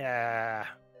 Yeah,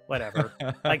 whatever,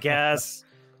 I guess.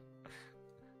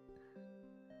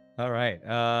 All right.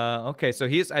 Okay, so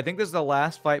I think this is the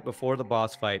last fight before the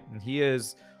boss fight, and he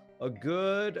is a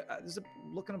good,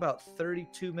 looking about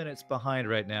 32 minutes behind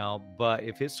right now, but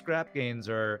if his scrap gains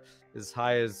are as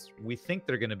high as we think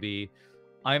they're going to be,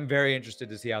 I'm very interested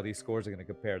to see how these scores are going to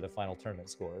compare to the final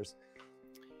tournament scores.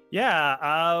 Yeah,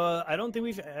 I don't think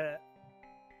we've,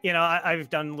 I've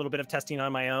done a little bit of testing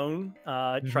on my own,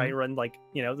 try to run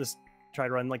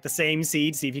the same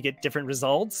seed, see if you get different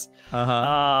results.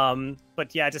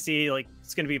 But yeah, to see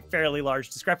it's going to be a fairly large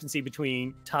discrepancy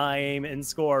between time and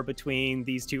score between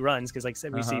these two runs, because like I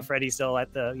said, we see Freddie still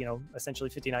at the essentially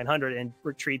 5,900, and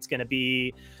Retreat's going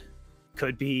to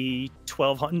could be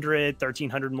 1,200,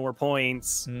 1,300 more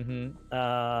points. So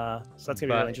that's going to be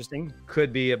really interesting.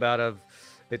 Could be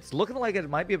it's looking like it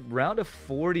might be around a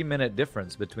 40-minute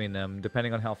difference between them,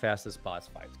 depending on how fast this boss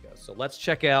fight goes. So let's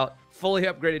check out fully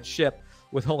upgraded ship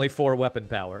with only 4 weapon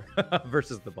power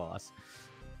versus the boss.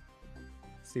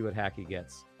 See what hack he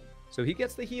gets. So he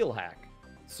gets the heal hack.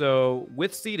 So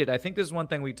with seeded, I think this is one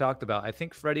thing we talked about. I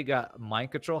think Freddie got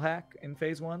mind control hack in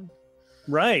phase 1.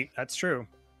 Right, that's true.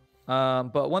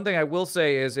 But one thing I will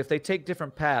say is if they take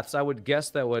different paths, I would guess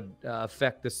that would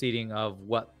affect the seeding of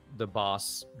what the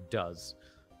boss does.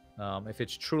 If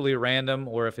it's truly random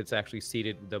or if it's actually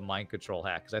seeded the mind control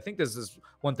hack. Because I think this is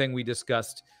one thing we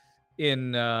discussed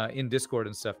in Discord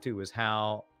and stuff too, is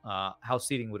how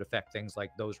seeding would affect things like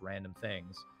those random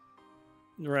things.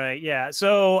 Right. Yeah.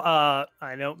 So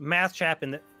I know Math Champ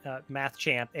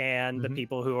and the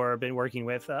people who are been working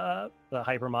with the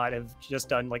Hypermod have just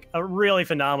done like a really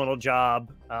phenomenal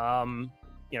job.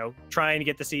 Trying to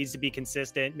get the seeds to be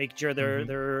consistent, making sure they're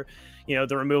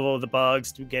the removal of the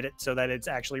bugs to get it so that it's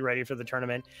actually ready for the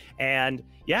tournament. And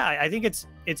yeah, I think it's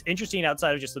interesting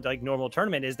outside of just the normal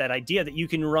tournament is that idea that you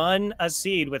can run a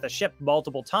seed with a ship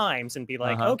multiple times and be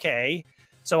like, okay,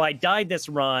 so I died this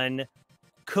run.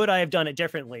 Could I have done it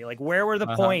differently? Like, where were the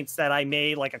points that I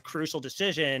made like a crucial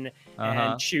decision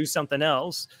and choose something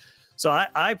else? So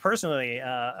I personally,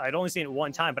 I'd only seen it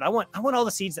one time, but I want all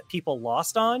the seeds that people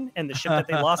lost on and the ship that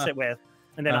they lost it with.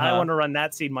 And then I want to run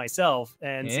that seed myself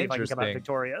and see if I can come out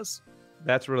victorious.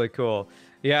 That's really cool.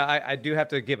 Yeah, I do have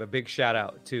to give a big shout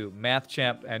out to Math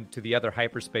Champ and to the other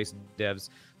hyperspace devs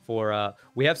for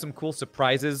we have some cool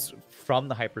surprises from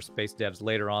the hyperspace devs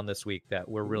later on this week that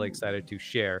we're really excited to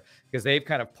share, because they've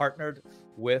kind of partnered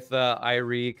with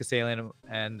Irie, Kasalian,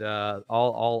 and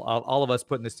all of us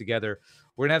putting this together.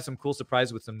 We're gonna have some cool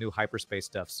surprises with some new hyperspace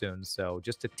stuff soon. So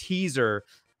just a teaser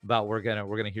about we're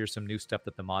gonna hear some new stuff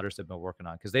that the modders have been working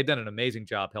on, because they've done an amazing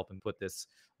job helping put this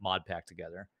mod pack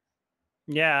together.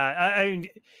 Yeah,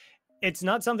 it's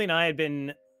not something I had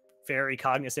been very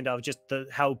cognizant of, just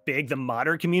how big the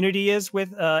modder community is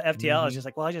with FTL. I was just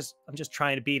like, well, I'm just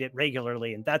trying to beat it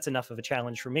regularly, and that's enough of a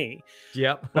challenge for me.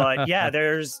 Yep. But yeah,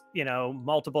 there's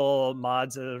multiple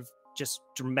mods of just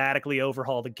dramatically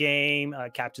overhaul the game.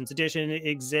 Captain's Edition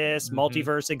exists,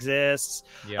 Multiverse exists.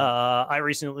 I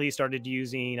recently started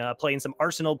using playing some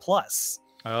Arsenal Plus.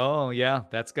 Oh yeah,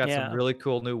 that's got some really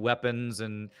cool new weapons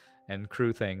and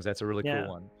crew things. That's a really cool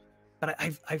one. But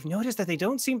I've noticed that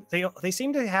they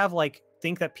seem to have like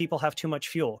think that people have too much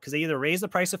fuel because they either raise the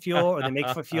price of fuel or they make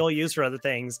fuel used for other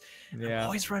things. Yeah. I'm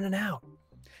always running out.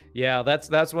 Yeah,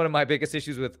 that's one of my biggest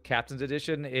issues with Captain's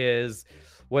Edition is,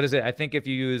 what is it? I think if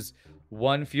you use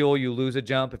one fuel, you lose a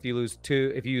jump. If you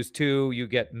use two, you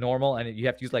get normal, and you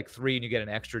have to use like 3 and you get an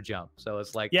extra jump. So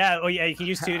it's like, yeah, oh yeah, you can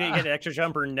use 2 to get an extra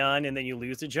jump or none, and then you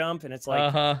lose a jump, and it's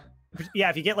like, yeah,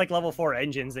 if you get like level 4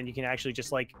 engines, then you can actually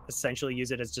just like essentially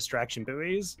use it as distraction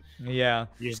buoys. Yeah,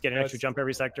 you just get an extra jump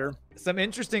every sector. Some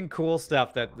interesting, cool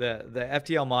stuff that the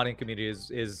FTL modding community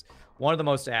is one of the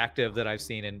most active that I've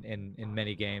seen in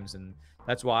many games, and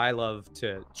that's why I love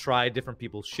to try different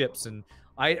people's ships. And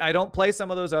I don't play some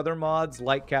of those other mods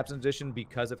like Captain's Edition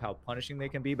because of how punishing they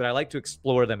can be, but I like to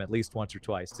explore them at least once or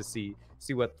twice to see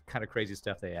what kind of crazy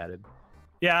stuff they added.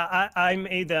 Yeah, I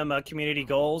made them community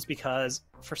goals because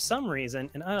for some reason,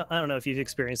 and I don't know if you've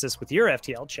experienced this with your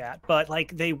FTL chat, but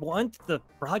like they want the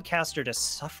broadcaster to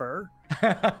suffer.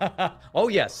 Oh,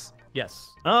 yes.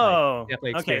 Yes. Oh,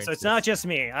 okay. So it's not just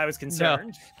me. I was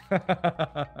concerned. No.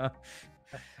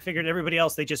 I figured everybody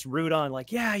else, they just root on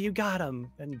like, yeah, you got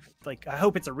him. And like, I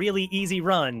hope it's a really easy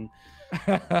run.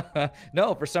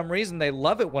 No, for some reason, they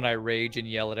love it when I rage and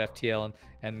yell at FTL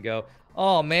and go,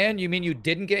 oh, man, you mean you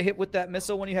didn't get hit with that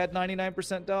missile when you had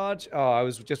 99% dodge? Oh, I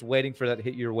was just waiting for that to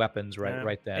hit your weapons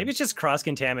right then. Maybe it's just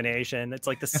cross-contamination. It's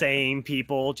like the same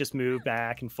people just move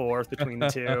back and forth between the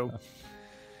two.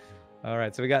 All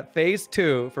right, so we got phase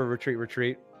 2 for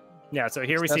retreat. Yeah, so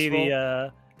here we see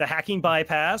the hacking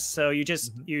bypass. So you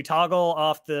just you toggle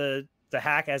off the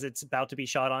hack as it's about to be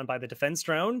shot on by the defense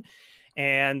drone,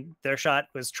 and their shot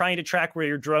was trying to track where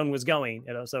your drone was going.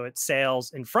 So it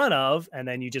sails in front of, and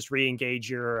then you just re-engage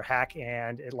your hack,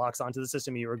 and it locks onto the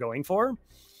system you were going for.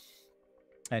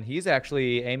 And he's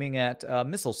actually aiming at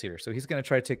missiles here. So he's going to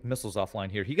try to take missiles offline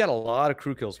here. He got a lot of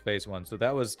crew kills phase 1. So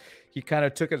that was, he kind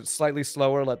of took it slightly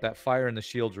slower, let that fire in the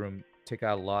shield room take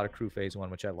out a lot of crew phase 1,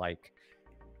 which I like.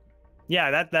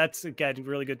 Yeah, that's again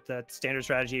really good standard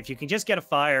strategy. If you can just get a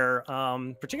fire,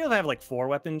 particularly if I have like 4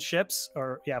 weapon ships,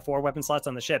 or 4 weapon slots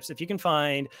on the ships, if you can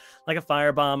find like a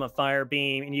firebomb, a fire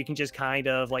beam, and you can just kind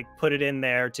of like put it in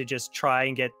there to just try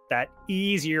and get that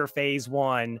easier phase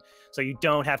 1, so you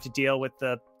don't have to deal with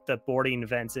the boarding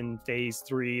events in phase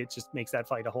 3. It just makes that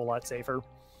fight a whole lot safer.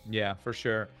 Yeah, for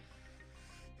sure.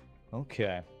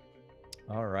 Okay.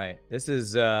 All right. This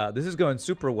is going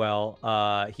super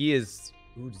well. He is.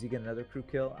 Ooh, does he get another crew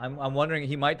kill? I'm wondering,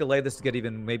 he might delay this to get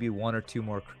even maybe 1 or 2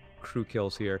 more crew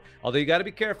kills here. Although you got to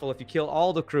be careful. If you kill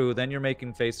all the crew, then you're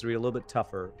making phase 3 a little bit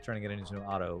tougher, turning it into an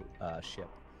auto ship.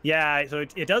 Yeah, so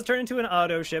it does turn into an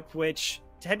auto ship, which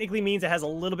technically means it has a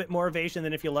little bit more evasion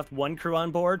than if you left 1 crew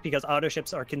on board, because auto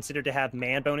ships are considered to have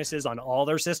man bonuses on all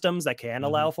their systems that can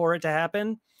allow for it to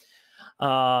happen.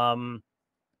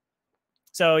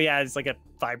 So yeah, it's like a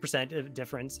 5%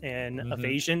 difference in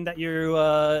evasion that you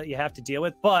have to deal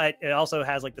with, but it also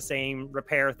has like the same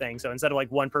repair thing. So instead of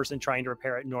like 1 person trying to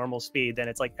repair at normal speed, then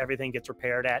it's like everything gets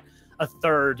repaired at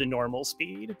 1/3 to normal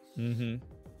speed.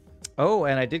 Oh,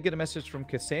 and I did get a message from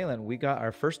Kasalan. We got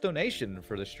our first donation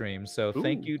for the stream. So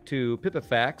thank you to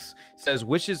Pipifax. Says,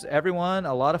 wishes everyone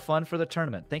a lot of fun for the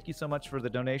tournament. Thank you so much for the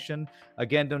donation.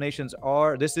 Again, donations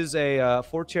this is a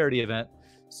for charity event.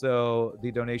 So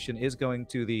the donation is going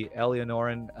to the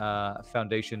Eleonoran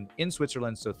Foundation in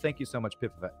Switzerland. So thank you so much,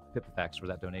 Pipifax, for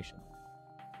that donation.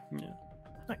 Yeah,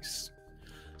 nice.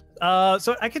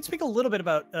 So I could speak a little bit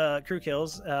about crew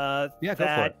kills. Yeah, go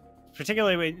for it.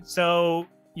 Particularly, so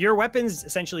your weapons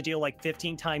essentially deal like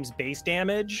 15 times base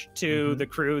damage to the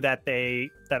crew that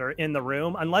are in the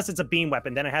room, unless it's a beam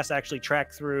weapon. Then it has to actually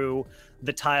track through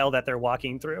the tile that they're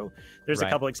walking through. There's a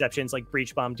couple exceptions, like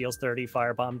breach bomb deals 30,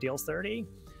 fire bomb deals 30.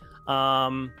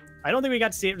 I don't think we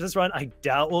got to see it this run. I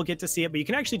doubt we'll get to see it, but you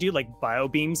can actually do like bio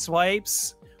beam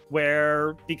swipes,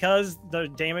 where because the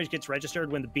damage gets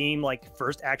registered when the beam like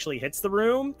first actually hits the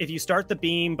room, if you start the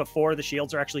beam before the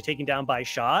shields are actually taken down by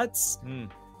shots.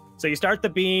 So you start the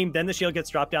beam, then the shield gets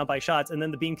dropped down by shots, and then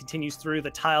the beam continues through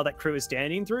the tile that crew is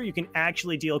standing through. You can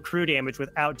actually deal crew damage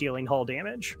without dealing hull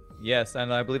damage. Yes,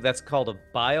 and I believe that's called a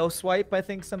bio swipe, I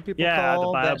think some people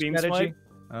call the bio that beam strategy.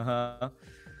 swipe.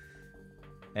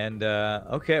 And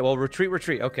okay, well,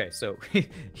 retreat. Okay, so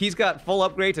he's got full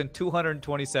upgrades and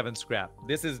 227 scrap.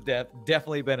 This has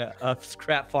definitely been a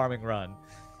scrap farming run.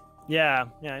 Yeah,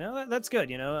 I know that's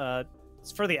good.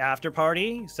 It's for the after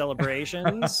party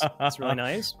celebrations. It's really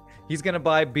nice. He's gonna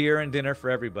buy beer and dinner for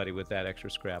everybody with that extra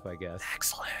scrap, I guess.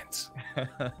 Excellent.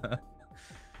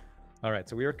 All right,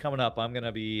 so we are coming up. I'm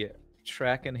gonna be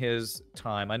tracking his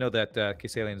time. I know that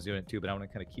Kasalian's doing it too, but I want to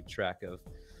kind of keep track of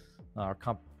our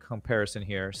comparison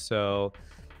here. So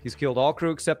he's killed all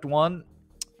crew except 1.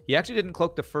 He actually didn't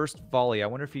cloak the first volley. I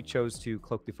wonder if he chose to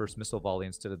cloak the first missile volley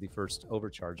instead of the first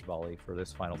overcharge volley for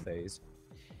this final phase.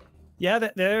 Yeah,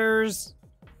 there's...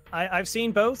 I've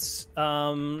seen both.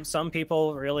 Some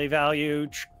people really value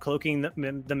cloaking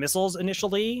the missiles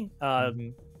initially,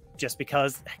 just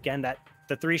because, again, that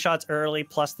the 3 shots early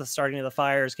plus the starting of the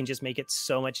fires can just make it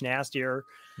so much nastier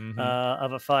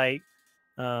of a fight.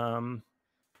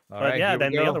 But yeah,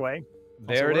 then the other way.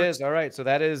 There it is. All right, so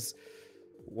that is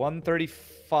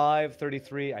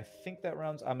 135.33. I think that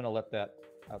rounds. I'm going to let that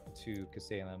up to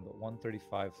Kasalan, but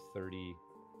 135.30.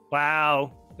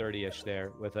 Wow. 30-ish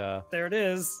there with a... There it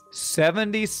is.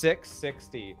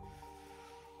 76.60.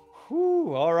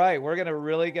 Whew, all right, we're going to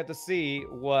really get to see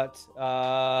what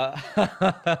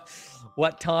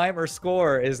what time or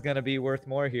score is going to be worth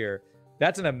more here.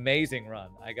 That's an amazing run,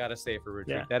 I got to say, for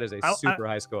Retreat. Yeah. That is a super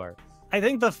high score. I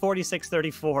think the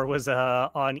 46.34 was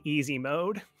on easy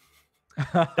mode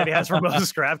that he has for most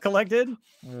scrap collected.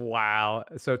 Wow.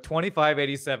 So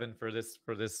 25.87 for this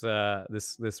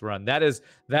run. That is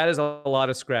a lot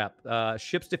of scrap.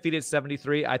 Ships defeated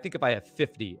 73. I think if I have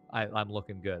 50, I'm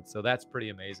looking good. So that's pretty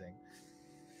amazing.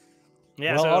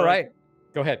 Yeah. Well, so, all right.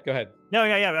 Go ahead. No,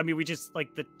 yeah. I mean, we just like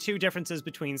the two differences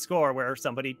between score where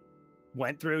somebody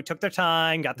went through, took their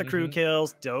time, got the crew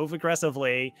kills, dove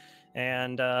aggressively,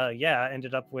 and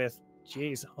ended up with,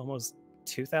 almost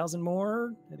 2,000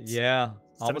 more.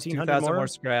 Almost 2,000 more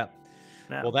scrap.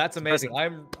 Yeah, well, that's amazing.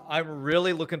 I'm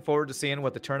really looking forward to seeing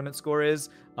what the tournament score is.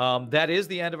 That is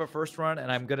the end of our first run,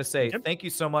 and I'm going to say thank you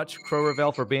so much, Crow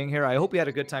Revel, for being here. I hope you had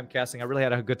a good time casting. I really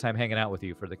had a good time hanging out with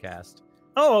you for the cast.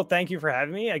 Oh, well, thank you for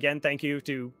having me. Again, thank you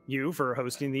to you for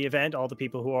hosting the event, all the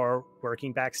people who are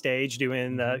working backstage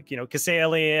doing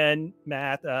Kasalan,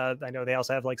 Matt. I know they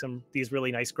also have like these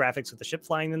really nice graphics with the ship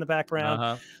flying in the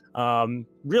background.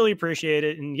 Really appreciate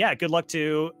it. And yeah, good luck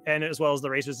to, and as well as the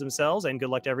racers themselves, and good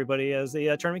luck to everybody as the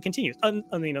tournament continues.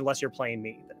 I mean, unless you're playing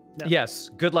me. No. Yes,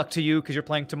 good luck to you because you're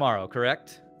playing tomorrow,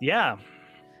 correct? Yeah.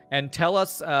 And tell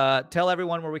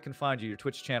everyone where we can find you, your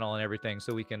Twitch channel and everything,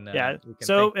 so we can.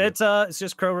 So it's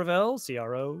just Crow Revel,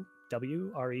 CROWREVELL,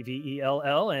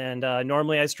 and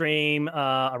normally I stream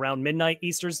around midnight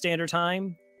Eastern Standard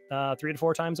Time, 3 to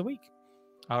 4 times a week.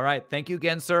 All right, thank you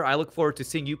again, sir. I look forward to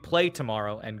seeing you play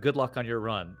tomorrow, and good luck on your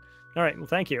run. All right, well,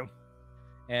 thank you.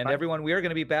 And everyone, we are going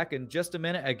to be back in just a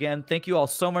minute. Again, thank you all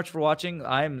so much for watching.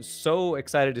 I'm so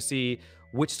excited to see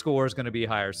which score is going to be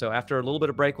higher. So after a little bit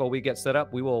of break while we get set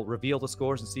up, we will reveal the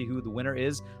scores and see who the winner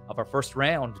is of our first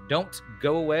round. Don't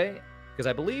go away, because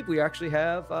I believe we actually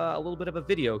have a little bit of a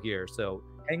video here. So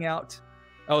hang out.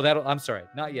 Oh, I'm sorry,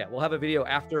 not yet. We'll have a video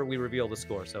after we reveal the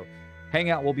score. So hang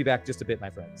out. We'll be back just a bit, my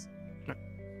friends.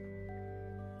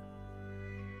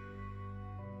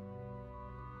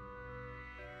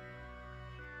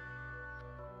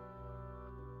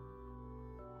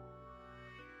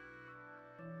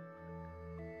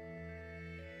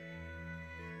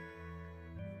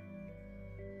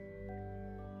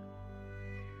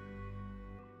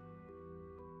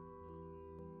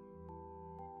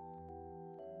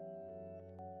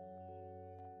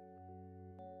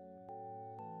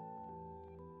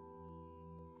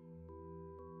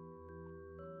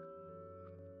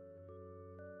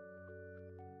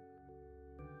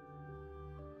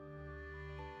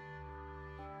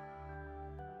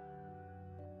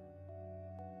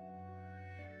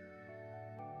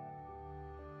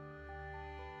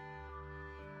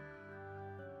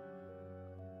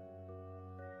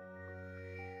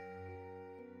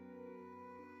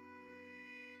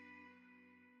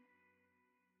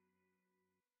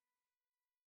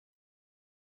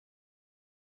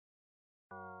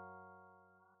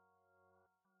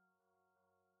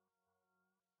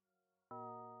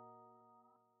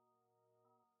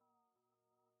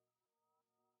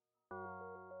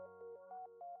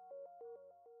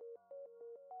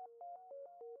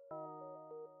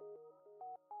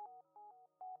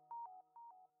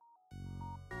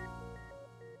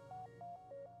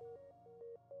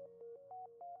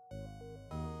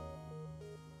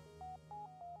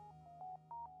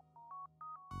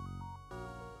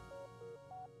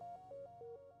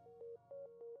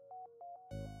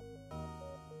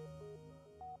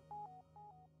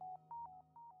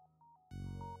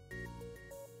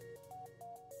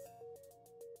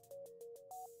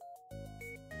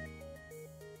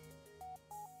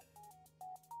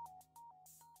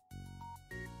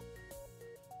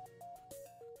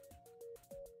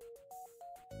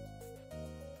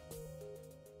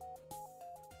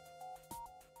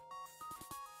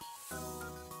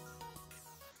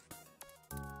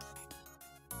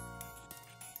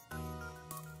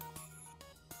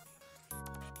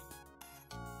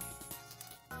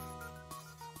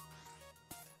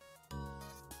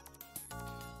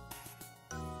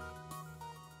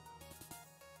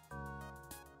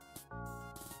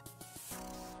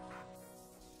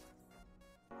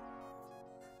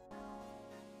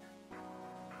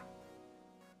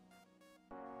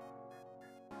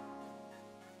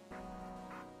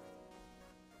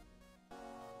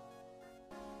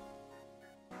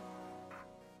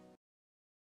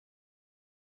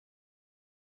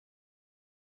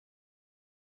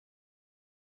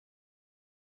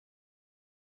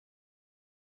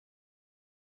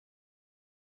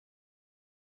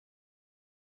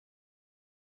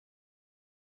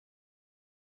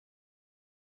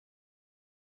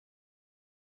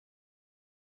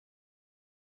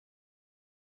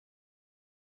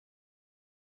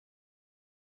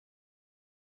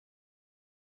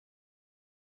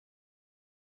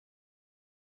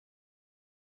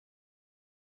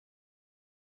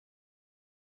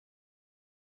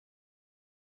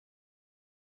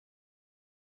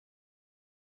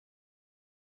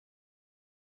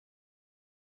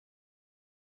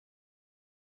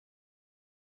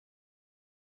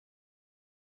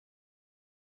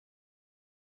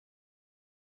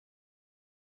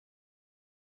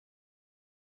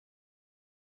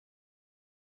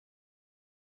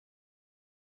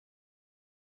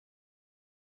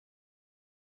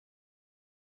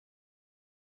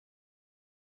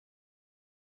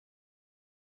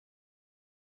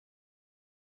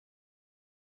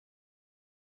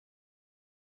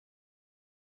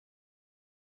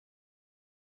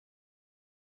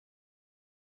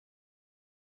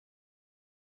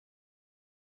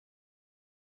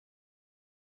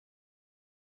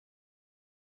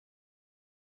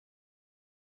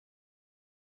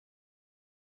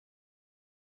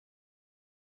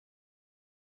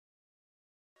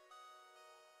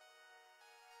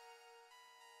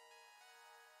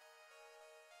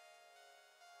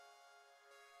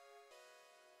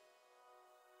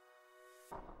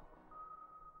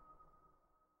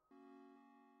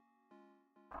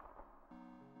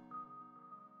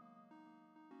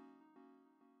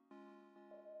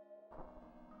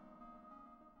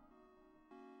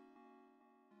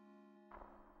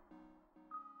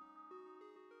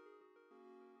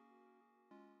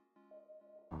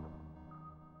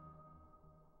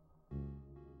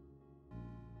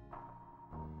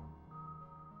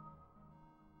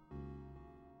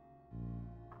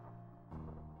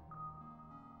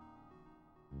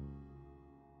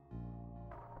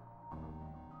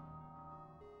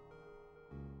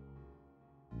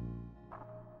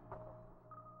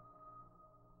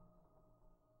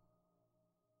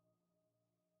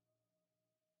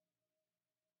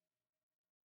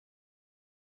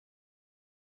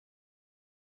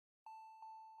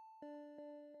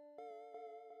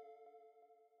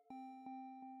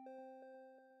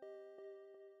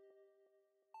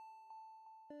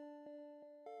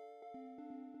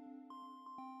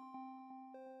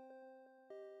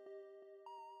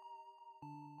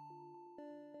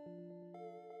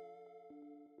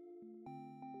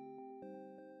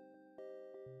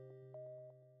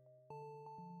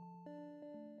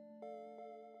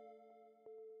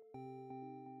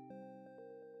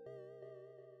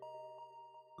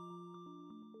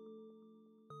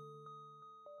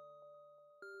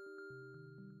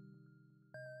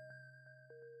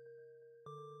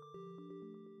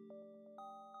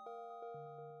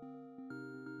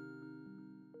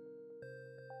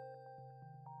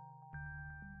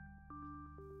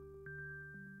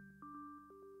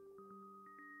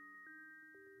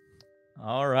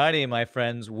 All righty, my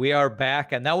friends, we are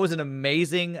back, and that was an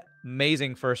amazing,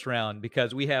 amazing first round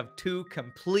because we have two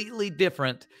completely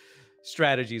different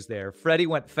strategies there. Freddie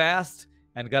went fast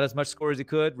and got as much score as he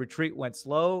could. Retreat went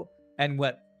slow and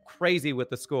went crazy with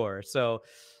the score. So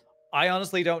I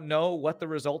honestly don't know what the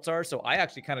results are, so I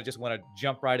actually kind of just want to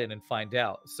jump right in and find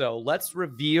out. So let's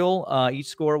reveal each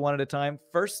score one at a time.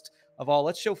 First of all,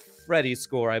 let's show Freddie's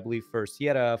score, I believe, first. He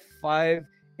had a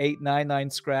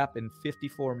 5.899 scrap in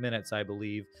 54 minutes, I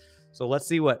believe. So let's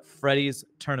see what Freddie's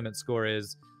tournament score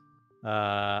is,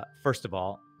 first of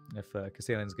all, if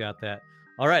Kasalin's got that.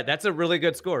 All right, that's a really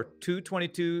good score.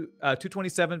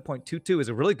 227.22 is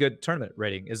a really good tournament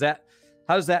rating.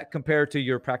 How does that compare to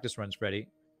your practice runs, Freddie?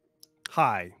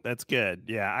 High. That's good.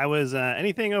 Yeah, I was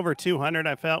anything over 200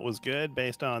 I felt was good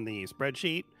based on the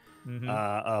spreadsheet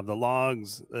of the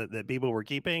logs that people were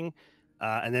keeping.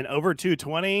 And then over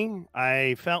 220,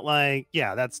 I felt like,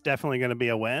 yeah, that's definitely going to be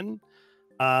a win.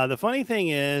 The funny thing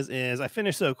is I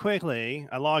finished so quickly,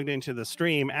 I logged into the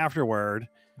stream afterward,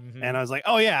 and I was like,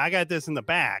 oh yeah, I got this in the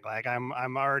bag. Like I'm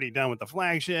already done with the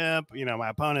flagship. You know, my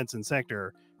opponent's in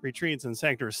sector, retreats in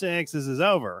sector 6. This is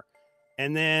over.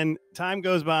 And then time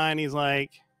goes by and he's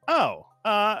like, oh,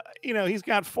 he's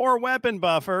got 4 weapon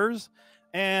buffers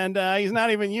and he's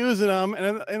not even using them.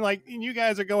 And you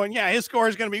guys are going, yeah, his score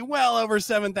is going to be well over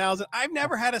 7,000. I've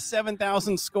never had a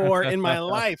 7,000 score in my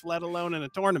life, let alone in a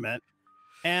tournament.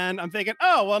 And I'm thinking,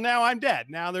 oh, well, now I'm dead.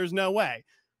 Now there's no way.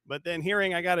 But then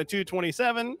hearing I got a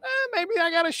 227, maybe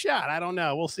I got a shot. I don't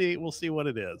know. We'll see. We'll see what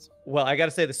it is. Well, I got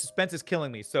to say the suspense is killing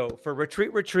me. So for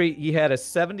Retreat, he had a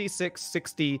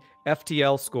 7660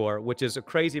 FTL score, which is a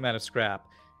crazy amount of scrap.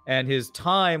 And his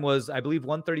time was, I believe,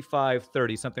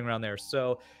 135.30, something around there.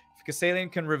 So if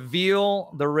Kasalian can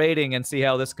reveal the rating and see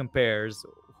how this compares,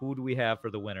 who do we have for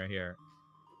the winner here?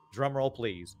 Drum roll,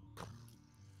 please.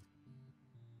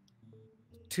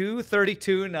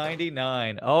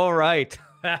 232.99. All right.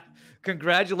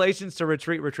 Congratulations to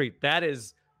Retreat. That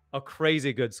is a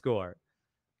crazy good score.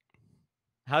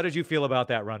 How did you feel about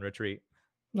that run, Retreat?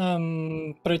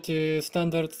 Pretty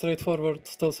standard, straightforward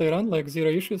stealth run, like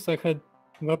 0 issues. I had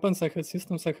weapons, I had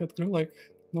systems, I had crew, like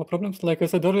no problems. Like I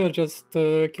said earlier, just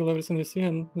kill everything you see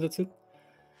and that's it.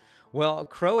 Well,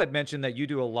 Crow had mentioned that you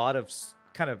do a lot of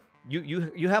kind of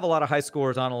you have a lot of high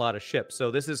scores on a lot of ships. So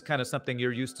this is kind of something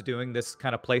you're used to doing, this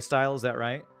kind of play style, is that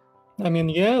right? I mean,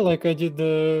 yeah, like I did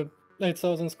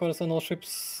 8,000 scores on all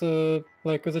ships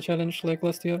like as a challenge like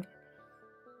last year.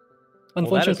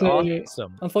 Unfortunately, well, that is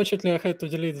awesome. Unfortunately, I had to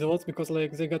delete the votes because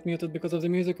like they got muted because of the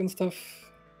music and stuff.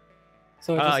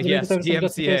 So yes,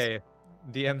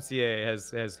 DMCA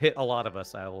has hit a lot of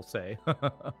us, I will say.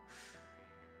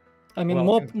 I mean,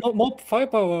 mob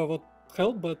firepower would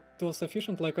help, but it was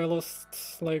sufficient. Like I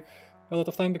lost like a lot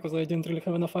of time because I didn't really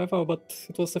have enough firepower, but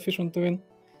it was sufficient to win.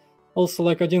 Also,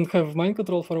 like I didn't have mind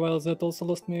control for a while. That also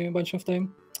lost me a bunch of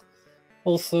time.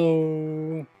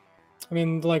 Also, I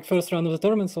mean, like first round of the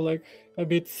tournament, so like a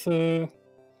bit, a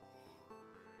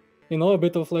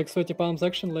bit of like sweaty palms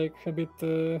action, like a bit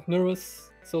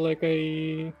nervous. So like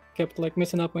I kept like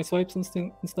messing up my swipes and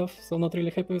stuff. So not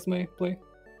really happy with my play.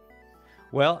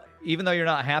 Well, even though you're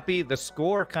not happy, the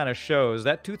score kind of shows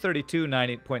that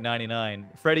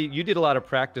 232.99. Freddie, you did a lot of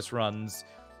practice runs.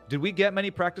 Did we get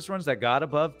many practice runs that got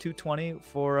above 220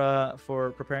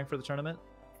 for preparing for the tournament?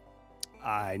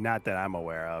 Not that I'm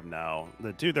aware of, no.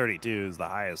 The 232 is the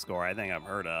highest score I think I've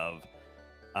heard of.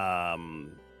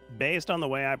 Based on the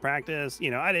way I practice,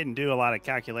 I didn't do a lot of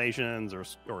calculations or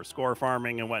score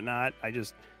farming and whatnot. I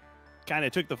just kind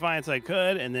of took the fights I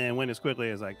could and then went as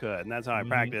quickly as I could. And that's how I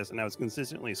practiced. And I was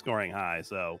consistently scoring high.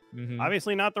 So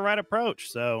obviously not the right approach.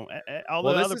 So all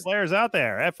the other players out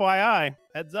there, FYI,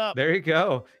 heads up. There you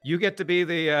go. You get to be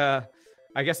the,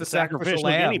 I guess, the sacrificial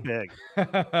lamb. guinea pig.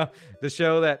 The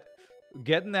show that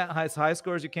getting that as high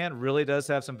score as you can really does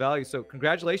have some value. So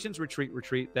congratulations,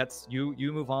 retreat. That's you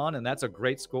move on, and that's a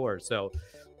great score. So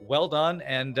well done.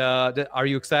 And are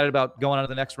you excited about going on to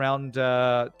the next round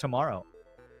tomorrow?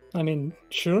 I mean,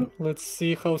 sure. Let's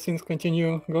see how things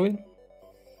continue going.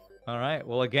 All right.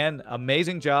 Well, again,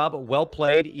 amazing job. Well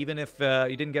played. Even if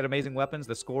you didn't get amazing weapons,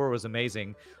 the score was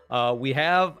amazing. We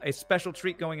have a special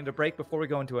treat going into break before we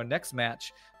go into our next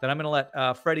match that I'm going to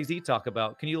let Freddie Z talk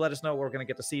about. Can you let us know what we're going to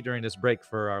get to see during this break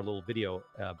for our little video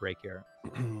break here?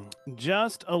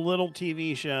 Just a little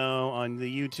TV show on the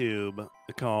YouTube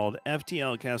called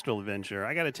FTL Kestrel Adventure.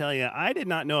 I got to tell you, I did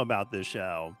not know about this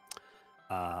show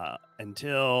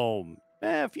until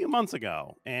a few months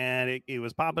ago, and it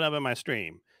was popping up in my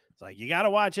stream. It's like, you got to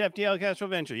watch FTL Kestrel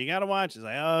Adventure. You got to watch. It's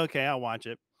like, okay, I'll watch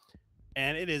it.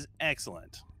 And it is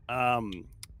excellent.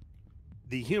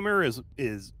 The humor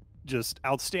is just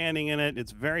outstanding in it.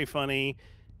 It's very funny.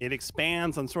 It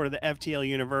expands on sort of the FTL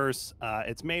universe.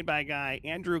 It's made by a guy,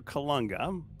 Andrew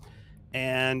Kalunga,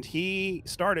 and he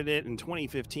started it in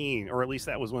 2015, or at least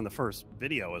that was when the first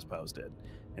video was posted.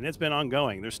 And it's been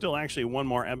ongoing. There's still actually one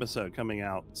more episode coming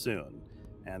out soon.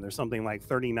 And there's something like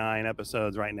 39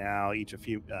 episodes right now, each a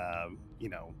few,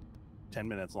 10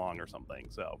 minutes long or something.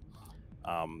 So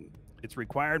it's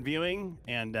required viewing,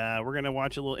 and we're going to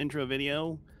watch a little intro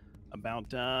video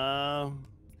about the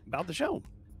show.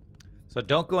 So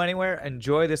don't go anywhere.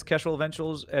 Enjoy this Kestrel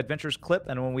Adventures clip.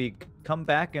 And when we come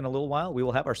back in a little while, we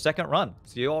will have our second run.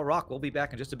 So you all rock. We'll be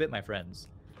back in just a bit, my friends.